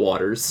 called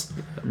Outwaters,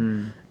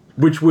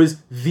 which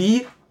was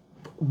the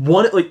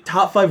one like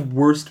top 5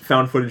 worst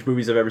found footage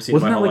movies I've ever seen.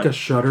 Wasn't in my that whole like life. a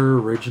Shudder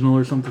original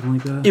or something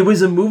like that? It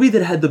was a movie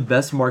that had the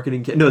best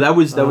marketing. No, that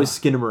was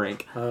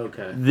Skinamarink.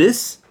 Okay.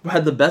 This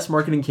had the best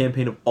marketing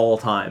campaign of all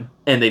time,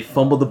 and they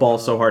fumbled the ball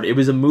so hard. It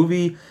was a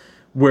movie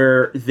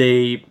where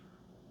there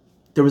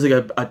was like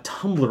a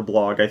Tumblr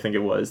blog, I think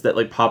it was, that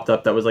like popped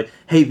up that was like,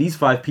 hey, these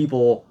 5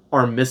 people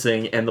are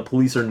missing and the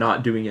police are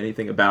not doing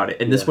anything about it.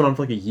 And this went on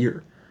for like a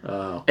year.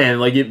 Oh. And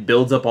like it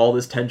builds up all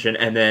this tension,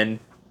 and then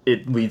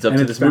it leads up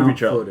to this movie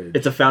trailer. Footage.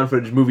 It's a found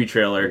footage movie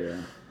trailer.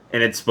 Yeah.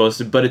 And it's supposed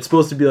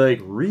to be like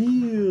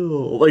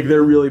real. Like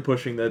they're really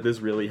pushing that this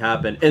really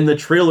happened. And the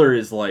trailer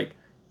is like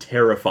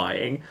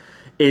terrifying.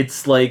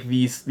 It's like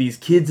these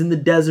kids in the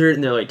desert,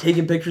 and they're like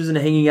taking pictures and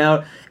hanging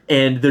out,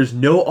 and there's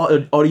no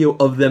audio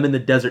of them in the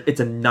desert. It's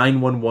a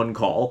 911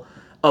 call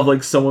of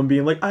like someone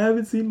being like, I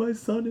haven't seen my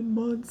son in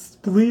months.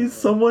 Please,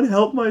 someone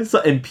help my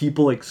son. And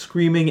people like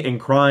screaming and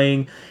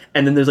crying.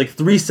 And then there's like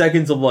 3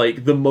 seconds of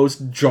like the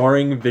most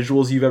jarring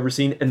visuals you've ever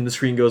seen, and the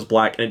screen goes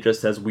black and it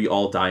just says, we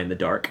all die in the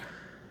dark.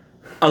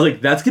 I was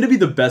like, that's gonna be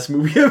the best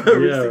movie I've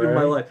ever seen in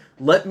my life.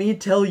 Let me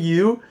tell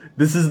you,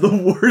 this is the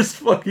worst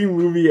fucking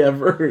movie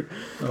ever.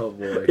 Oh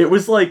boy. It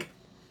was like,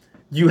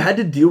 you had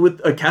to deal with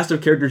a cast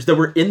of characters that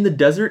were in the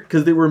desert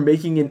because they were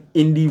making an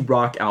indie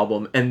rock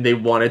album, and they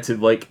wanted to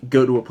like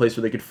go to a place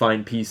where they could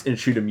find peace and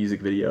shoot a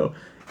music video.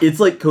 It's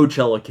like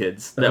Coachella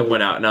kids that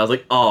went out, and I was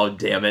like, oh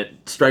damn it,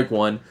 strike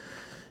one.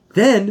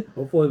 Then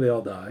hopefully they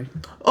all die.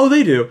 Oh,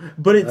 they do,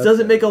 but it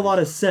doesn't make a lot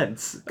of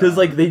sense because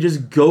like they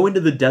just go into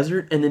the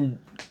desert and then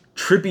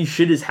trippy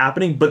shit is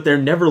happening, but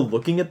they're never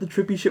looking at the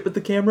trippy shit with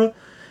the camera,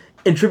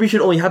 and trippy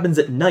shit only happens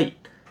at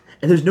night,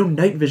 and there's no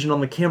night vision on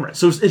the camera,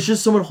 so it's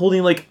just someone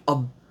holding like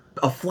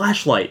a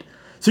flashlight.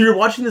 So you're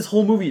watching this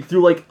whole movie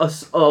through like a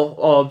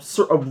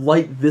sort of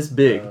light this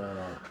big,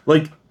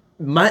 like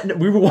Matt.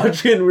 We were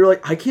watching and we were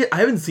like, I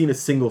haven't seen a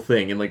single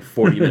thing in like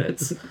 40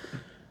 minutes.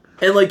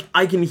 And, like,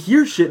 I can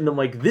hear shit, and I'm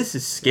like, this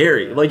is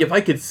scary. Like, if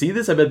I could see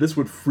this, I bet this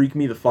would freak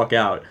me the fuck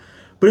out.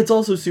 But it's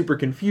also super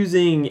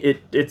confusing.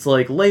 It's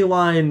like, ley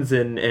lines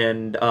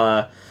and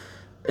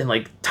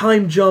like,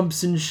 time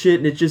jumps and shit,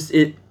 and it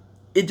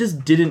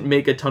just didn't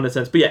make a ton of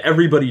sense. But yeah,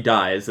 everybody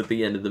dies at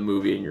the end of the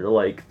movie, and you're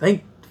like,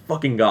 thank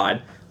fucking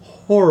God.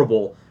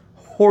 Horrible,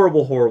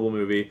 horrible, horrible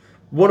movie.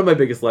 One of my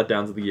biggest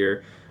letdowns of the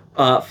year.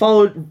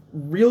 Followed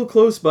real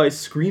close by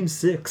Scream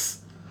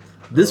 6.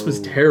 This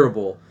was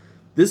terrible.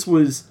 This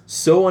was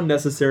so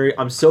unnecessary.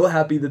 I'm so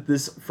happy that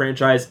this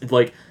franchise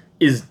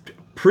is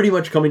pretty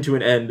much coming to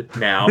an end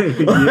now.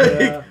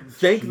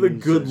 Thank the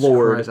good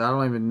Lord. Christ, I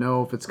don't even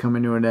know if it's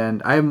coming to an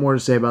end. I have more to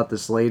say about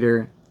this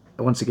later.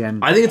 Once again,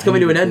 I think it's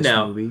coming to an end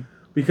now. Movie.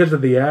 Because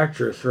of the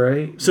actress,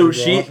 right? So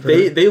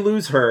they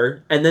lose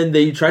her, and then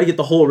they try to get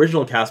the whole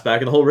original cast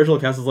back, and the whole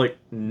original cast is like,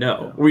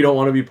 no, we don't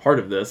want to be part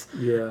of this.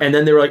 Yeah. And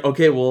then they were like,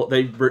 okay, well,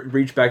 they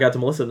reached back out to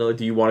Melissa, and they're like,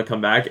 do you want to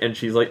come back? And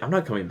she's like, I'm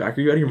not coming back.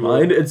 Are you out of your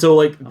mind? And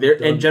so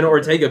and Jenna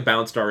Ortega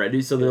bounced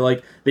already, so they're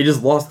like, they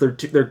just lost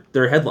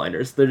their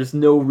headliners. There's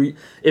no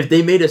if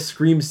they made a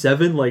Scream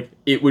 7,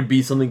 it would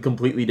be something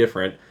completely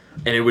different,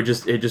 and it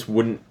just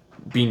wouldn't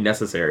be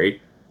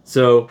necessary.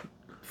 So.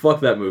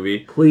 Fuck that movie.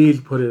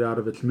 Please put it out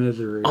of its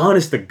misery.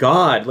 Honest to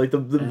God.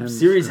 The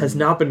series has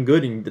not been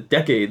good in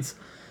decades.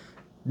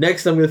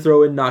 Next, I'm going to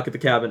throw in Knock at the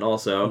Cabin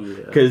also.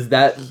 Because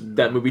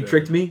that movie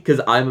tricked me.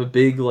 Because I'm a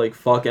big,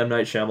 fuck M.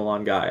 Night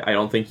Shyamalan guy. I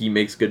don't think he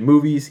makes good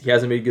movies. He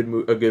hasn't made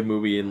a good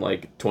movie in,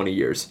 20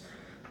 years.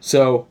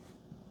 So,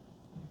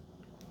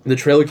 the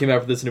trailer came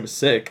out for this and it was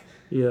sick.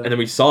 Yeah. And then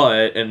we saw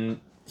it and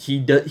he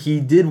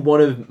did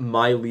one of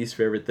my least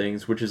favorite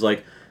things, which is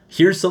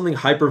here's something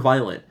hyper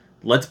violent.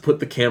 Let's put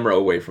the camera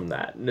away from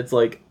that. And it's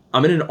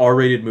I'm in an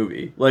R-rated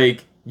movie.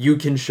 You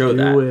can show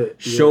that.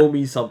 Show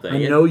me something.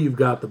 I know you've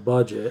got the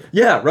budget.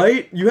 Yeah,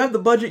 right? You have the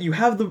budget. You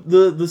have the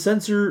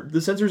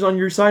sensors on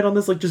your side on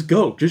this. Just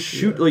go. Just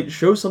shoot.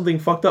 Show something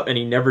fucked up. And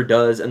he never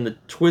does. And the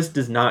twist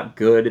is not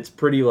good. It's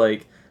pretty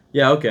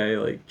yeah,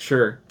 okay,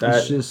 sure.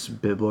 It's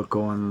just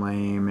biblical and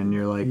lame. And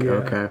you're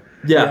okay.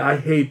 Yeah. I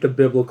hate the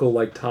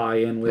biblical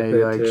tie-in with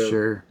it too.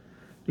 Sure.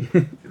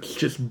 It's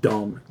just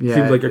dumb. Yeah,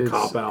 seems like a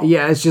cop-out.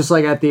 Yeah, it's just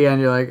at the end,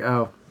 you're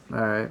oh,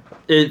 alright.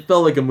 It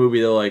felt like a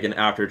movie that an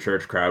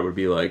after-church crowd would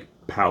be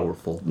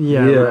powerful.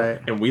 Yeah, right.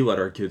 And we let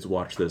our kids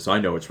watch this. I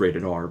know it's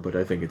rated R, but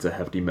I think it's a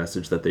hefty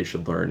message that they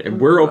should learn. And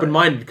we're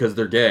open-minded because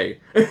they're gay.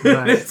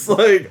 Right. It's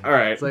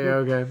alright. It's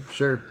okay,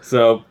 sure.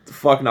 So,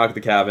 fuck Knock at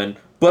the Cabin.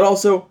 But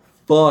also,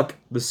 fuck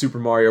the Super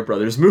Mario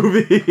Brothers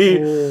movie.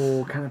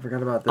 Oh, kind of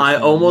forgot about this. I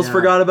almost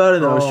forgot about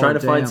it, and I was trying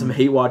to find some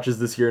hate watches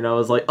this year, and I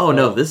was like,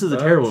 no, this is a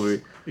terrible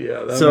movie.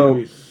 Yeah, that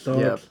movie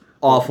sucks.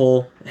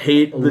 Awful.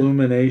 Hate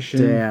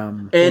Illumination.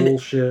 Damn. And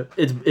bullshit.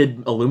 It's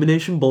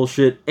Illumination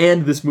bullshit.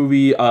 And this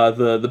movie,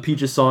 the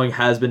Peaches song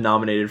has been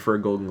nominated for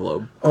a Golden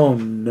Globe. Oh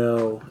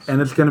no!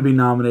 And it's going to be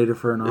nominated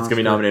for an Oscar. It's going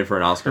to be nominated for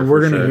an Oscar. And we're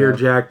going to hear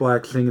Jack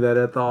Black sing that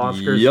at the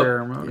Oscar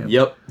ceremony.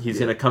 Yep. He's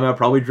going to come out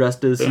probably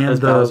dressed as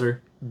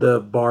Bowser. The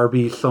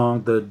Barbie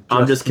song.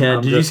 I'm Just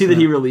Ken. Did you see that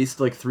he released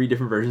 3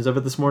 different versions of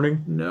it this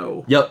morning?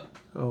 No. Yep.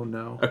 Oh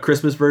no. A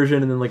Christmas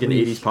version and then an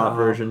 80s pop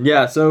version.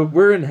 Yeah, so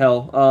we're in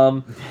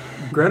hell.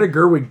 Greta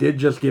Gerwig did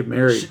just get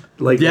married.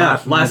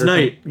 Last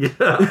night. Yeah.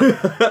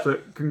 So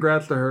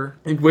congrats to her.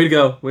 Way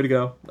to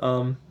go.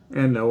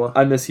 And Noah.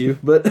 I miss you.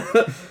 But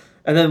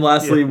and then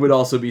lastly would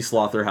also be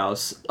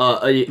Slaughterhouse.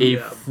 You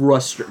put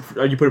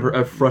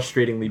a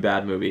frustratingly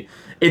bad movie.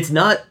 It's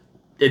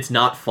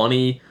not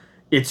funny.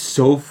 It's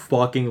so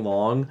fucking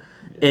long.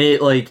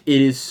 And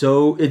it's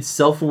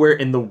self-aware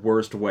in the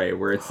worst way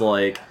where it's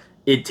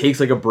it takes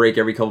a break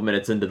every couple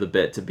minutes into the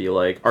bit to be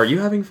are you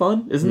having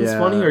fun? Isn't this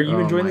funny? Are you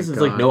enjoying this? It's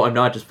no, I'm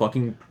not. Just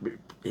fucking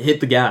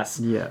hit the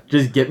gas. Yeah.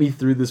 Just get me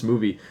through this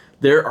movie.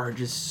 There are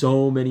just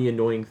so many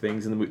annoying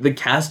things in the movie. The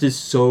cast is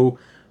so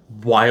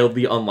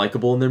wildly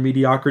unlikable in their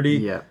mediocrity.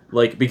 Yeah.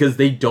 Because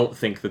they don't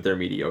think that they're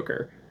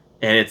mediocre.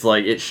 And it's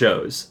it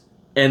shows.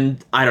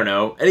 And I don't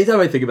know. Anytime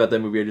I think about that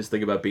movie, I just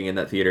think about being in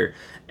that theater,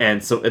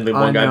 and the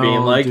one guy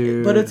being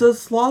dude. "But it's a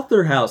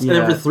slaughterhouse," Yeah.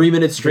 and then for 3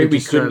 minutes straight,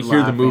 we couldn't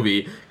hear the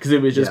movie because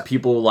it was just Yeah.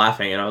 people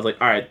laughing, and I was like,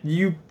 "All right,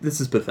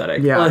 this is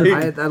pathetic." Yeah,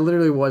 I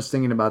literally was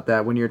thinking about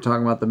that when you were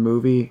talking about the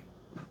movie.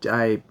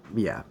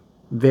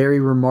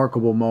 Very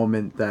remarkable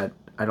moment that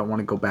I don't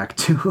want to go back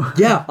to.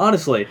 Yeah,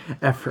 honestly.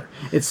 Ever.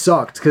 It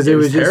sucked because it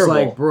was just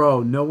terrible.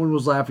 bro, no one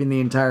was laughing the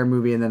entire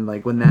movie, and then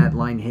when that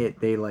line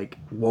hit, they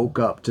woke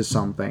up to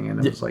something,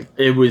 and it was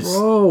it was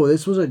bro,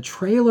 this was a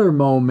trailer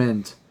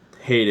moment.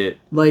 Hate it.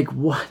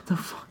 What the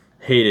fuck?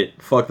 Hate it.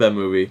 Fuck that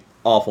movie.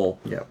 Awful.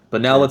 Yep.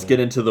 But now let's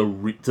get into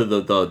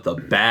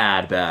the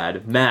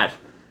bad. Matt,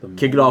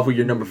 kick it off with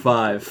your number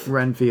 5.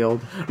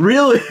 Renfield.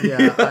 Really?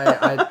 Yeah,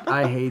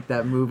 I hate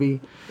that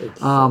movie. It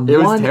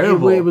was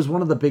terrible. It was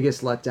one of the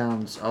biggest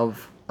letdowns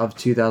of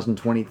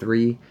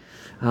 2023.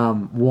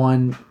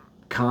 One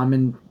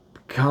common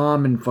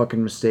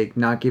fucking mistake,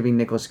 not giving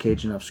Nicolas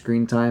Cage enough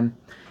screen time.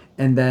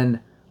 And then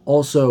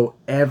also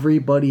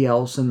everybody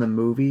else in the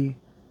movie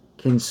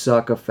can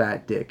suck a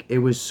fat dick. It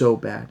was so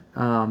bad.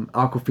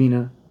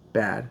 Awkwafina,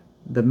 bad.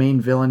 The main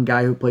villain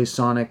guy who plays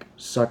Sonic,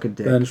 suck a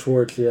dick. Ben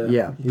Schwartz,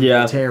 yeah.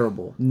 Yeah.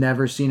 Terrible.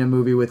 Never seen a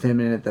movie with him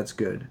in it that's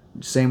good.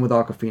 Same with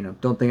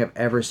Awkwafina. Don't think I've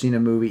ever seen a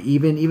movie.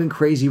 Even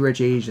Crazy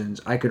Rich Asians,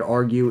 I could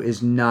argue,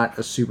 is not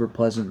a super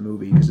pleasant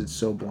movie because it's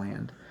so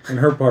bland. And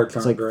her parts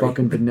It's aren't like great.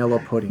 fucking vanilla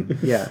pudding.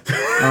 Yeah.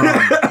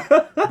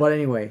 But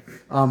anyway,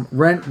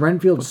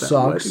 Renfield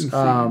sucks.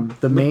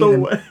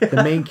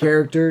 The main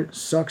character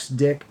sucks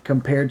dick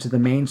compared to the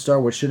main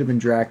star, which should have been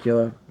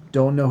Dracula.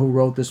 Don't know who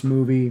wrote this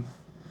movie.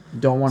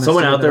 Don't want to.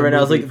 Someone out there right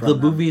now is like, the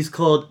movie's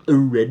called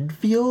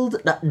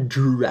Redfield, not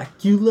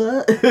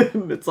Dracula.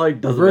 It's like,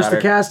 doesn't reverse matter.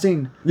 the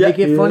casting. Make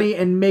it funny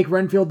and make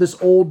Renfield this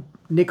old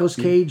Nicolas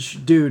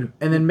Cage dude,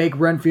 and then make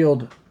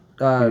Renfield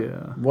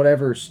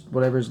whatever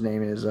his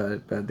name is,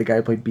 the guy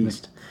who played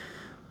Beast.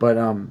 But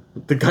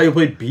the guy who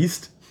played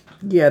Beast.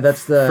 Yeah,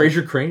 that's the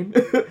Fraser Crane.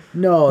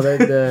 No,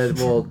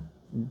 the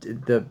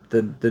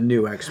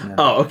new X-Men.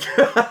 Oh, okay.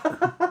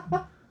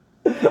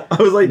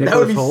 I was like, Nicholas that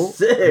would be Hoult?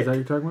 sick. Is that what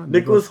you're talking about?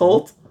 Nicholas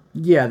Hoult?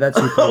 Yeah, that's.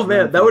 Who Oh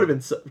man, that would have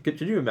been. Could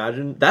you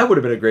imagine? That would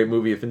have been a great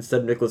movie if instead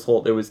of Nicholas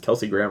Hoult, it was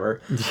Kelsey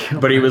Grammer,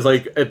 but he was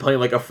like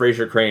playing like a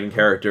Fraser Crane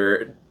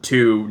character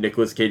to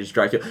Nicolas Cage's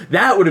Dracula.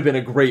 That would have been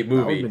a great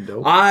movie. been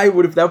dope. I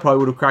would have. That probably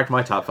would have cracked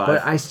my top 5.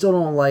 But I still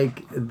don't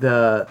like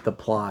the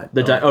plot.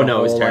 Oh no,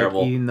 it was whole, terrible.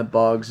 Like, eating the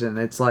bugs, and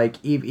it's like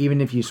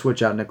even if you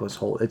switch out Nicholas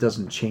Hoult, it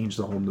doesn't change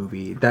the whole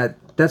movie.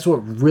 That's what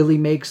really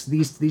makes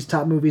these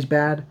top movies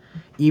bad.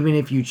 Even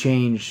if you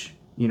change,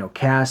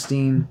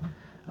 casting.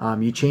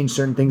 You change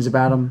certain things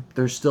about them,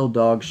 they're still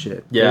dog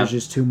shit. Yeah. There's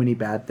just too many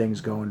bad things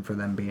going for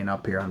them being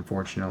up here,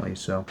 unfortunately.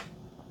 So,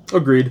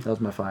 agreed. That was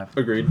my 5.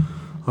 Agreed.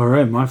 All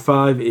right, my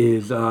 5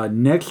 is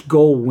Next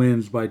Goal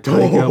Wins by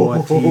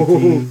Taika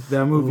Waititi.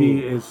 That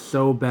movie is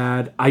so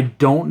bad. I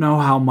don't know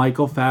how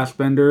Michael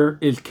Fassbender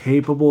is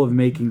capable of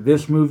making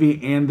this movie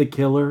and The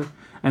Killer,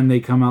 and they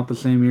come out the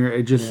same year.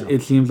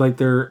 It seems like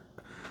they're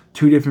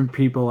two different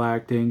people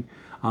acting.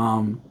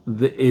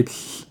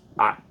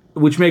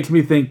 Which makes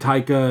me think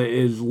Taika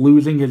is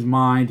losing his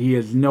mind. He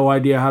has no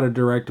idea how to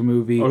direct a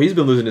movie. Oh, he's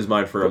been losing his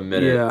mind for a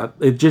minute. Yeah,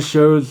 it just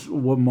shows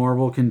what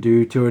Marvel can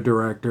do to a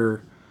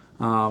director.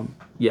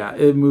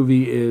 The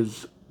movie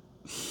is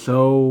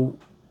so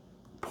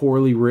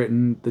poorly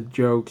written. The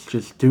jokes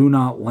just do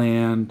not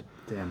land.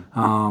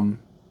 Damn.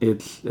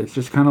 It's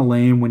just kind of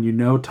lame when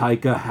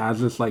Taika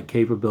has this like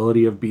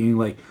capability of being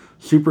like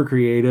super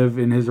creative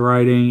in his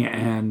writing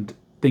and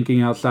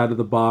thinking outside of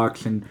the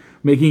box and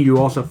making you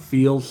also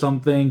feel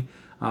something.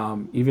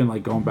 Even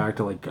like going back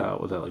to like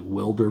was that like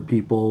Wilder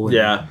People? And,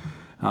 Yeah.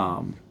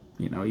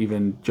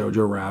 Even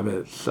Jojo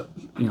Rabbit.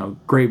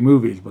 Great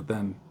movies, but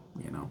then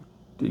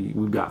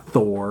we've got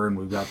Thor and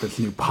we've got this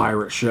new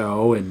pirate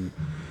show and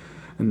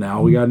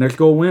now we got Next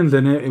Goal Wins,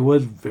 and it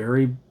was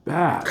very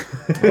bad.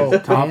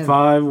 Top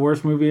 5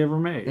 worst movie ever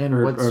made. And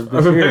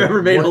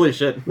ever made. Holy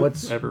shit.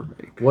 Ever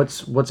made.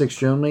 What's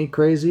extremely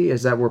crazy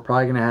is that we're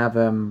probably gonna have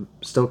him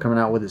still coming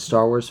out with his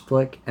Star Wars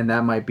flick, and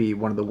that might be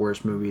one of the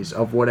worst movies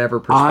of whatever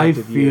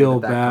perspective. I feel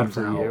that bad comes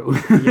for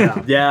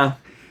out. you.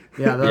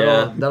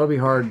 Yeah. That'll be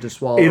hard to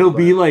swallow. It'll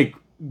be like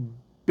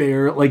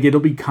it'll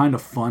be kind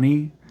of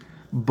funny,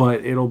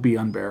 but it'll be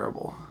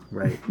unbearable.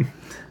 Right.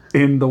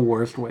 In the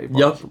worst way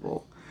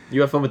possible. Yep. You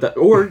have fun with that.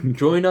 Or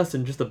join us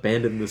and just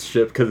abandon this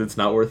ship because it's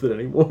not worth it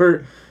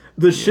anymore.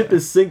 The ship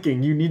is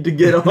sinking. You need to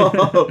get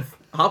off.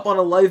 Hop on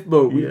a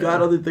lifeboat. We've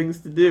got other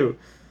things to do.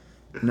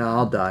 No,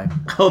 I'll die.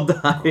 I'll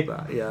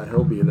die. Yeah,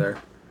 he'll be there.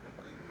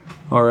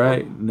 All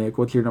right, Nick,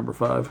 what's your number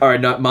 5? All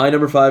right, my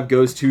number 5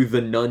 goes to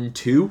The Nun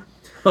 2.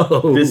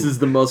 Oh. This is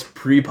the most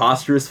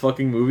preposterous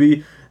fucking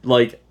movie.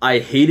 Like, I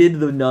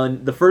hated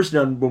the first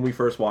Nun when we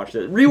first watched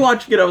it.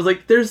 Rewatching it, I was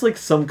like, there's like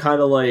some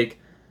kind of like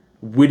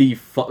witty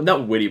fun,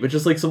 not witty, but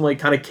just like some like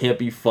kind of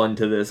campy fun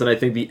to this, and I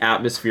think the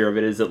atmosphere of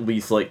it is at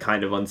least like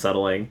kind of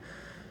unsettling.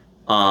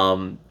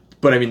 But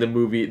I mean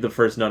the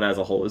first Nun as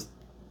a whole is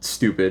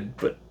stupid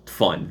but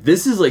fun.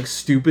 This is like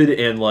stupid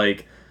and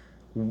like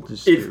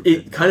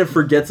it kind of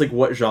forgets like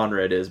what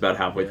genre it is about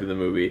halfway through the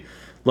movie.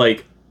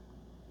 Like,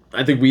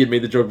 I think we had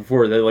made the joke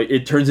before that like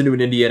it turns into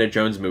an Indiana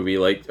Jones movie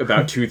like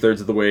about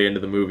 2/3 of the way into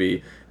the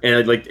movie,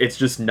 and like it's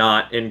just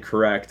not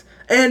incorrect.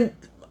 And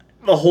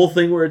the whole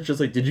thing where it's just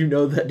like, did you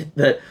know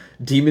that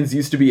demons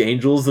used to be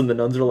angels? And the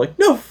nuns are like,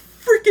 no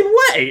freaking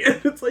way.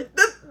 And it's like,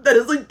 that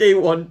is like day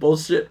one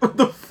bullshit. What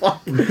the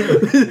fuck?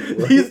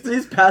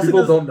 he's passing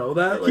People this, don't know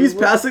that? Like, he's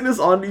what? passing this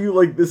on to you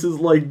like this is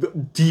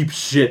like deep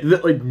shit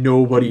that like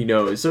nobody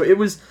knows. So it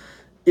was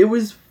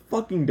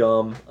fucking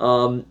dumb.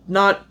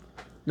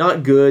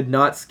 Not good,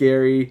 not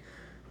scary,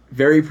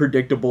 very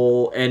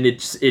predictable, and it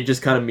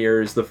just kind of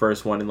mirrors the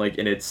first one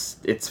in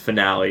its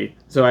finale.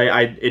 So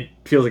it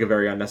feels like a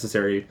very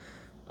unnecessary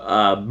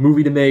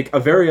movie to make, a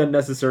very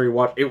unnecessary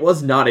watch. It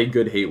was not a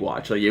good hate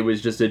watch. Like, it was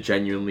just a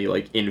genuinely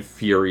like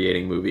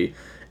infuriating movie.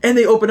 And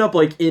they open up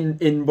like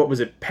in what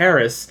was it,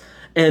 Paris,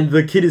 and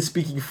the kid is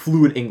speaking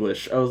fluent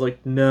English. I was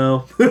like,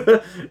 no,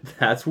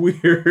 that's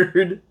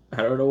weird. I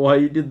don't know why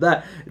you did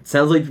that. It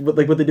sounds like what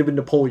they did with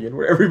Napoleon,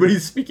 where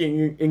everybody's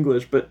speaking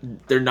English, but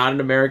they're not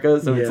in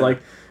America, so it's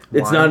like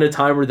it's not in a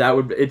time where that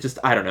would. It just,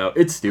 I don't know.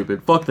 It's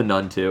stupid. Fuck The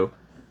Nun 2.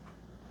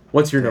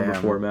 What's your number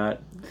 4,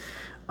 Matt?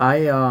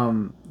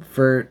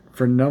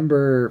 For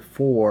number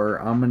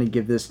 4, I'm gonna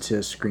give this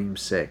to Scream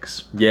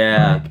 6.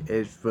 Yeah. Like,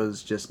 it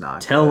was just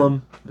not. Tell good.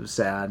 'em. It was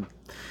sad,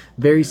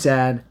 very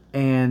sad,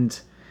 and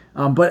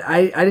but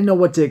I didn't know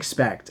what to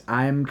expect.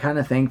 I'm kind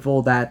of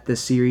thankful that the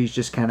series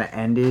just kind of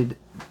ended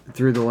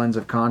through the lens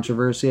of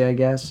controversy, I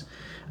guess.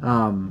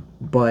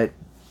 But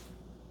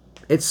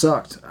it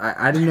sucked.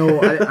 I didn't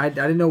know. I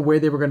didn't know where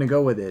they were going to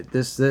go with it.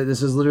 This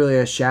is literally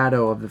a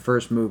shadow of the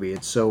first movie.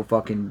 It's so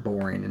fucking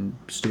boring and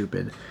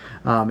stupid.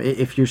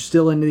 If you're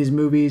still into these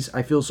movies,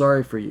 I feel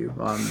sorry for you.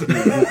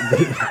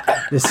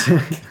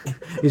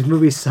 These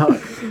movies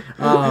suck.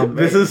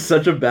 This is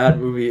such a bad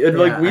movie, and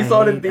like we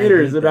saw it in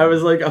theaters, and I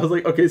was like,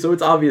 okay, so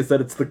it's obvious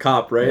that it's the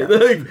cop, right?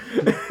 Yeah.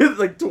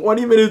 like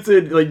 20 minutes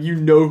in, like you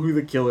know who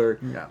the killer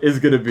is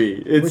gonna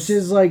be. Which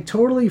is like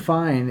totally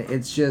fine.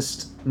 It's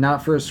just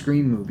not for a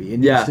Scream movie.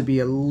 It needs to be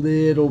a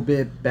little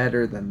bit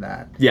better than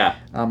that. Yeah.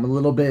 A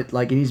little bit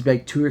like it needs to be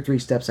like 2 or 3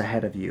 steps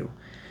ahead of you.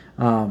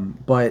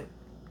 But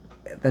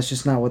that's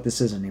just not what this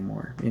is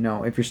anymore. You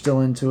know, if you're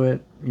still into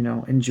it, you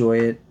know, enjoy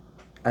it.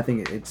 I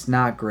think it's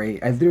not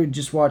great. I literally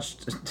just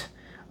watched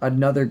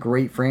another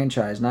great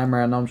franchise,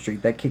 Nightmare on Elm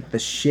Street, that kicked the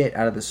shit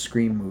out of the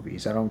Scream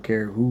movies. I don't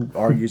care who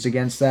argues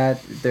against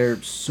that.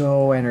 They're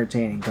so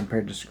entertaining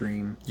compared to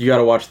Scream. You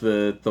gotta watch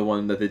the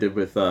one that they did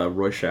with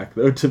Rorschach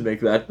though to make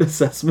that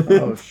assessment.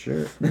 Oh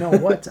sure. You know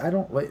what? I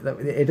don't.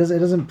 It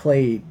doesn't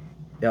play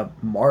a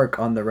mark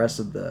on the rest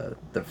of the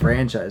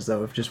franchise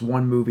though. If just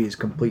one movie is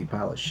complete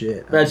pile of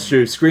shit. That's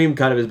true. Scream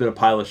kind of has been a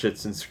pile of shit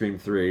since Scream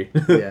 3.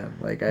 Yeah,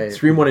 like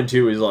Scream 1 and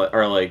 2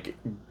 are like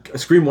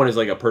Scream 1 is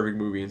like a perfect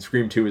movie, and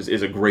Scream 2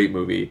 is a great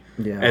movie.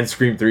 Yeah. And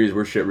Scream 3 is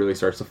where shit really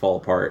starts to fall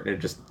apart, and it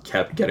just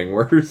kept getting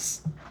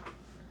worse.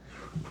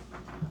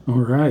 All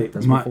right.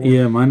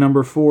 My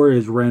number 4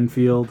 is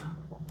Renfield.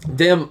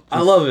 Damn,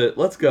 I love it.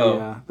 Let's go.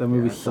 Yeah, that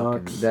movie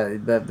sucks.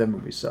 That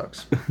movie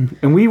sucks.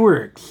 And we were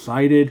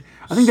excited.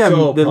 I think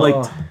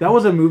that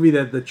was a movie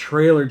that the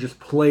trailer just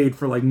played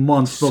for like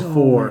months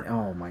before.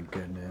 Oh my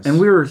goodness. And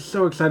we were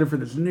so excited for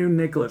this new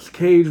Nicolas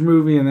Cage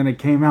movie, and then it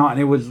came out, and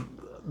it was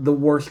the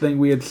worst thing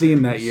we had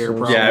seen that year.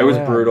 Probably. Yeah, it was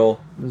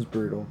brutal. It was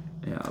brutal.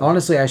 Yeah.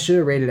 Honestly, I should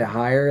have rated it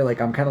higher. Like,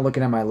 I'm kind of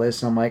looking at my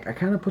list, and I'm like, I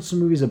kind of put some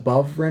movies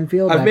above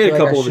Renfield. I've made a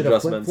couple of I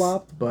adjustments.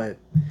 flip-flopped, but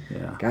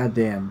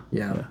goddamn,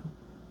 yeah.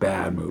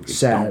 Bad movie.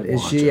 Sad. It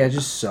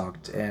just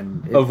sucked,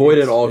 and avoid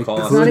at all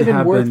costs. It's not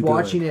even worth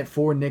watching it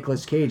for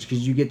Nicolas Cage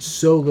because you get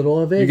so little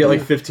of it. You get like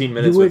 15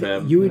 minutes with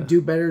him. You would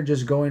do better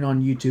just going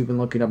on YouTube and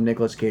looking up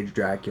Nicolas Cage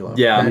Dracula.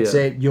 Yeah, that's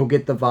it. You'll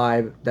get the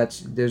vibe.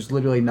 There's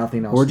literally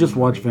nothing else. Or just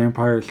watch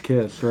Vampire's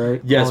Kiss,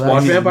 right? Yes,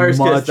 watch Vampire's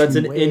Kiss. That's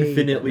an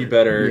infinitely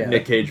better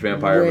Nick Cage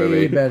vampire movie.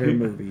 Way better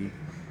movie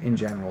in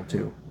general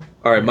too.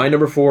 All right, my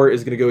number 4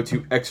 is going to go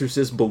to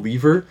Exorcist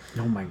Believer.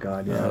 Oh my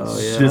god, yes. Oh,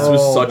 yeah. This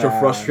was such a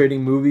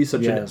frustrating movie,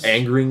 such an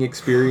angering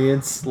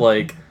experience.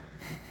 Like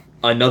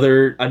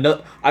another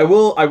I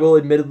will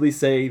admittedly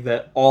say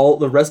that all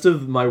the rest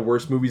of my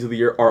worst movies of the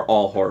year are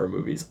all horror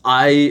movies.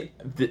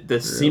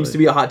 This seems to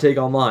be a hot take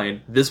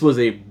online. This was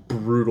a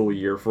brutal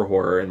year for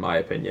horror in my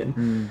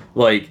opinion.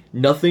 Like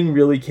nothing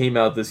really came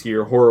out this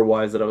year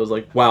horror-wise that I was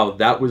like, "Wow,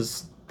 that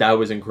was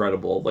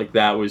incredible." Like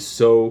that was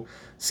so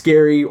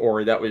scary,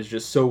 or that was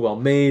just so well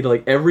made.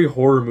 Like every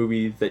horror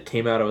movie that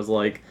came out, I was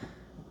like,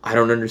 I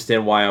don't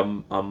understand why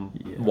I'm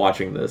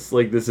watching this.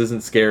 Like this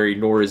isn't scary,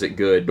 nor is it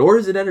good, nor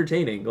is it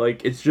entertaining.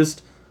 Like it's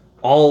just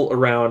all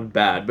around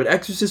bad. But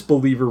Exorcist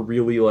Believer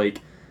really like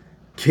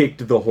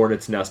kicked the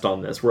hornet's nest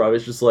on this, where I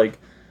was just like,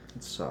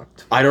 it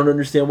sucked. I don't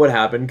understand what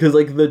happened, because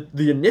like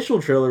the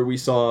initial trailer we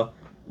saw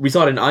it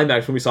in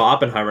IMAX when we saw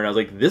Oppenheimer, and I was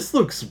like, this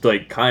looks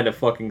like kind of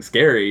fucking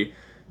scary.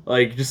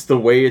 Like, just the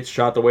way it's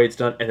shot, the way it's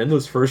done. And then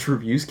those first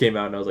reviews came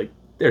out, and I was like,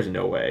 there's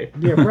no way.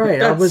 Yeah,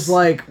 right. I was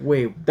like,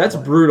 wait. That's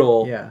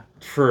brutal. Yeah.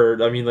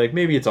 I mean, like,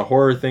 maybe it's a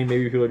horror thing.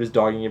 Maybe people are just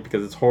dogging it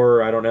because it's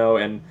horror. I don't know.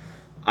 And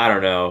I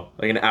don't know.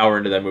 Like, an hour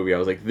into that movie, I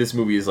was like, this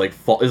movie is like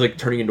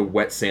turning into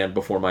wet sand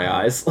before my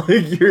eyes. Like,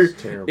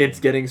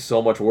 it's getting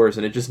so much worse,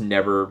 and it just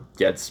never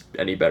gets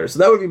any better. So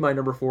that would be my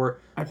number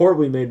 4.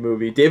 Horribly made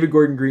movie. David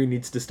Gordon Green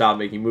needs to stop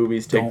making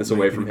movies. Take this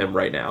away from him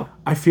right now.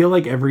 I feel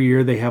like every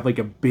year they have like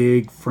a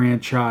big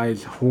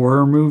franchise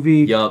horror movie.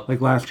 Yup.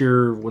 Like last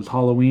year was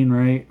Halloween,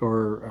 right?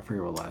 Or I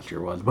forget what last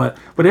year was, but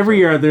every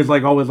year there's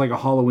like always like a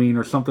Halloween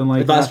or something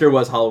like that. Last year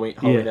was Halloween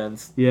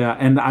Ends. Yeah,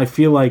 and I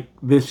feel like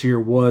this year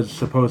was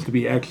supposed to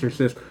be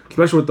Exorcist,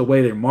 especially with the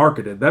way they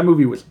marketed. That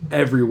movie was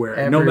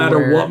everywhere. No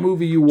matter what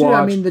movie you watched,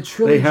 I mean, the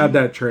trilogy, they had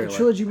that trailer. The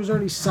trilogy was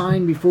already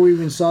signed before we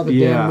even saw the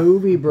damn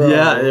movie, bro.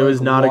 Yeah, it was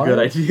not a good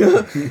idea.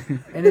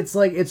 And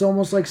it's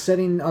almost like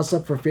setting us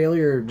up for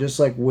failure, just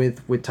like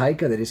with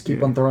Taika. They just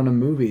keep on throwing him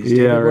movies.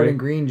 David Gordon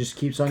Green just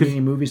keeps on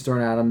getting movies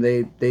thrown at him.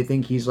 They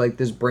think he's like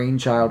this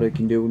brainchild who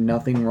can do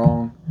nothing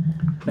wrong.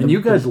 And you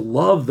guys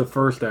love the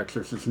first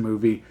Exorcist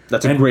movie.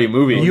 That's a great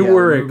movie. You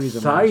were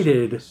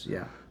excited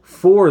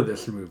for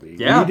this movie.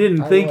 Yeah. You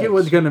didn't think it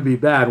was going to be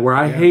bad, where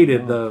I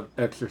hated the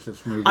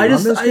Exorcist movie. I'm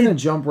just going to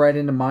jump right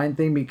into mine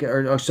thing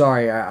because...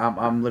 sorry,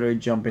 I'm literally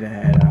jumping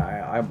ahead.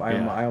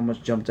 I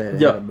almost jumped ahead of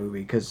the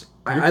movie because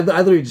I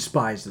literally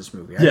despise this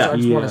movie. I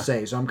just want to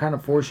say. So I'm kind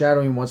of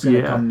foreshadowing what's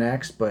going to come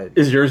next, but...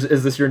 Is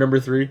this your number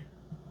 3?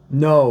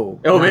 No.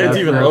 Oh man, it's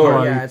even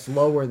lower. Yeah, it's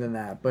lower than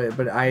that. But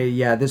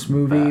this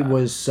movie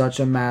was such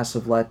a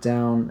massive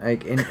letdown.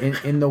 Like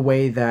in the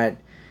way that,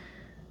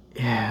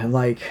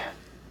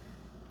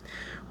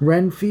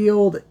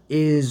 Renfield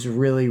is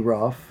really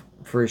rough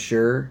for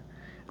sure.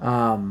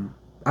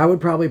 I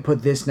would probably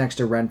put this next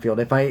to Renfield.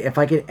 If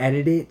I could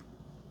edit it,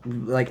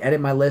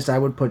 edit my list, I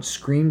would put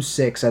Scream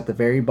 6 at the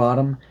very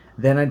bottom.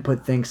 Then I'd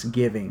put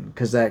Thanksgiving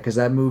because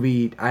that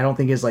movie I don't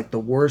think is the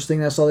worst thing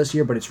that I saw this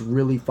year, but it's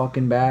really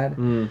fucking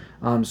bad.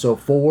 So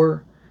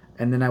 4,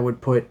 and then I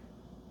would put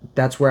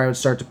that's where I would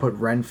start to put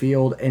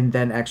Renfield and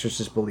then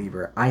Exorcist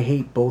Believer. I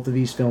hate both of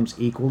these films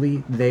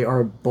equally. They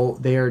are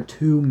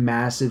two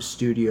massive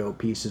studio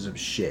pieces of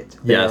shit.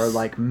 They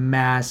are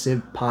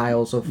massive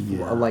piles of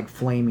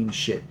flaming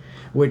shit,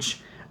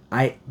 which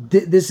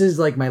this is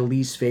my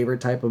least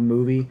favorite type of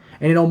movie,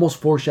 and it almost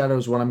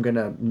foreshadows what I'm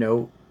gonna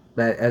note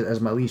that as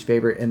my least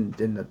favorite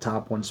in the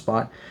top one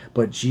spot.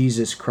 But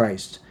Jesus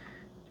Christ,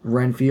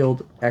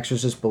 Renfield,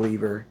 Exorcist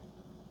Believer,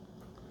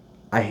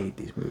 I hate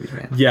these movies,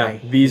 man. Yeah,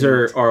 these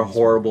are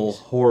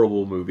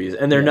horrible movies,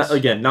 and they're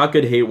not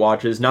good hate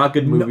watches, not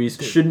good movies,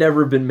 should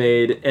never have been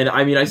made. And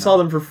I mean, I saw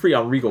them for free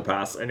on Regal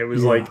Pass, and it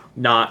was not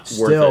worth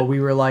it. Still, we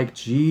were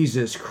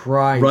Jesus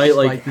Christ,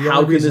 right?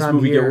 How can this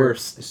movie get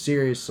worse?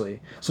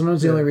 Seriously,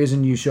 sometimes the only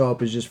reason you show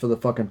up is just for the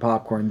fucking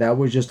popcorn. That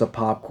was just a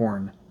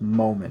popcorn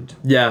moment.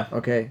 Yeah.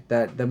 Okay.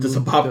 Just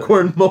a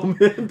popcorn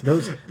moment.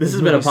 This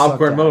has been a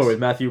popcorn moment with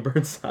Matthew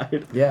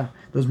Burnside. Yeah,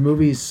 those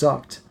movies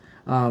sucked.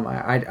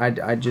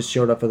 I just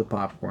showed up for the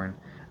popcorn.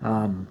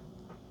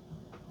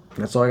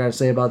 That's all I gotta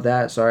say about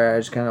that. Sorry, I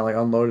just kind of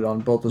unloaded on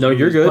both those. No,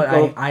 movies, you're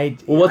good.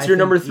 But what's your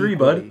number 3,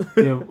 bud?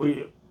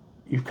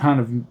 You kind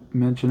of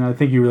mentioned. I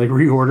think you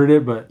reordered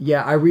it, but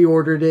I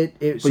reordered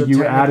it. But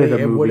you added a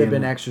movie. It would have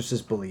been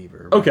Exorcist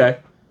Believer. Right? Okay.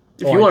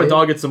 If you want to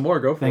dog it some more,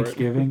 go for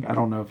Thanksgiving. I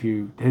don't know if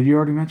you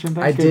already mentioned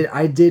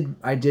Thanksgiving.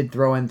 I did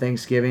throw in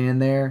Thanksgiving in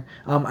there.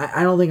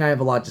 I don't think I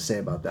have a lot to say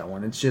about that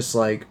one. It's just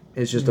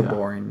a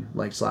boring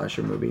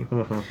slasher movie.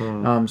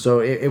 So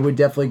it would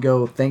definitely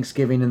go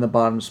Thanksgiving in the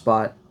bottom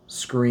spot,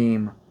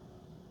 Scream,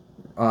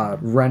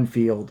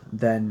 Renfield,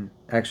 then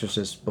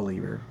Exorcist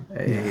Believer.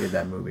 I hated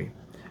that movie.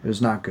 It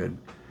was not good.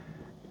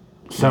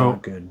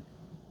 Not good.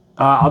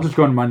 I'll just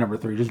go into my number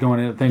 3. Just going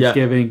into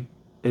Thanksgiving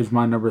is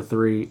my number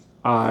 3.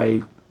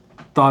 I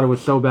thought it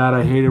was so bad.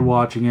 I hated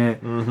watching it.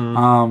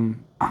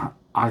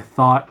 I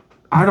thought,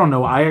 I don't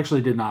know. I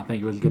actually did not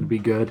think it was going to be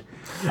good.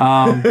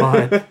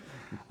 But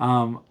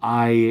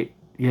I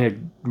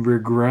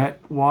regret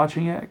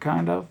watching it.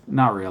 Kind of.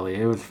 Not really.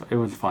 It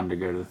was fun to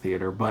go to the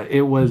theater, but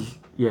it was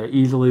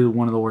easily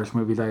one of the worst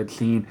movies I had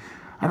seen.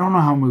 I don't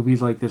know how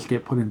movies like this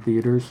get put in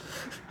theaters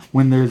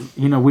when there's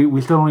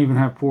we still don't even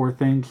have 4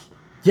 things.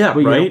 Yeah,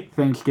 but right.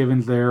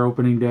 Thanksgiving's there,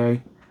 opening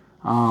day.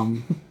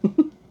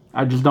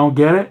 I just don't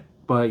get it.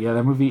 But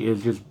that movie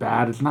is just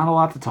bad. It's not a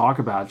lot to talk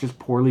about. It's just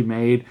poorly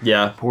made.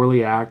 Yeah.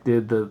 Poorly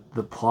acted.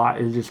 The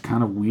plot is just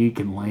kind of weak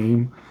and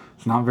lame.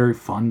 It's not very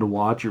fun to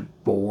watch. You're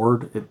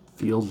bored. It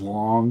feels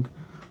long.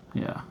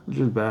 Yeah. It's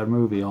just a bad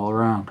movie all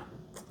around.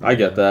 I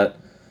get that.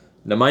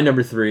 Now my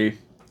number 3.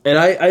 And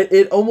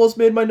it almost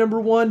made my number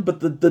 1,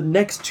 but the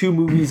next 2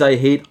 movies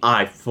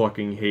I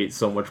fucking hate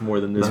so much more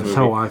than this movie. That's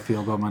how I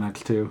feel about my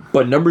next 2.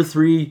 But number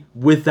 3,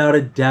 without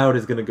a doubt,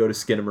 is going to go to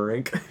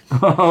Skinamarink.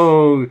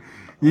 Oh,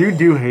 you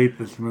do hate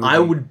this movie. I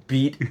would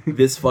beat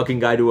this fucking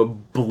guy to a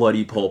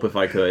bloody pulp if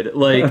I could.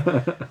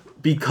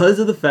 Because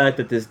of the fact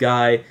that this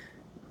guy...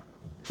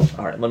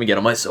 Alright, let me get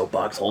on my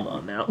soapbox. Hold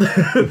on now.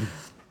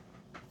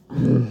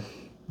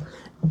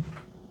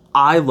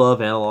 I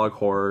love analog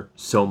horror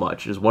so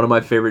much. It's one of my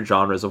favorite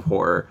genres of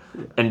horror.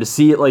 And to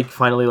see it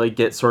finally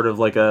get sort of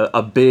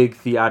a big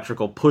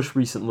theatrical push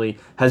recently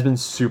has been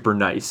super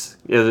nice.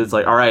 It's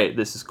alright,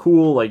 this is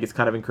cool. It's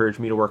kind of encouraged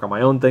me to work on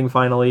my own thing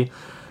finally.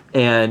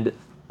 And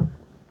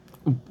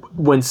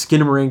when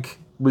Skinamarink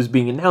was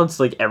being announced,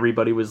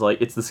 everybody was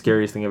it's the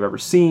scariest thing I've ever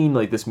seen.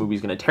 This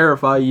movie's gonna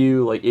terrify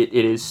you. It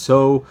is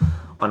so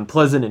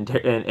unpleasant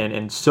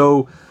and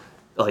so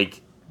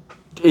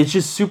it's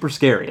just super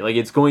scary.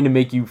 It's going to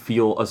make you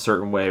feel a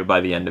certain way by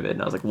the end of it.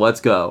 And I was like,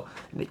 let's go.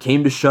 And it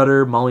came to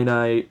Shudder. Molly and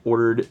I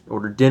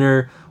ordered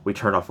dinner. We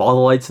turned off all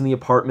the lights in the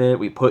apartment.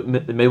 We put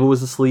Mabel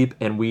was asleep,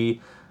 and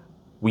we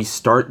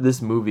start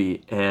this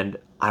movie. And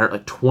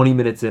 20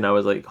 minutes in, I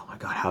was like, oh my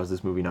god, how is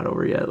this movie not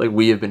over yet?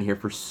 We have been here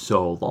for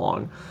so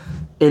long,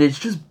 and it's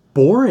just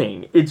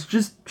boring. It's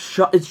just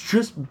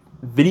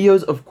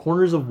videos of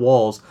corners of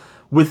walls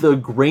with a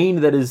grain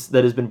that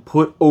has been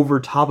put over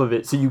top of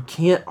it, so you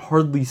can't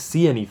hardly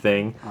see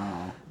anything.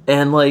 Oh.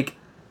 And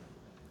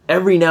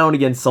every now and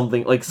again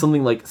something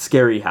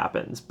scary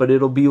happens, but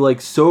it'll be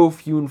so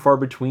few and far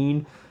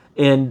between.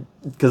 And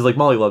because like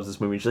Molly loves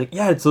this movie, she's like,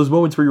 yeah, it's those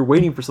moments where you're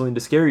waiting for something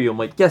to scare you. I'm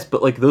like, yes,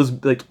 but like those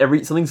like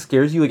something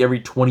scares you like every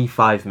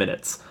 25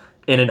 minutes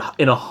in a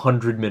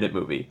 100-minute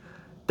movie.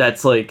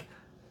 That's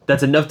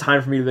enough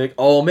time for me to be like,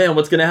 oh man,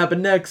 what's gonna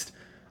happen next?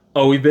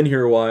 Oh, we've been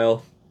here a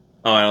while.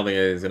 Oh, I don't think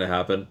anything's gonna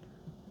happen.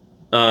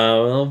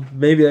 Well,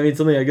 maybe that means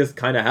something I guess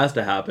kind of has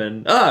to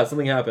happen.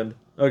 Something happened.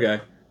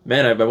 Okay.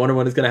 Man, I wonder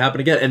when it's gonna happen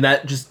again. And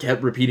that just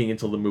kept repeating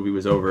until the movie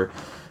was over.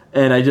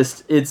 And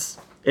it's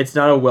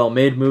not a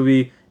well-made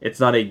movie. It's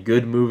not a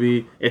good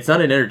movie. It's not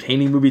an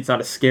entertaining movie. It's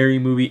not a scary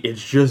movie.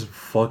 It's just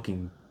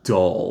fucking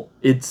dull.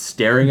 It's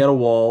staring at a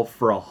wall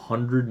for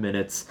 100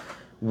 minutes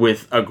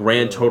with a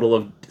grand total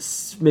of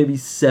maybe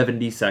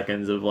 70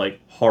 seconds of like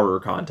horror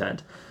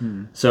content.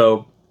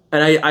 So,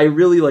 and I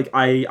really like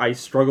I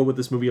struggle with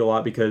this movie a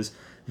lot because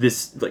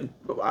this like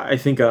I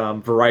think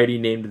Variety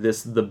named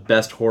this the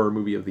best horror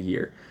movie of the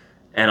year,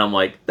 and I'm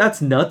like,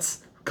 that's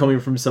nuts coming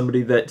from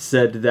somebody that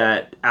said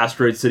that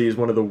Asteroid City is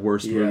one of the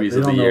worst movies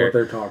of the year. They don't know what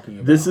they're talking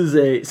about. This is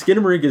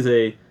Skinamarink is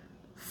a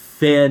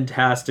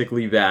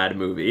fantastically bad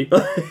movie.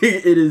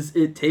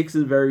 It takes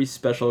a very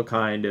special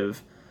kind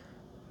of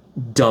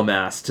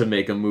dumbass to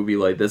make a movie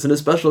like this, and a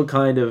special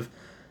kind of,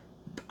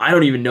 I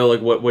don't even know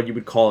like what you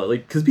would call it,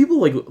 like, because people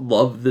like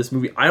love this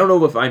movie. I don't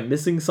know if I'm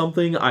missing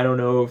something. I don't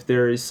know if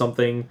there is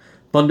something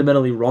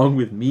fundamentally wrong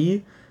with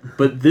me,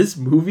 but this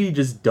movie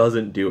just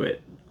doesn't do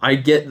it. I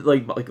get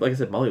like I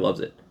said, Molly loves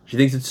it.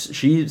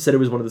 She said it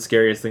was one of the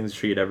scariest things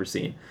she had ever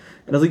seen,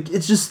 and I was like,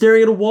 it's just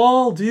staring at a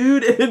wall,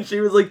 dude. And she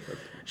was like,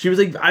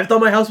 I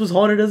thought my house was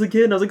haunted as a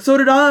kid. And I was like, so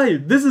did I.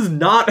 This is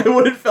not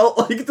what it felt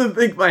like to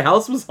think my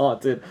house was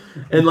haunted.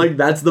 And like,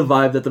 that's the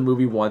vibe that the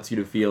movie wants you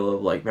to feel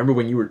of like, remember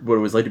when you were, what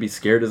it was like to be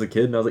scared as a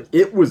kid? And I was like,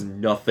 it was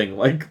nothing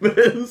like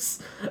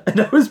this. And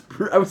I was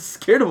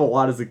scared of a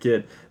lot as a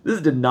kid.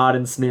 This did not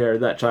ensnare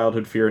that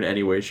childhood fear in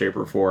any way, shape,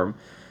 or form.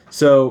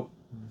 So,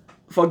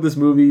 fuck this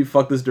movie.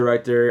 Fuck this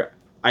director.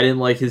 I didn't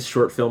like his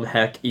short film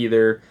Heck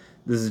either.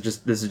 This is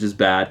just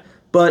bad.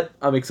 But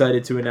I'm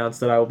excited to announce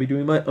that I will be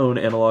doing my own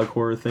analog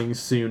horror thing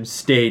soon.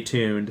 Stay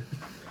tuned.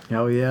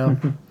 Hell yeah.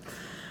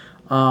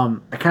 I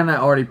kind of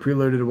already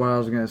preloaded what I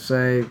was going to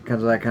say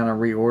because I kind of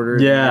reordered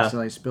and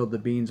accidentally spilled the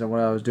beans on what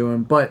I was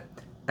doing. But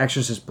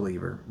Exorcist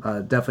Believer,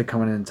 definitely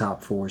coming in the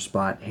top 4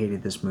 spot.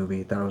 Hated this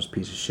movie. Thought it was a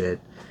piece of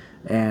shit.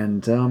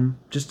 And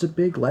just a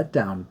big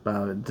letdown.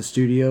 The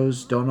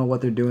studios don't know what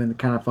they're doing. They're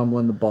kind of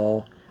fumbling the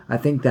ball. I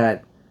think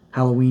that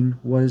Halloween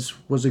was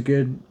a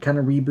good kind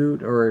of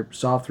reboot or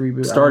soft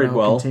reboot. Started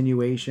well.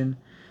 Continuation.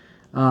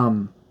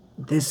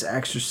 This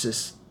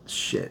Exorcist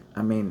shit.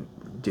 I mean,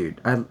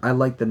 dude, I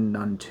like the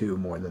Nun 2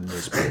 more than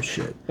this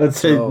bullshit. Let's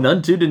say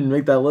Nun 2 didn't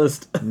make that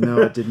list.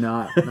 No, it did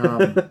not.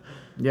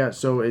 Yeah,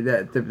 so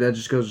that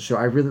just goes to show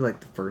I really like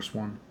the first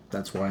one.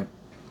 That's why.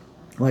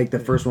 Like, the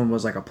first one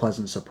was like a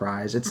pleasant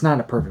surprise. It's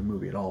not a perfect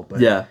movie at all, but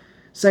yeah.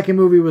 Second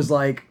movie was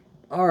like,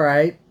 all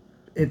right.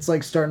 It's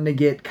like starting to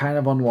get kind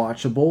of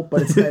unwatchable,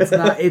 but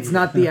it's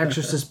not the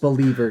Exorcist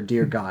Believer,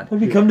 dear God.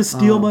 Have you come to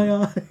steal my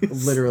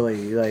eyes?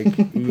 Literally, like,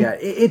 yeah,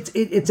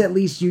 it's at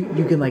least you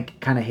can like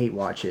kind of hate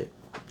watch it,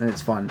 and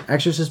it's fun.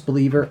 Exorcist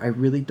Believer, I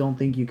really don't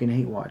think you can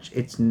hate watch.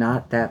 It's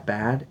not that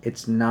bad.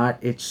 It's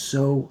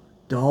so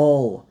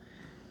dull.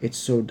 It's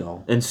so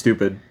dull and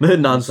stupid,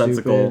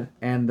 nonsensical,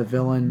 and the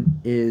villain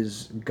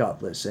is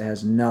gutless. It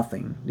has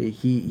nothing.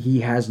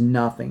 He has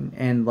nothing,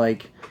 and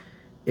like,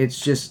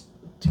 it's just.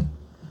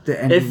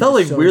 It felt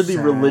like so weirdly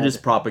sad. Religious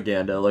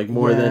propaganda, like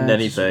more than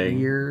anything.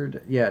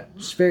 Weird, yeah,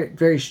 it's very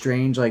very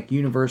strange, like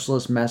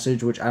universalist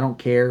message, which I don't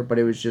care, but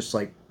it was just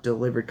like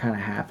delivered kind of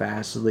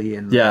half-assedly,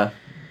 and yeah,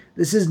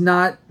 this is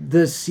not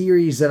the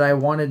series that I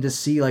wanted to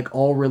see. Like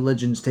all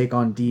religions take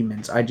on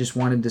demons. I just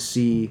wanted to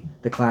see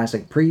the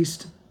classic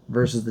priest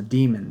versus the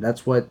demon.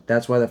 That's why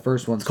the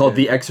first one's called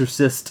The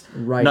Exorcist,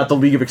 right? Not the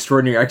League of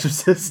Extraordinary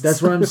Exorcists.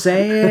 That's what I'm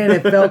saying.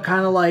 It felt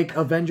kind of like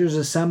Avengers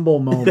Assemble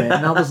moment,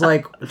 and I was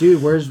like,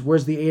 dude,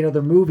 where's the 8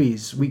 other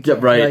movies? We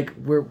get right. Like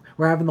we're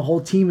having the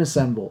whole team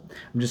assemble.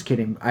 I'm just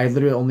kidding. I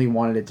literally only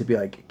wanted it to be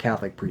like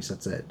Catholic priest.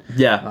 That's it.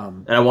 Yeah,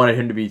 and I wanted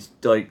him to be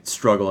like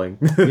struggling.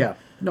 Yeah.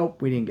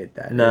 Nope, we didn't get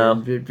that.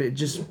 No. It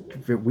just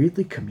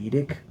weirdly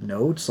comedic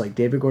notes. Like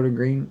David Gordon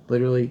Green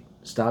literally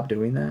stopped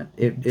doing that.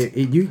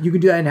 You can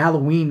do that in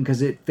Halloween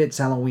because it fits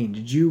Halloween.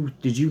 Did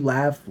you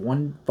laugh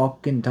one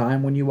fucking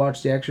time when you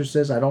watched The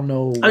Exorcist? I don't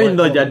know. I mean,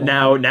 like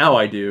now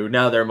I do.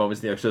 Now there are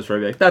moments in The Exorcist where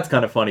I'd be like, that's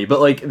kind of funny. But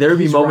like there would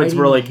be moments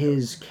where like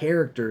his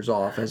characters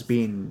off as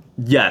being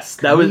yes,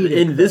 that was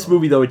in this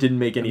movie though. It didn't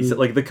make any sense.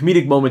 Like the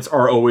comedic moments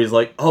are always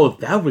like, oh,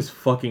 that was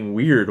fucking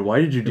weird. Why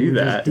did you do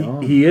that?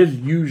 He is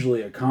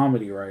usually a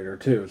comedy writer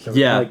too. So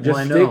yeah, like,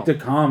 just stick to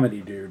comedy,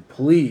 dude.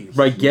 Please.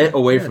 Right, get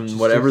away from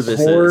whatever this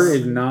horror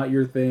is not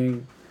your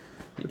thing.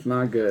 It's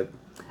not good.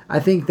 I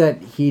think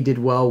that he did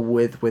well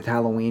with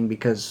Halloween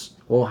because,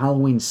 well,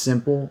 Halloween's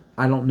simple.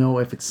 I don't know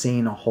if it's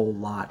saying a whole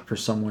lot for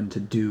someone to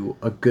do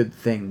a good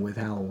thing with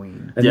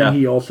Halloween. And then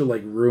he also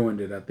like ruined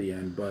it at the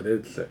end, but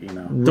it's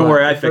Don't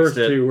worry, I fixed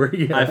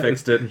it. I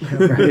fixed it. Yeah,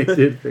 right. They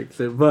did fix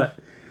it, but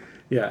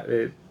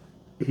yeah,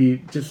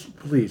 He just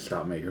please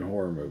stop making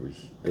horror movies.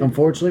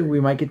 Unfortunately, we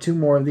might get 2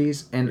 more of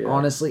these, and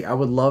honestly, I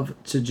would love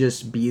to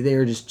just be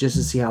there just to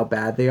see how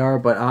bad they are.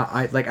 But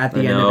I like at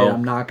the end of it,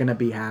 I'm not gonna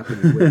be happy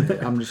with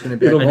it. I'm just gonna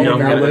be like, I know I'm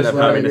gonna end up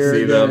having to later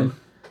see again. them.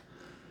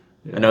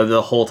 I know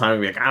the whole time I'm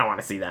gonna be like, I don't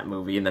want to see that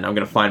movie, and then I'm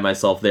gonna find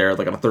myself there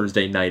like on a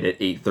Thursday night at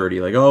 8:30,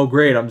 like, oh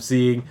great, I'm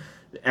seeing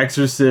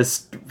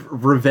Exorcist,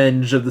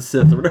 Revenge of the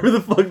Sith, or whatever the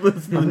fuck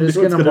this. I'm just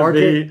gonna mark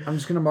it. I'm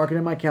just gonna mark it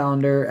in my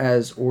calendar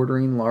as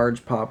ordering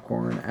large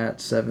popcorn at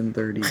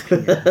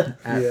 7:30 p.m.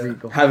 at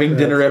Regal. Having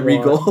dinner at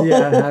Regal.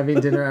 Yeah, having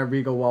dinner at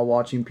Regal while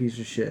watching Piece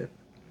of Shit.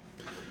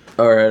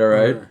 All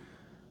right.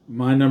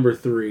 My number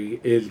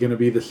 3 is gonna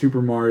be the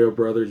Super Mario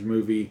Brothers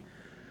movie.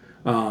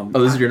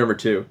 This is your number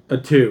 2.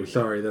 2.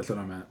 Sorry, that's what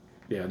I meant.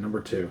 Yeah,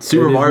 number 2.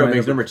 Super Mario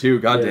makes number 2.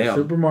 God damn.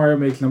 Super Mario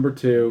makes number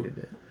 2.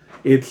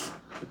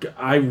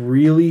 I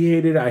really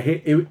hated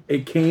it.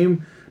 It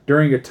came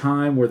during a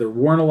time where there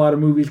weren't a lot of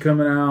movies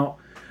coming out,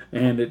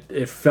 and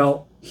it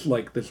felt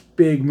like this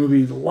big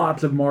movie,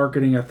 lots of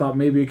marketing. I thought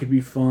maybe it could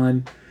be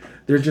fun.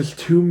 There's just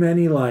too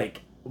many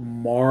like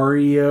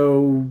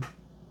Mario.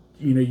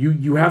 You know,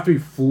 you have to be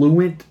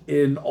fluent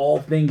in all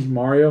things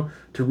Mario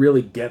to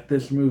really get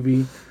this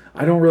movie.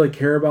 I don't really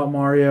care about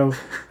Mario.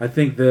 I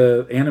think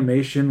the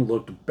animation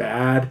looked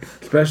bad,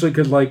 especially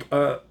because like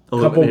a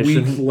couple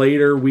weeks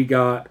later we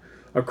got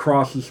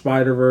Across the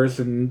Spider-Verse,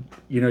 and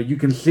you know you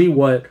can see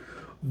what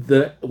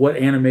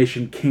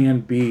animation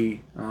can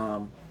be.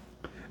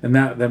 And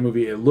that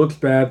movie, it looks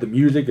bad. The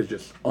music is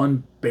just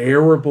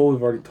unbearable.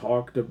 We've already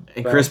talked about.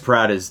 And Chris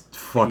Pratt is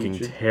fucking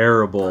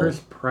terrible.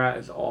 Chris Pratt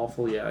is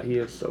awful. Yeah, he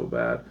is so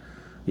bad.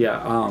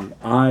 Yeah,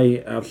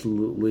 I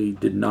absolutely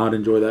did not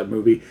enjoy that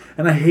movie,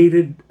 and I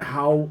hated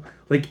how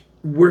like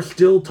we're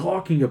still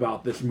talking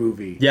about this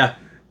movie. Yeah.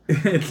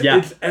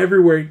 It's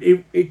everywhere.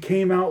 It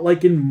came out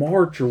like in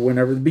March or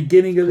whenever, the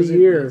beginning of the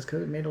year. It's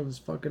because it made all this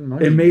fucking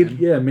money. It made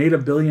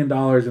 $1 billion,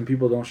 and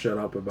people don't shut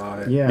up about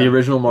it. Yeah. The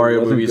original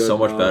Mario movie is so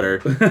much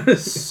better.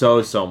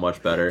 so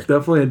much better. It's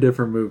definitely a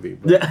different movie.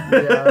 But.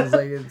 Yeah, I was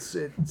like, it's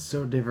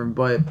so different,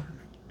 but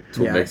that's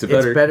what makes it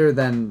better. It's better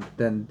than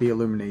the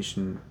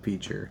Illumination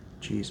feature.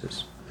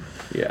 Jesus.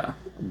 Yeah,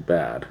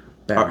 bad.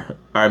 All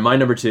right, my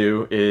number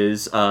 2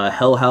 is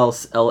Hell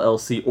House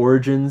LLC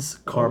Origins,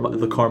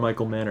 the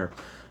Carmichael Manor.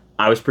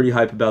 I was pretty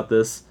hype about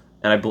this,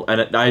 and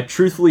I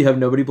truthfully have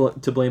nobody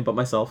to blame but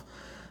myself.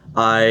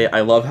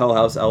 I love Hell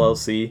House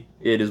LLC.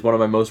 It is one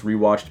of my most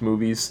rewatched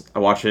movies. I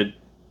watched it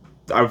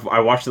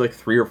like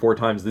 3 or 4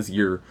 times this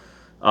year.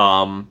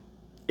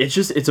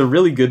 It's a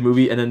really good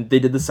movie, and then they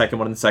did the second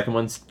one, and the second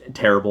one's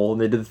terrible,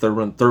 and they did the third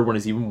one. The third one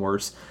is even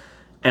worse.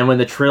 And when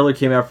the trailer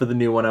came out for the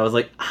new one, I was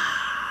like,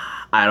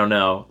 I don't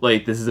know.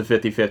 Like, this is a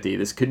 50-50.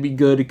 This could be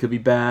good, it could be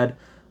bad.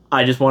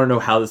 I just want to know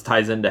how this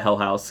ties into Hell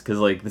House, because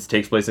like this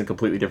takes place in a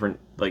completely different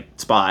like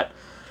spot.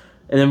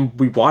 And then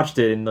we watched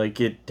it, and like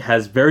it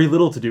has very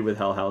little to do with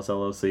Hell House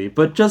LLC,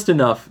 but just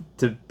enough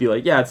to be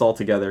like, yeah, it's all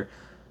together.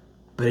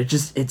 But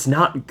it's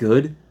not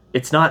good.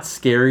 It's not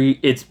scary.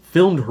 It's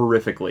filmed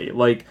horrifically.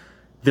 Like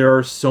there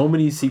are so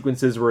many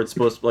sequences where it's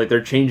supposed to, like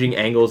they're changing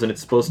angles, and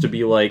it's supposed to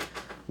be like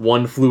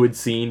one fluid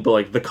scene, but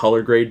like the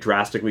color grade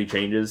drastically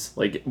changes.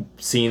 Like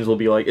scenes will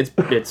be like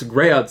it's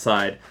gray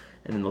outside,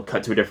 and then they'll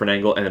cut to a different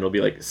angle, and then it'll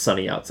be like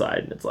sunny outside,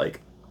 and it's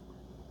like,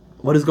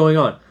 what is going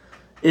on?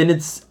 And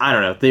it's, I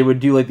don't know, they would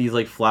do like these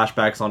like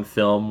flashbacks on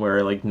film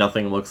where like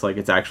nothing looks like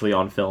it's actually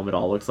on film. It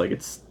all looks like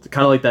it's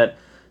kind of like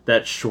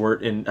that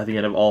short at the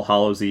end of All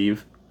Hallows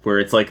Eve where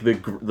it's like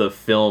the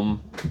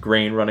film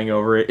grain running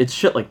over it. It's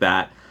shit like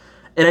that.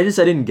 And I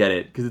didn't get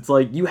it, because it's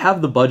like, you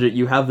have the budget,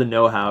 you have the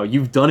know-how,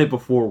 you've done it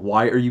before,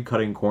 why are you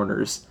cutting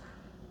corners?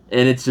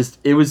 And it's just,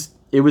 it was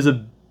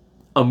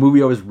a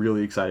movie I was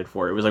really excited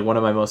for. It was like one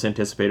of my most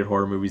anticipated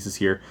horror movies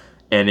this year,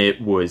 and it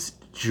was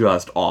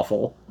just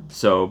awful.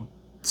 So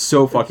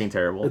fucking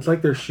terrible. It's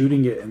like they're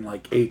shooting it in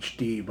like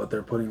HD, but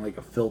they're putting like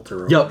a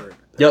filter over it.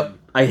 Yep.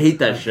 I hate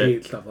that shit. I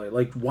hate stuff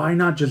like why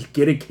not just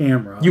get a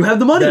camera? You have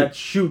the money that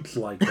shoots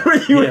like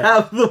that. You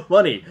have the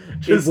money.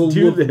 Just it will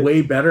look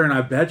way better, and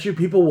I bet you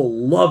people will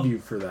love you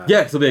for that. Yeah,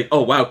 because they'll be like,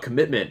 "Oh wow,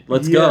 commitment.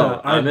 Let's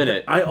go. I'm in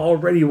it." I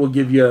already will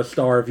give you a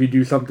star if you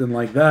do something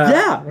like that.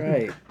 Yeah,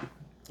 right.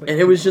 And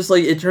it was just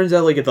like, it turns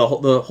out like the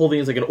whole thing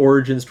is like an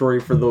origin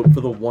story for the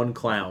one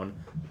clown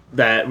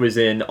that was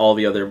in all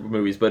the other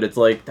movies, but it's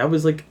like that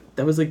was like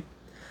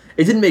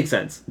it didn't make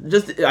sense.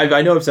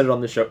 I know I've said it on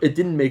this show. It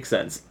didn't make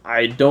sense.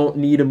 I don't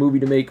need a movie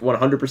to make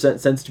 100%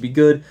 sense to be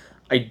good.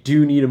 I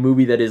do need a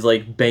movie that is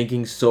like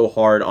banking so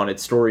hard on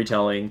its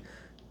storytelling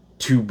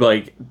to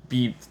like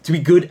be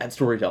good at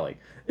storytelling.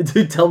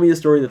 To tell me a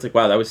story that's like,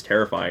 wow, that was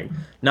terrifying.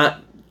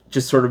 Not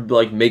just sort of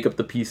like make up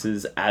the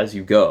pieces as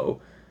you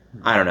go.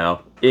 I don't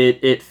know.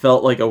 It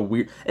felt like a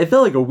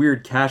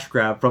weird cash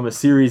grab from a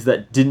series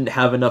that didn't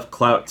have enough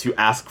clout to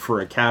ask for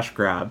a cash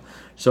grab.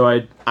 So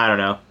I don't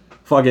know.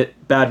 Fuck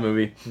it. Bad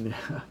movie.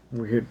 Yeah,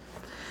 weird.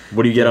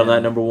 What do you get on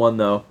that number 1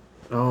 though?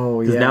 Oh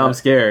yeah. Because now I'm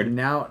scared.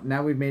 Now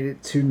we've made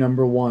it 2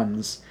 number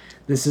 1s.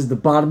 This is the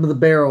bottom of the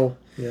barrel.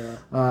 Yeah.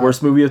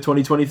 Worst movie of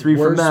 2023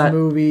 for Worst Matt.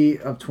 movie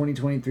of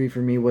 2023 for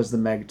me was The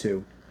Meg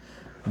 2.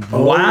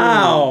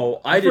 Wow,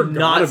 I did forgot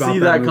not about see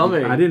that movie.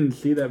 coming. I didn't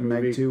see that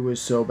movie. Meg 2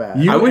 was so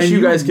bad. I wish and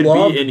you guys could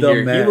loved be in the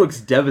here. Meg. He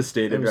looks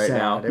devastated It was right sad.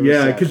 now. It was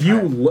Yeah, sad. because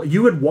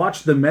you had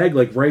watched the Meg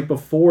like right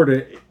before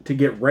to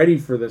get ready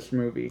for this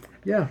movie,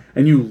 Yeah.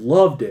 and you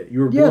loved it.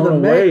 You were Yeah,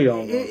 blown the away. Meg,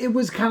 Almost. it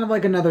was kind of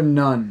like another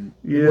Nun.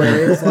 Yeah.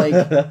 Where it's like,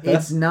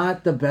 it's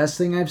not the best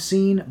thing I've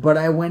seen, but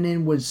I went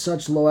in with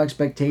such low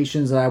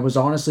expectations that I was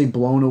honestly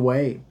blown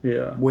away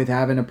Yeah. with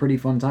having a pretty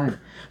fun time.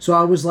 So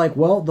I was like,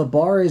 well, the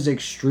bar is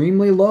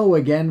extremely low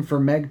again for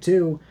Meg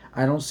 2.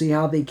 I don't see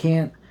how they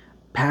can't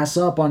pass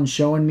up on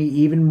showing me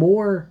even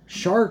more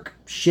shark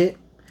shit.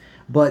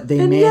 But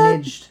they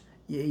managed,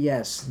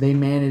 yes, they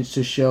managed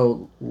to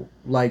show,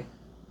 like,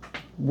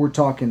 we're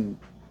talking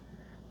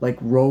like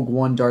Rogue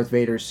One Darth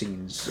Vader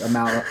scenes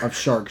amount of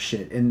shark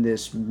shit in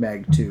this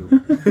Meg 2.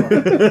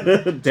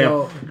 Damn,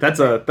 So,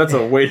 that's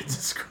a way to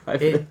describe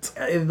it.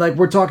 like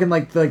we're talking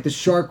like the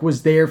shark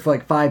was there for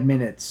like 5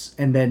 minutes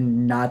and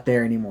then not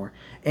there anymore.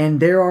 And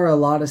there are a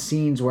lot of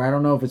scenes where I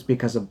don't know if it's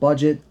because of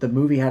budget. The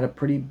movie had a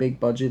pretty big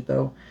budget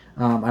though.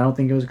 I don't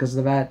think it was because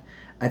of that.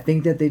 I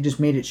think that they just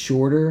made it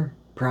shorter,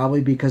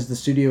 probably because the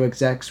studio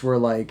execs were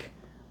like,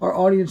 our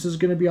audience is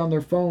going to be on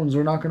their phones.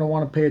 They're not going to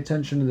want to pay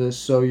attention to this,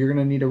 so you're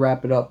going to need to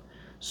wrap it up.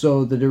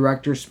 So the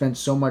director spent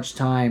so much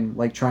time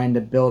like trying to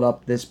build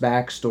up this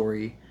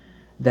backstory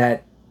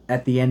that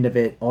at the end of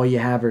it, all you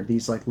have are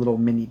these like little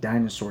mini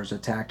dinosaurs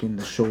attacking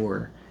the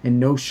shore and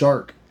no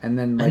shark. And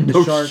then like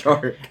the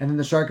shark, and then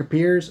the shark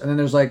appears, and then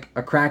there's like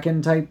a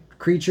kraken type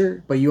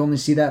creature, but you only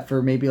see that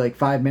for maybe like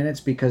 5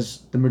 minutes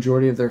because the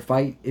majority of their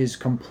fight is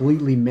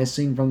completely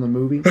missing from the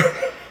movie.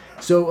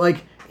 So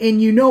like, and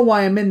you know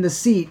why I'm in the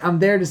seat. I'm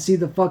there to see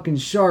the fucking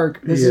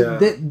shark. This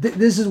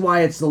is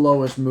why it's the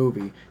lowest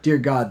movie. Dear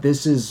God,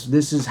 this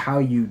is how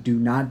you do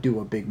not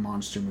do a big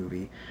monster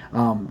movie.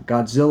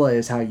 Godzilla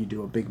is how you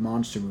do a big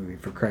monster movie.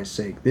 For Christ's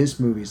sake, this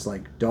movie's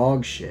like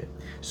dog shit.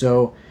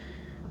 So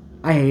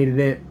I hated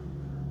it.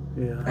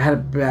 Yeah. I had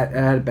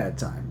a bad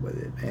time with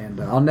it, and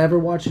I'll never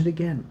watch it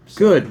again. So,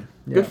 Good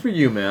yeah. for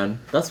you, man.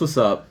 That's what's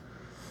up.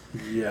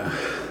 Yeah.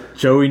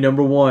 Joey,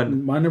 number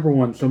one. My number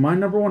one. So my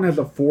number one has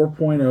a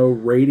 4.0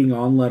 rating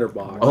on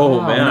Letterboxd.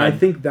 Oh, man. And I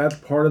think that's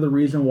part of the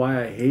reason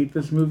why I hate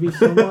this movie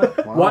so much.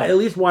 Why, at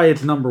least why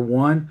it's number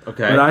one.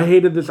 Okay. But I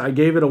hated this. I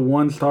gave it a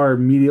 1 star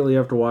immediately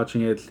after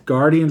watching it. It's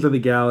Guardians of the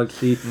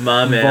Galaxy,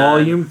 My man.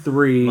 Volume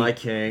 3. My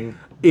king.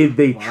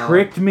 They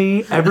tricked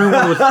me.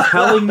 Everyone was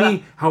telling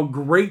me how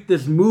great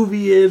this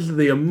movie is,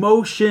 the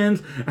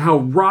emotions, how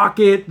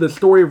the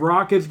story of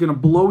Rocket is going to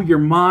blow your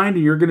mind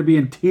and you're going to be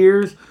in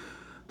tears.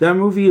 That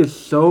movie is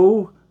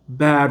so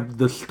bad.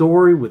 The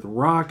story with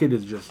Rocket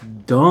is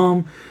just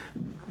dumb.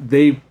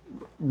 They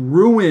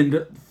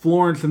ruined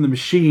Florence and the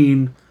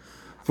Machine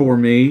for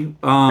me.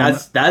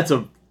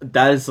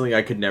 That is something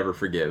I could never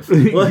forgive.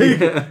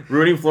 Like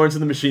ruining Florence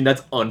and the Machine,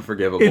 that's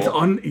unforgivable.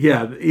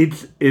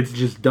 It's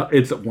just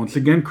it's once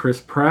again Chris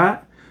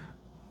Pratt,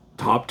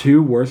 top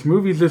 2 worst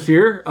movies this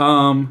year.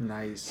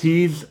 Nice.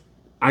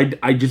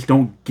 I just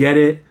don't get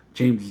it.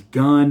 James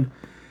Gunn,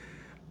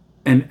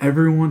 and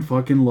everyone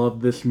fucking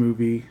loved this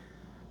movie,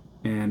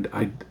 and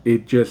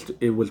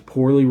it was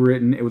poorly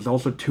written. It was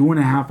also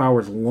 2.5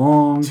 hours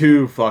long.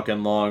 Too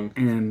fucking long.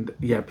 And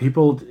yeah,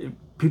 people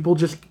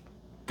just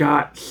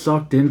got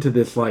sucked into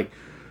this like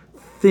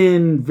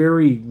thin,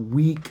 very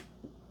weak,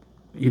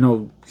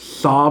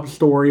 sob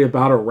story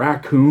about a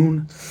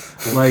raccoon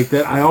like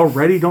that I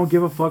already don't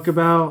give a fuck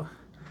about.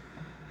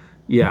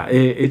 Yeah,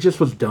 it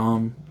just was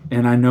dumb,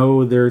 and I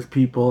know there's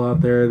people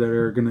out there that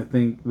are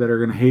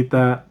gonna hate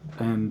that,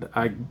 and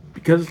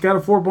because it's got a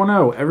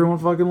 4.0, everyone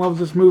fucking loves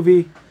this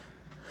movie.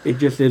 It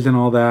just isn't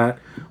all that.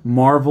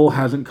 Marvel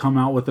hasn't come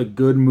out with a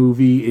good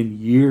movie in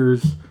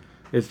years.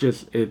 It's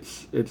just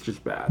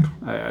bad.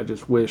 I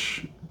just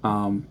wish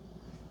I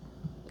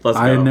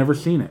had never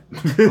seen it.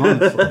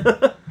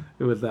 Honestly,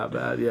 it was that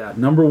bad. Yeah,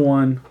 number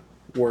one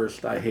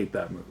worst. I hate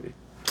that movie.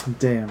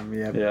 Damn.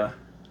 Yeah. Yeah.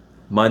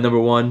 My number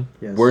one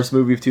worst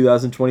movie of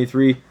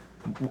 2023,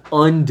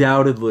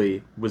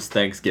 undoubtedly, was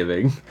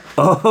Thanksgiving.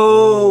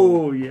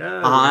 Oh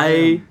yeah.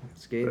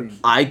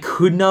 I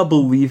could not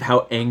believe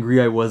how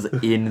angry I was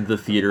in the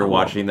theater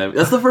watching that.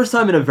 That's the first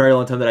time in a very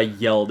long time that I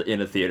yelled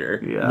in a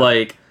theater. Yeah.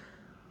 Like,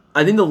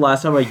 I think the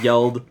last time I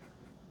yelled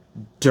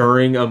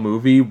during a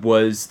movie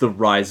was The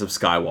Rise of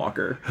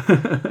Skywalker.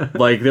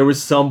 Like, there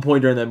was some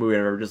point during that movie I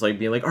remember just like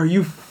being like, are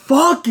you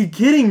fucking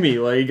kidding me?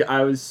 Like,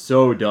 I was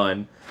so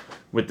done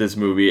with this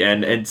movie.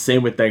 And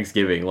same with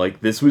Thanksgiving.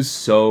 Like, this was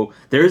so...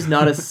 There's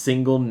not a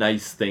single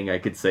nice thing I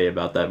could say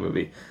about that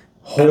movie.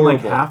 Horrible. And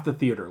like half the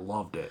theater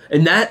loved it.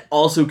 And that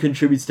also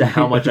contributes to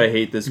how much I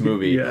hate this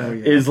movie.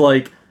 Is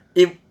like...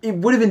 It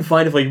would have been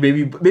fine if like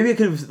maybe I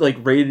could have like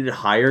rated it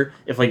higher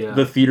if like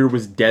the theater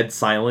was dead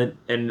silent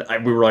and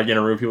we were like in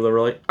a room of people that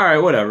were like, all right,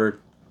 whatever.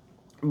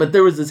 But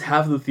there was this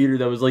half of the theater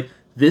that was like,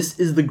 this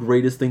is the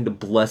greatest thing to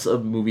bless a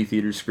movie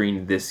theater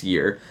screen this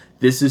year.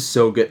 This is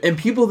so good. And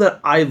people that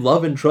I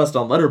love and trust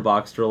on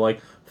Letterboxd are like,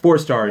 4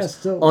 stars. Yeah,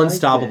 still like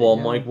Unstoppable. it, I'm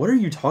yeah. like, what are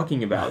you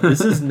talking about?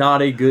 This is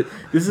not a good.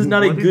 This is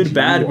not a What did good you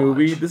bad watch?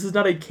 movie. This is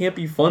not a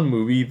campy fun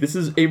movie. This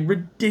is a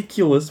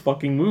ridiculous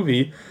fucking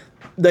movie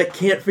that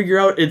can't figure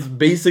out its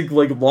basic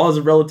like laws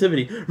of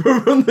relativity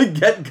from the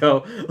get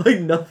go. Like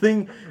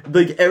nothing.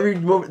 Like every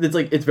moment, it's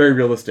like it's very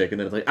realistic, and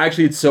then it's like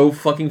actually it's so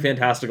fucking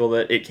fantastical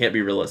that it can't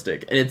be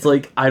realistic. And it's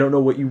like I don't know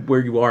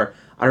where you are.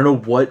 I don't know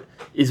what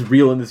is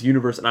real in this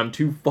universe, and I'm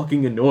too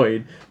fucking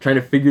annoyed trying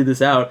to figure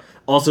this out.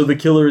 Also, the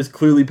killer is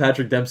clearly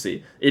Patrick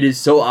Dempsey. It is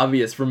so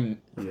obvious from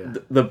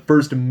the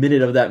first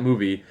minute of that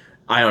movie.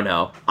 I don't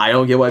know. I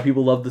don't get why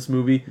people love this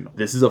movie.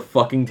 This is a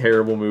fucking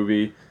terrible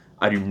movie.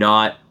 I do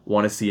not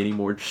want to see any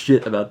more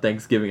shit about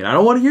Thanksgiving. And I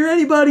don't want to hear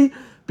anybody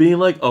being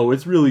like, oh,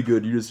 it's really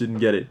good. You just didn't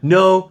get it.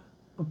 No.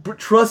 But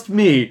trust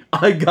me,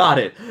 I got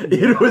it.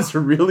 It was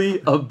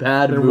really a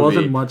bad movie. There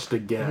wasn't much to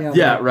get.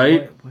 Yeah,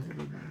 right? What did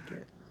we not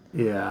get?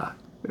 Yeah.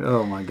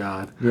 Oh my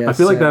god. Yeah, I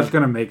feel like sad. that's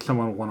gonna make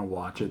someone want to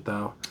watch it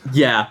though.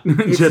 Yeah.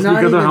 Just not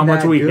because of even how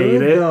much that we good,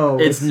 hate it. though.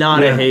 It's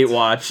not Yeah. a hate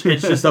watch.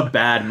 It's just a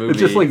bad movie. It's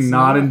just like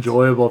not not.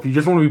 enjoyable. If you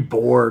just want to be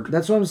bored.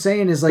 That's what I'm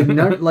saying is like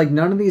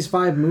none of these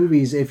 5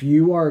 movies, if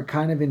you are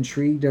kind of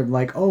intrigued of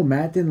like, oh,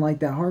 Matt didn't like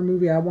that horror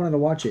movie, I wanted to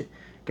watch it.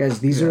 Guys,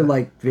 these are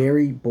like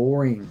very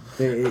boring.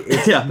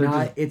 It's Yeah.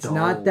 not it's dull.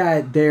 not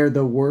that they're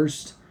the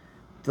worst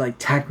like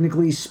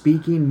technically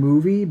speaking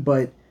movie,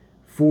 but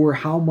for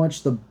how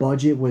much the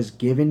budget was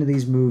given to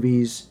these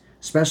movies,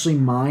 especially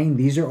mine,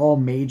 these are all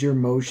major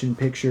motion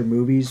picture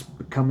movies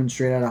coming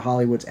straight out of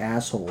Hollywood's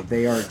asshole.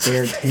 They're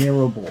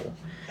terrible.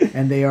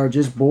 And they are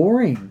just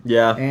boring.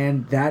 Yeah.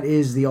 And that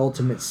is the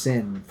ultimate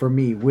sin for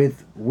me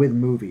with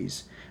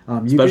movies.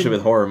 Especially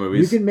with horror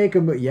movies. You can make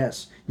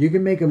you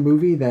can make a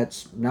movie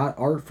that's not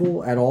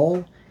artful at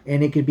all,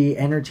 and it could be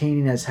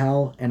entertaining as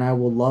hell, and I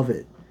will love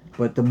it.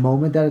 But the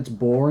moment that it's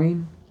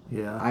boring,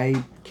 Yeah.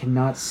 I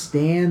cannot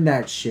stand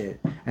that shit.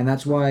 And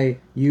that's why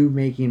you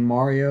making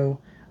Mario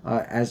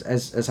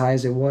as high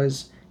as it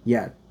was,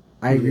 yeah,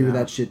 I agree with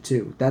that shit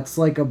too. That's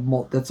like a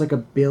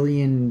 $1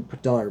 billion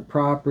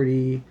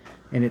property,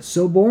 and it's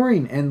so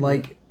boring. And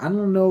like I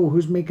don't know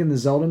who's making the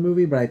Zelda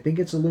movie, but I think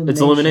it's Illumination.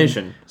 It's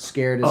Illumination.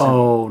 Scared as hell.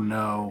 Oh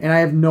no. And I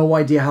have no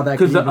idea how that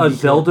could Because even a be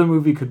Zelda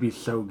movie could be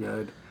so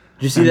good.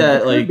 Did you see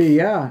that? It Like, could be,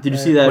 yeah. Did you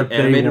see that But they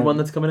animated won't. one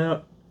that's coming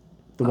out?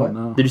 The I what? don't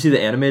know. Did you see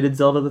the animated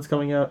Zelda that's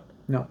coming out?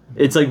 No.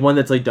 It's like one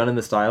that's like done in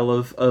the style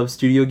of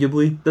Studio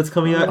Ghibli that's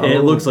coming out, and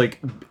it looks like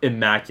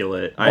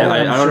immaculate. I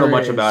I'm don't know sure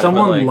much it is. about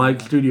Someone it. But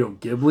like Studio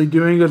Ghibli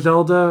doing a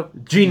Zelda.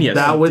 genius.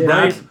 That would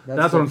Right? that's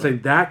That's what I'm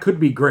saying. That could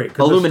be great.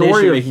 'Cause the Illumination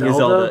story of making a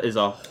Zelda is a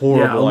yeah,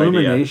 horrible idea.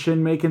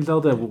 Illumination making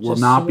Zelda will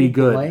Just not so be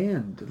good.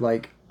 Bland.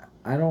 Like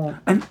I don't.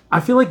 And I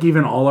feel like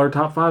even all our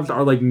top 5s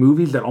are like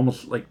movies that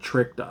almost like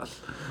tricked us.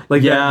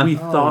 Like Yeah. that we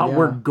Oh, thought yeah.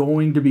 were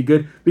going to be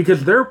good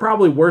because there are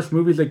probably worse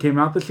movies that came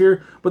out this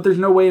year, but there's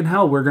no way in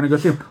hell we're gonna go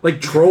see them.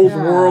 Like Trolls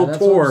Yeah, World that's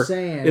what I'm Tour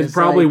saying. is It's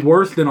probably like-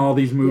 worse than all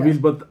these movies,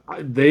 Yeah.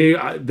 but they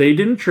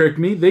didn't trick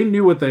me. They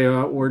knew what they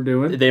were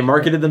doing. They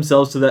marketed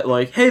themselves to that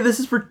like, hey, this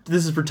is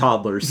for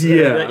toddlers.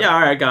 Yeah. yeah. All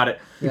right, got it.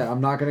 Yeah,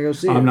 I'm not gonna go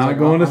see it. I'm It's not like,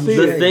 going to I'm see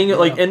The it. thing, yeah.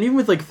 like, and even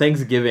with like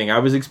Thanksgiving, I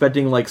was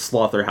expecting like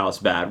Slaughterhouse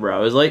bad, where I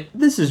was like,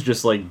 this is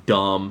just like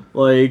dumb,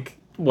 like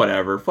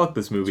whatever, fuck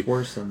this movie. It's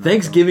worse than that,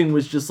 Thanksgiving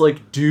was just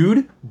like,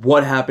 dude,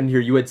 what happened here?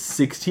 You had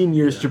 16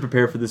 years to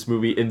prepare for this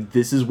movie, and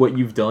this is what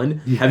you've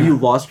done. Have you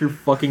lost your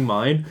fucking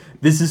mind?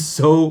 This is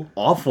so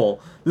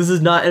awful. This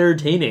is not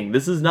entertaining.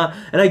 This is not,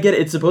 and I get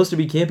it, it's supposed to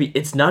be campy.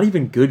 It's not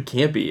even good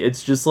campy.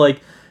 It's just like,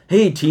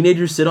 hey,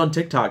 teenagers sit on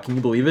TikTok. Can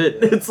you believe it?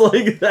 It's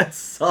like that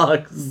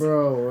sucks.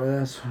 Bro,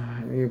 that's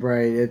you're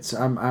right. It's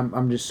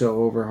I'm just so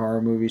over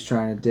horror movies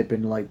trying to dip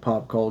into like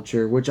pop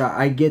culture, which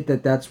I get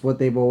that that's what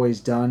they've always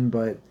done,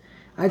 but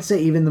I'd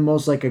say even the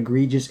most like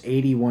egregious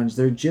 80 ones,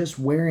 they're just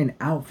wearing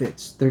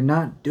outfits. They're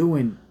not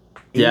doing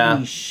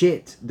 80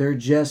 shit. They're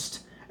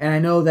just, and I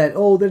know that,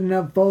 oh, they didn't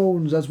have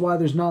phones, that's why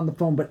there's not on the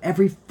phone, but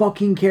every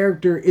fucking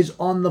character is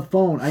on the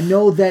phone. I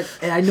know that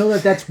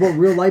that's what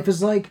real life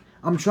is like.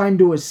 I'm trying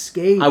to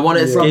escape. I want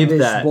to from escape this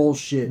that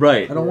bullshit.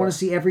 Right. I don't want to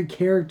see every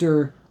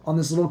character on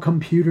this little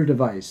computer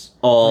device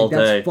All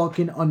that's day.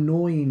 fucking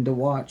annoying to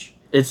watch.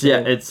 It's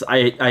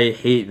I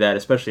hate that,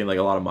 especially in like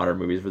a lot of modern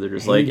movies where they're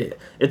just like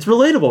it's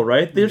relatable,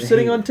 right? They're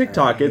sitting on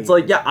TikTok. It's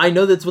like, yeah, I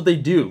know that's what they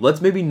do.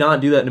 Let's maybe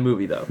not do that in a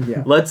movie though.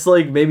 Yeah. Let's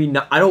like maybe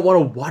not. I don't want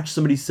to watch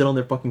somebody sit on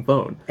their fucking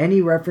phone.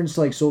 Any reference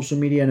to like social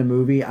media in a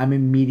movie, I'm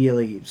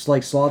immediately it's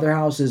like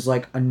Slaughterhouse is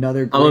like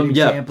another great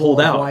example pulled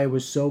of out. why it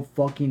was so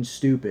fucking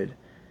stupid.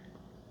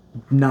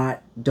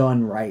 Not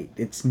done right.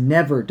 It's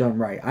never done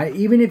right.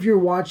 Even if you're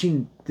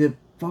watching the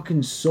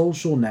fucking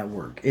Social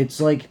Network, it's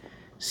like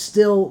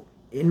still,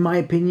 in my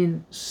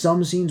opinion,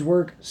 some scenes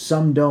work,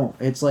 some don't.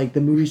 It's like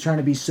the movie's trying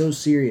to be so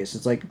serious.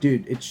 It's like,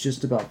 dude, it's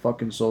just about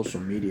fucking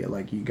social media.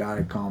 Like, you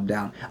gotta calm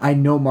down. I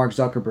know Mark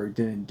Zuckerberg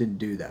didn't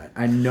do that.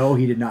 I know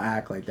he did not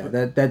act like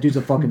that. That dude's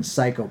a fucking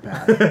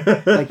psychopath.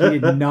 Like, he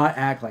did not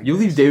act like You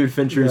leave David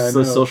Fincher's Yeah, I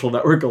know. Social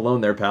Network alone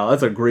there, pal.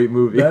 That's a great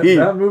movie.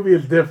 That movie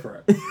is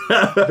different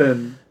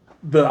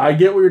than I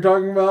get what you're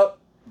talking about,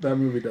 That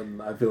movie doesn't.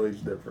 I feel it's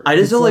different. I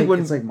just don't like when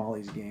it's like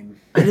Molly's Game.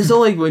 I just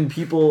don't like when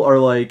people are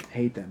like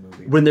hate that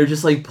movie when they're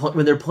just like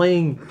when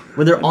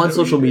they're on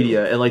social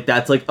media and like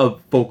that's like a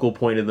focal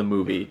point of the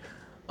movie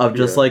of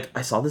just like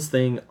I saw this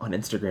thing on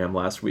Instagram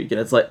last week and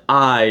it's like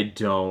I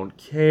don't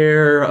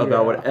care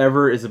about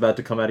whatever is about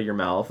to come out of your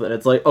mouth and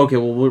it's like okay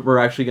well we're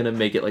actually gonna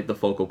make it like the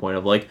focal point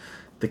of like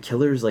the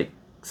killer's like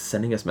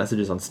sending us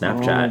messages on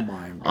Snapchat. Oh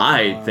my God.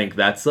 I think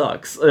that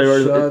sucks.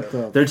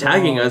 They're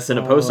tagging us in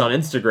a post on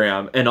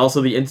Instagram, and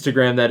also the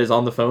Instagram that is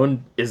on the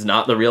phone is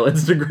not the real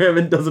Instagram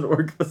and doesn't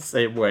work the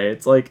same way.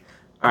 It's like,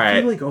 all right.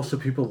 I feel like also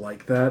people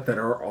like that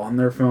are on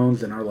their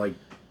phones and are like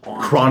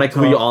on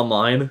chronically TikTok,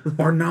 online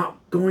are not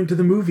going to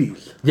the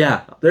movies.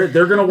 Yeah,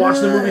 they're gonna watch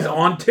the movies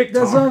on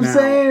TikTok. That's what I'm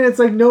saying. It's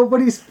like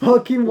nobody's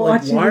fucking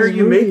watching. Why are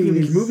you movies. making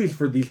these movies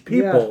for these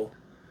people? Yeah.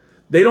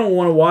 They don't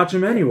want to watch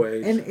them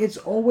anyways. And it's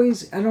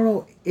always, I don't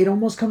know, it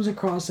almost comes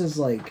across as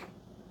like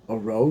a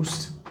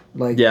roast.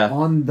 Like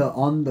on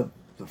the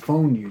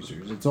phone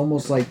users. It's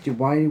almost like, dude,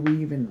 why do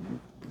we even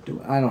do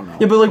it? I don't know.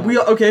 Yeah, but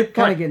like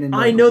fine.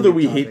 I know that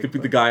we topic,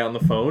 hate the guy on the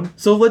phone.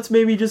 So let's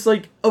maybe just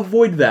like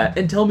avoid that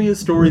and tell me a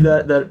story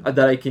that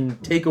I can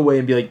take away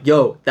and be like,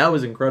 yo, that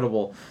was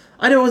incredible.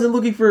 I wasn't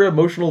looking for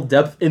emotional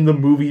depth in the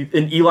movie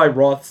in Eli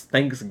Roth's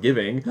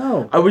Thanksgiving.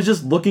 No. I was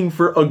just looking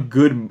for a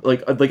good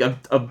like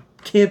a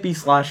campy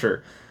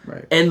slasher.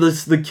 Right. And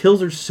the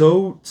kills are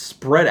so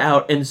spread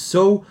out and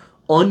so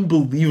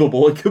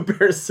unbelievable in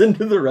comparison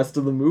to the rest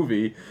of the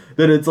movie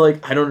that it's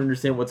like I don't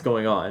understand what's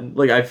going on.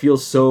 Like I feel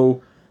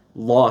so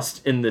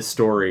lost in this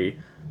story,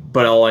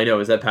 but all I know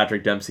is that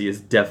Patrick Dempsey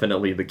is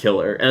definitely the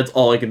killer. And that's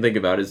all I can think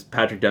about is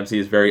Patrick Dempsey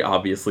is very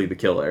obviously the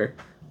killer.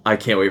 I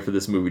can't wait for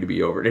this movie to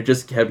be over. And it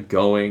just kept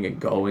going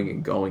and going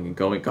and going and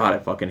going. God, I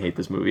fucking hate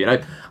this movie.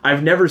 And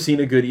I've never seen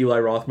a good Eli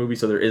Roth movie,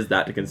 so there is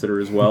that to consider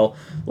as well.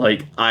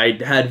 Like, I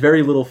had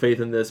very little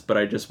faith in this, but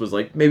I just was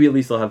like, maybe at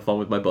least I'll have fun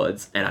with my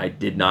buds. And I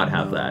did not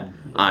have that.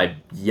 I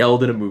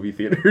yelled in a movie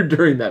theater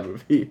during that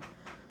movie.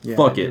 Yeah,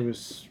 Fuck it. It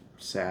was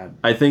sad.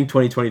 I think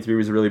 2023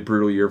 was a really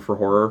brutal year for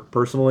horror,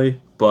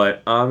 personally.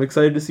 But I'm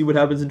excited to see what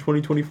happens in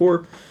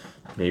 2024.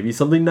 Maybe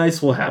something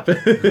nice will happen.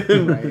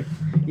 Right.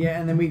 Yeah,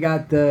 and then we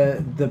got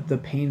the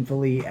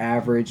painfully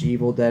average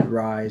Evil Dead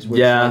Rise, which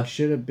like,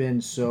 should have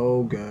been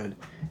so good.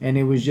 And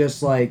it was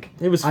just like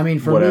it was. I mean,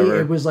 for whatever. me,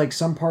 it was like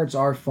some parts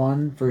are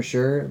fun for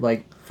sure,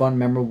 like fun,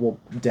 memorable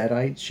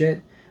Deadite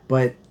shit,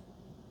 but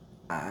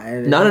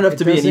not enough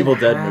to be an Evil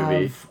Dead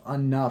movie.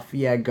 Enough,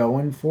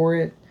 going for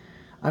it.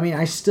 I mean,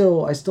 I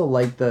still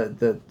like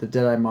the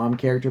Deadite mom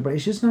character, but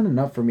it's just not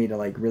enough for me to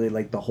like really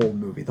like the whole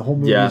movie. The whole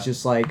movie is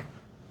just like.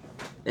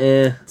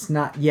 It's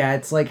not. Yeah,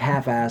 it's like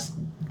half-assed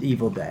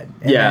Evil Dead,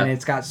 and then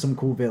it's got some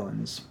cool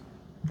villains.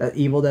 That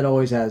Evil Dead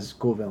always has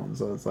cool villains,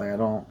 so it's like I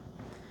don't.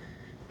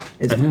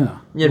 It's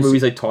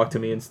movies like Talk to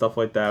Me and stuff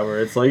like that,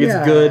 where it's like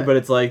it's good, but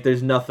it's like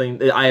there's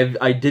nothing.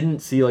 I didn't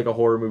see like a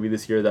horror movie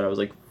this year that I was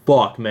like,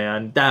 fuck,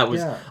 man, that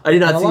was. I did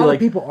not see a lot like of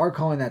people are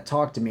calling that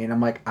Talk to Me, and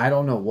I'm like, I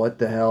don't know what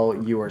the hell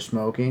you are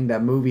smoking.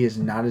 That movie is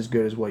not as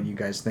good as what you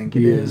guys think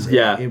it is.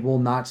 It will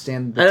not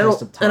stand the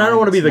test of time. And I don't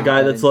want to be the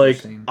guy that's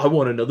like, I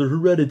want another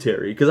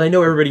Hereditary, because I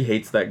know everybody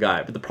hates that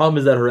guy. But the problem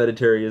is that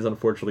Hereditary is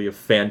unfortunately a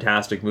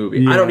fantastic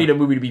movie. I don't need a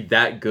movie to be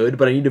that good,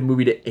 but I need a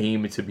movie to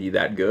aim to be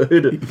that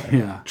good.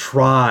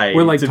 Try.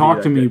 Well, like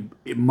Talk to Me,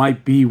 it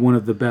might be one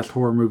of the best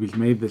horror movies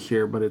made this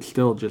year, but it's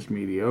still just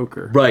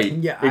mediocre. Right.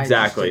 Yeah.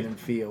 Exactly. I just didn't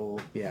feel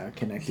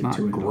connected it's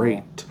to it.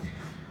 Great.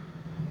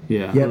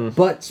 Yeah. Yeah.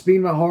 But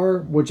speaking about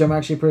horror, which I'm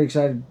actually pretty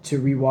excited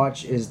to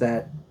rewatch, is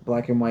that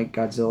Black and White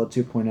Godzilla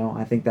 2.0.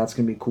 I think that's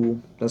gonna be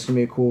cool. That's gonna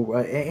be a cool.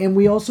 And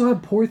we also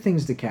have Poor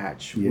Things to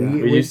catch. Yeah.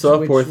 We still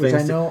have Poor Things.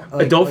 I know,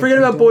 don't forget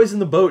about Boys in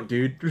the Boat,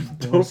 dude.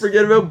 Don't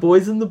forget about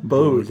Boys in the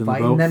Boat.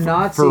 Fighting the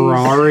Nazis.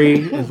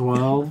 Ferrari as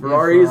well.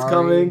 Ferrari is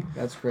coming.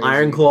 That's crazy.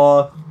 Iron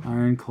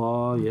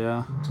Claw,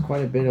 yeah. It's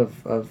quite a bit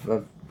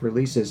of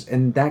releases,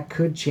 and that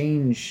could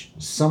change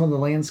some of the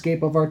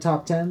landscape of our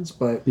top 10s,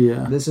 but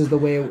this is the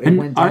way it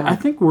went down. I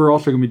think we're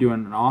also going to be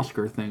doing an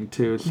Oscar thing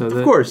too, so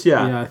of course,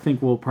 I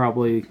think we'll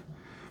probably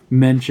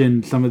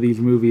mention some of these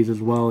movies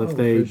as well if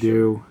they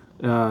do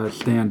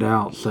stand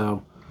out.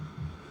 So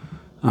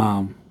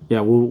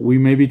we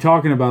may be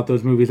talking about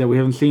those movies that we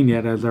haven't seen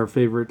yet as our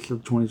favorites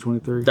of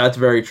 2023. That's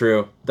very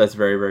true. That's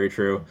very, very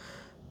true.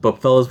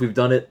 But fellas, we've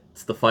done it.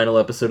 It's the final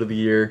episode of the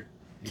year.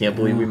 Can't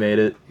believe we made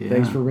it. Yeah.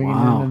 Thanks for ringing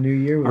in the new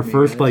year with our me,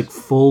 first guys.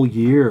 full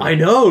year. I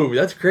know,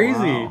 that's crazy.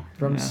 Wow.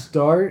 From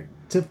start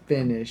to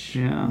finish.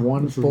 Yeah,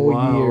 one full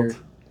year.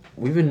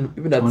 We've been at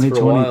this for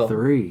a while.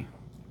 2023.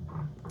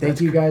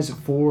 Thank you guys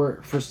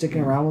for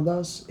sticking around with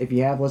us. If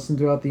you have listened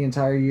throughout the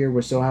entire year,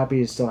 we're so happy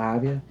to still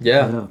have you.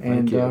 Yeah.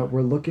 And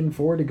we're looking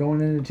forward to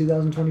going into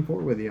 2024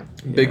 with you.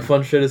 Big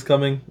fun shit is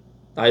coming.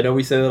 I know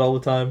we say that all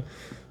the time.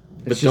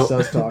 It's just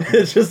us talking.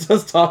 It's just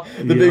us talk.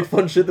 The big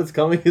fun shit that's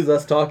coming is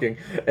us talking.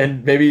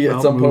 And maybe at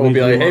some point we'll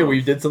be like, hey,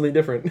 we did something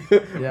different.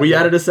 We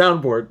added a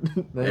soundboard.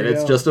 And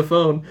it's just a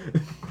phone.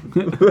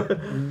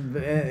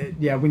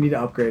 We need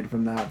to upgrade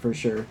from that for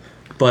sure.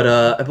 But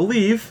I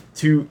believe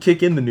to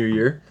kick in the new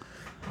year,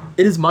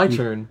 It is my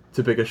turn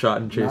to pick a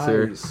shot and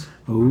chaser. Nice.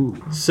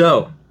 Ooh.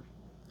 So,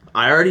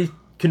 I already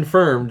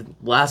confirmed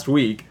last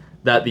week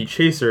that the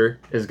chaser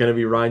is going to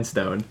be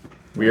Rhinestone.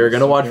 We are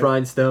going to watch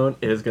Rhinestone.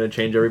 It is going to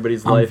change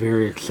everybody's I'm life.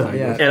 very excited.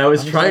 Yeah. And I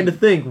was trying to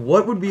think,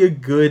 what would be a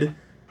good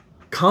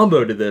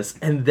combo to this?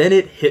 And then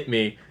it hit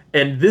me.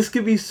 And this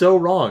could be so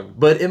wrong,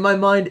 but in my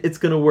mind, it's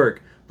going to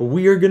work. But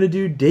we are going to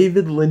do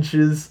David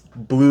Lynch's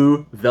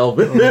Blue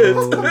Velvet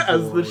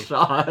as the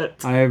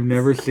shot. I have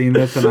never seen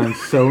this, and I'm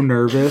so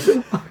nervous.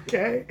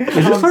 Okay.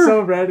 this I'm our-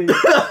 so ready.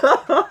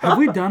 Have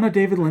we done a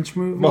David Lynch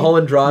movie?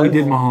 Mulholland Drive? We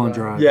did Mulholland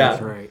Drive. Yeah.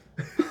 That's right.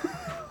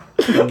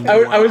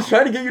 I was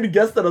trying to get you to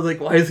guess that. I was like,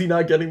 why is he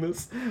not getting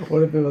this?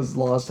 What if it was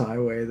Lost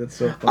Highway? That's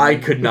so funny. I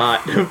could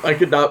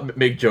not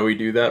make Joey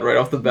do that right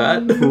off the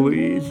bat.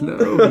 Please, no.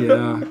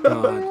 Yeah,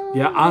 God.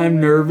 Yeah, I'm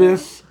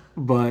nervous,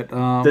 but...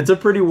 That's a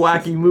pretty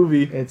wacky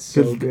movie. It's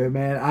so good,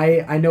 man.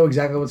 I know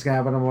exactly what's gonna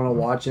happen. I'm gonna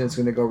watch it. It's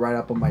gonna go right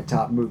up on my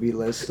top movie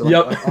list.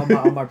 Yep.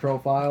 On my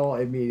profile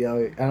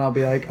immediately, and I'll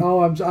be like, oh,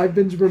 I've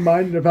been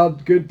reminded of how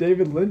good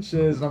David Lynch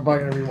is, and I'm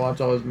probably gonna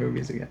rewatch all his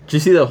movies again. Did you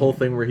see that whole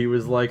thing where he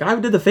was like, I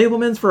did the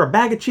Fablemans for a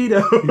bag of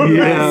Cheetos?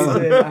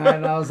 Yeah.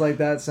 And I was like,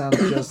 that sounds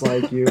just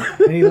like you.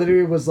 And he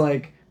literally was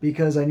like,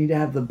 because I need to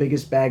have the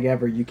biggest bag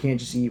ever, you can't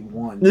just eat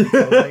one.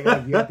 So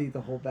like, you have to eat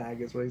the whole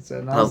bag, is what he said.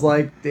 And I was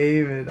like,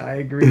 David, I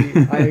agree.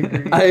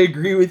 I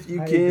agree with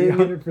you, kid.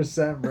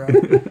 100%, bro.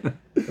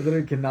 I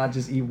literally cannot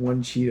just eat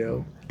one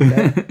Cheeto.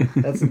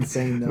 That's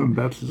insane, though.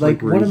 That's just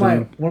like one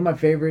reason. of my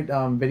favorite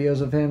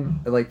videos of him,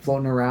 like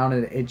floating around,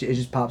 and it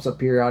just pops up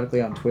periodically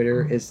on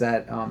Twitter. Is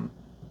that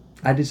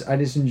I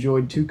just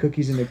enjoyed 2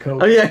 cookies and a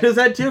Coke. Oh yeah, I just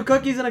had 2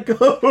 cookies and a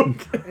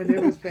Coke. And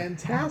it was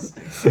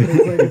fantastic.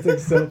 It's like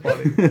so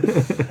funny.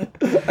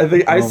 I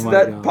think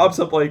that God. pops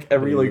up like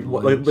every like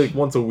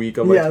once a week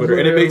on my Twitter,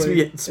 and it makes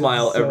me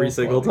smile so every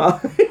single funny.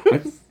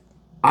 time.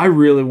 I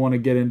really want to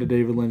get into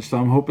David Lynch, so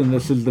I'm hoping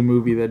this is the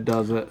movie that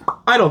does it.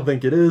 I don't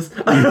think it is.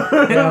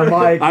 Yeah,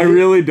 Mike, I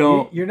really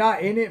don't. You're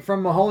not in it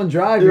from Mulholland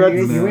Drive. Yeah,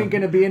 You ain't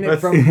gonna be in it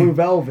from Blue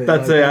Velvet.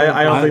 That's Like, it.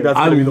 I don't think that's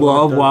I gonna be the one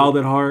love that does Wild it.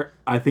 at Heart.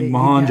 I think He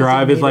Mulholland hasn't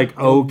Drive is made like it.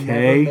 He'll never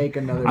okay. make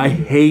another I movie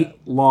like hate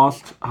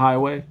Lost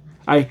Highway.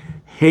 I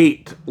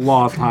hate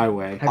Lost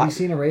Highway. Have you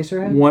seen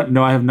Eraserhead?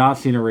 No, I have not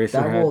seen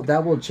Eraserhead.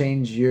 That will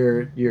change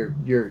your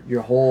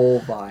whole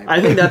vibe. I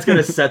think that's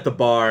gonna set the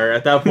bar.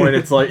 At that point,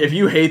 it's like if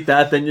you hate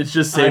that, then it's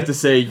just safe to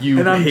say you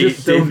and I'm hate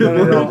just so David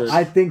nervous. Lynch.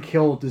 I think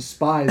he'll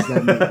despise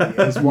that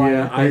movie. Is why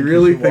Yeah, I you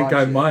really should think watch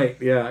I it.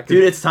 might. Yeah, 'cause-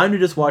 Dude, it's time to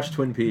just watch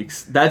Twin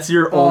Peaks. That's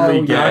your Oh, only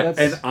yeah, get.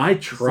 that's- and I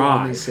It's the only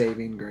tried.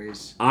 saving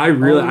grace. I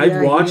really, Oh, yeah,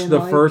 I you watched didn't the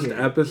like first it.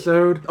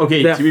 episode.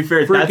 Okay, That to be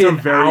fair, that's a freaking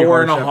very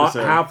hour and a harsh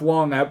episode. half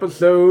long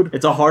episode.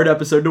 It's a hard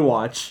episode to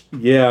watch.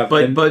 Yeah,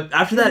 But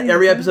after that,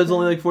 every episode's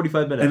only like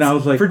 45 minutes. And I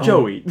was like, for oh.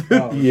 Joey.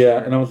 Oh, yeah,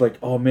 shit. and I was like,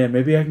 oh man,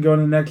 maybe I can go in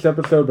the next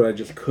episode, but I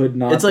just could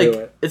not It's do like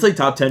it. it's like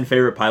top 10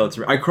 favorite pilots.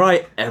 I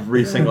cry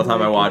every single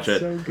time I watch it.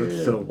 So good.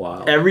 It's so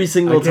wild. Every I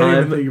single can't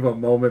even time. think of a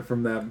moment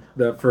from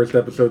that first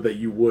episode that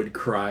you would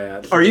cry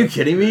at. Are you That's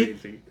kidding me?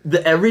 crazy.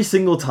 Every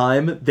single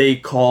time they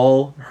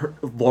call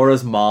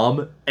Laura's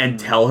mom and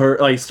tell her,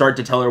 like, start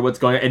to tell her what's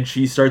going on, and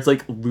she starts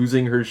like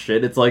losing her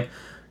shit. It's like,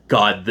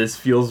 God, this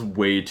feels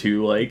way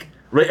too like.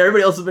 Right,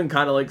 everybody else has been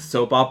kind of like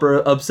soap opera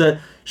upset.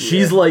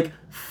 She's like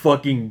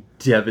fucking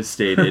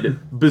devastated,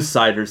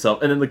 beside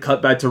herself. And then the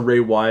cut back to Ray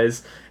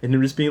Wise, and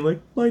him just being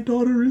like, "My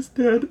daughter is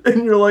dead,"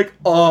 and you're like,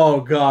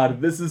 "Oh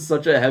God, this is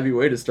such a heavy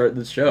way to start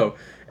this show."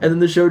 And then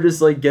the show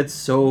just like gets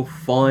so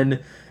fun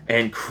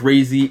and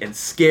crazy and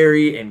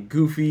scary and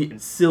goofy and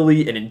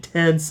silly and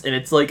intense, and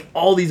it's like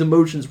all these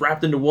emotions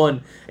wrapped into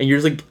one, and you're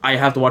just like, I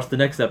have to watch the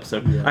next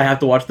episode. Yeah. I have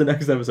to watch the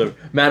next episode.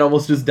 Matt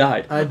almost just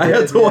died. I did,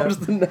 had to yeah. watch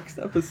the next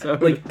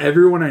episode. Like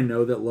everyone I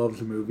know that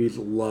loves movies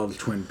loves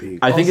Twin Peaks.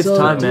 I think it's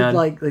time, dude, man.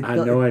 Like I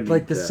know I need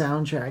like the that.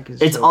 soundtrack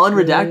is. It's so on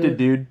good. Redacted,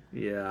 dude.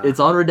 Yeah, It's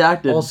on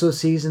Redacted. Also,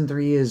 season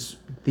 3 is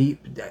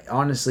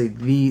honestly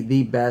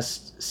the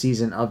best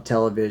season of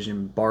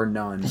television, bar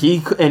none.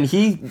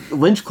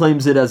 Lynch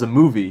claims it as a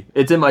movie.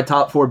 It's in my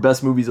top 4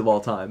 best movies of all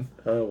time.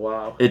 oh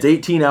wow. It's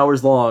 18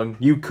 hours long.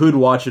 You could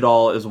watch it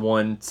all as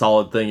one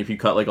solid thing if you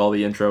cut like all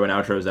the intro and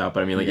outros out.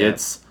 But I mean, like Yeah.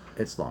 it's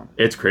long.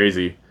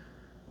 crazy.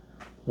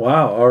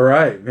 Wow. All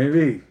right.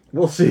 Maybe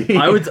we'll see.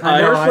 I would. know,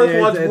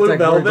 let's watch it's Blue like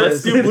Velvet. we're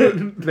Let's do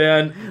Blue.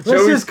 Man,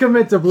 Let's just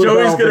commit to Blue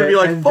Joey's Velvet. gonna be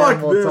like, and "Fuck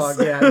then we'll this."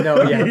 Talk. Yeah,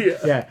 no,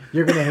 yeah.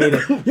 You're gonna hate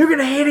it. You're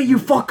gonna hate it, you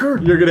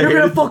fucker. You're gonna hate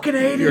it. fucking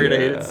hate You're it.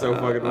 gonna hate it so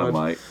fucking I much.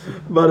 might.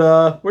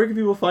 But where can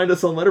people find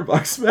us on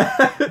Letterboxd,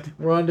 Matt?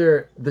 We're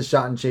under the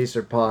Shot and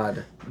Chaser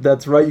Pod.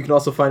 That's right. You can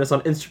also find us on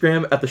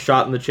Instagram at the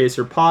Shot and the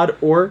Chaser Pod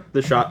or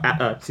the Shot and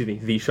the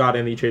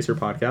Chaser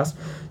Podcast.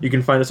 You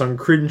can find us on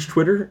Cringe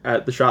Twitter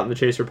at the Shot and the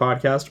Chaser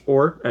Podcast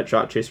or at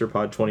Shot Chaser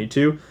Pod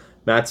 22.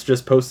 Matt's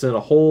just posting a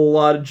whole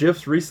lot of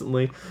GIFs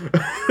recently.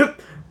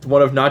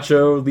 One of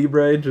Nacho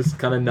Libre just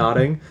kind of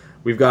nodding.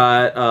 We've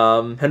got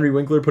Henry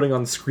Winkler putting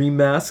on the Scream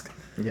mask.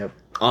 Yep.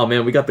 Oh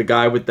man, we got the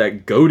guy with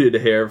that goated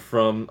hair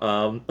from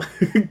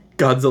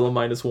Godzilla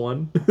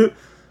 -1.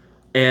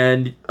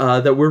 And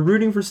that we're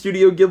rooting for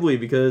Studio Ghibli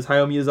because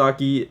Hayao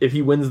Miyazaki, if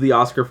he wins the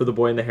Oscar for The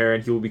Boy and the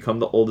Heron, he will become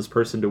the oldest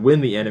person to win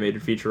the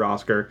animated feature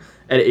Oscar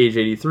at age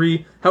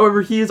 83.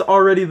 However, he is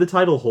already the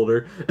title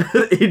holder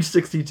at age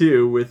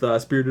 62 with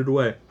Spirited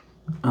Away.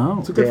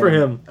 Oh, so good for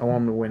him. I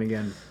want him to win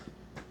again.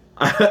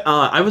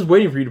 I was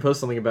waiting for you to post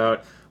something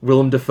about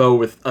Willem Dafoe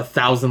with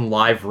 1,000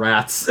 live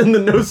rats in the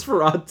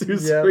Nosferatu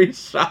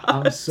screenshot.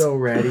 I'm so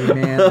ready,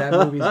 man. That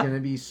movie's gonna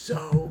be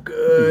so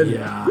good.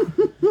 Yeah.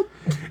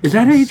 Is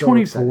that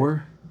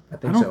A24? I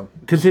think so.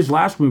 Because his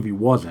last movie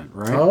wasn't,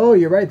 right? Oh,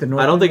 you're right. The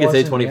Northman I don't think it's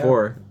wasn't,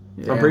 A24.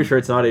 Yeah. I'm pretty sure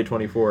it's not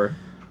A24.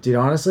 Dude,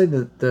 honestly,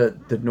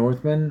 the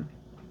Northman,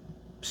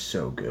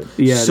 so good.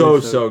 Yeah, so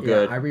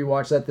good. Yeah, I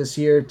rewatched that this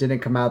year. Didn't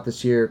come out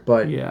this year,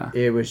 but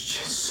it was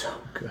just so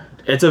good.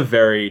 It's a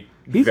very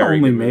He's very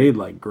only good movie. made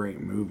like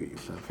great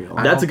movies. I feel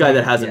like. That's a guy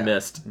that hasn't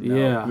missed.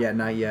 No. Yeah,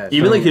 not yet.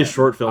 Even like his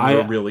short films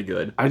are really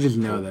good. I just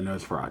know that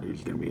Nosferatu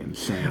is gonna be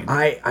insane.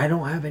 I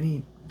don't have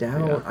any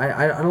doubt.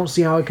 I don't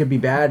see how it could be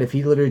bad if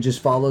he literally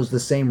just follows the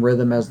same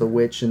rhythm as The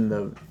Witch and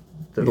the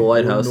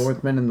Lighthouse,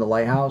 Northman and The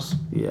Lighthouse.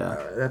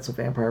 Yeah, that's a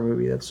vampire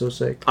movie. That's so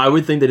sick. I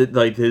would think that it,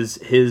 like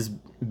his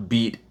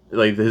beat,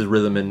 like his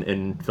rhythm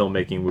in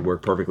filmmaking would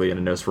work perfectly in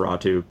a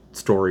Nosferatu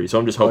story. So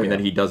I'm just hoping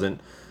that he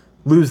doesn't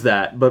lose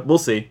that, but we'll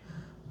see.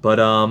 But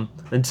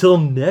until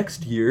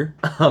next year,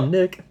 I'm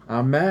Nick.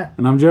 I'm Matt.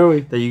 And I'm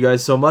Joey. Thank you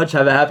guys so much.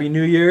 Have a happy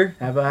new year.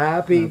 Have a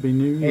happy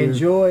new year.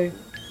 Enjoy.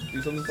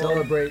 Do something fun.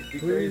 Celebrate. Be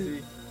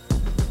crazy.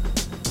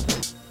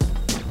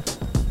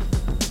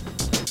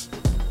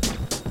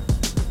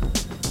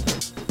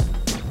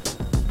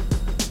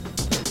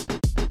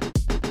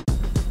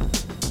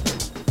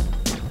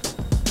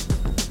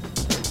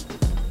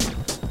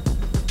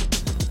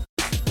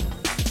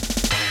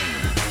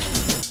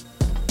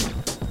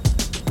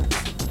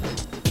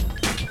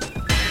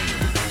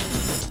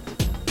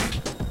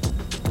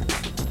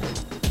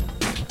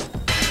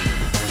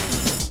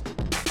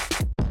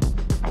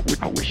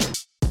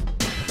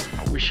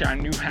 I wish I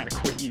knew how to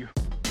quit you.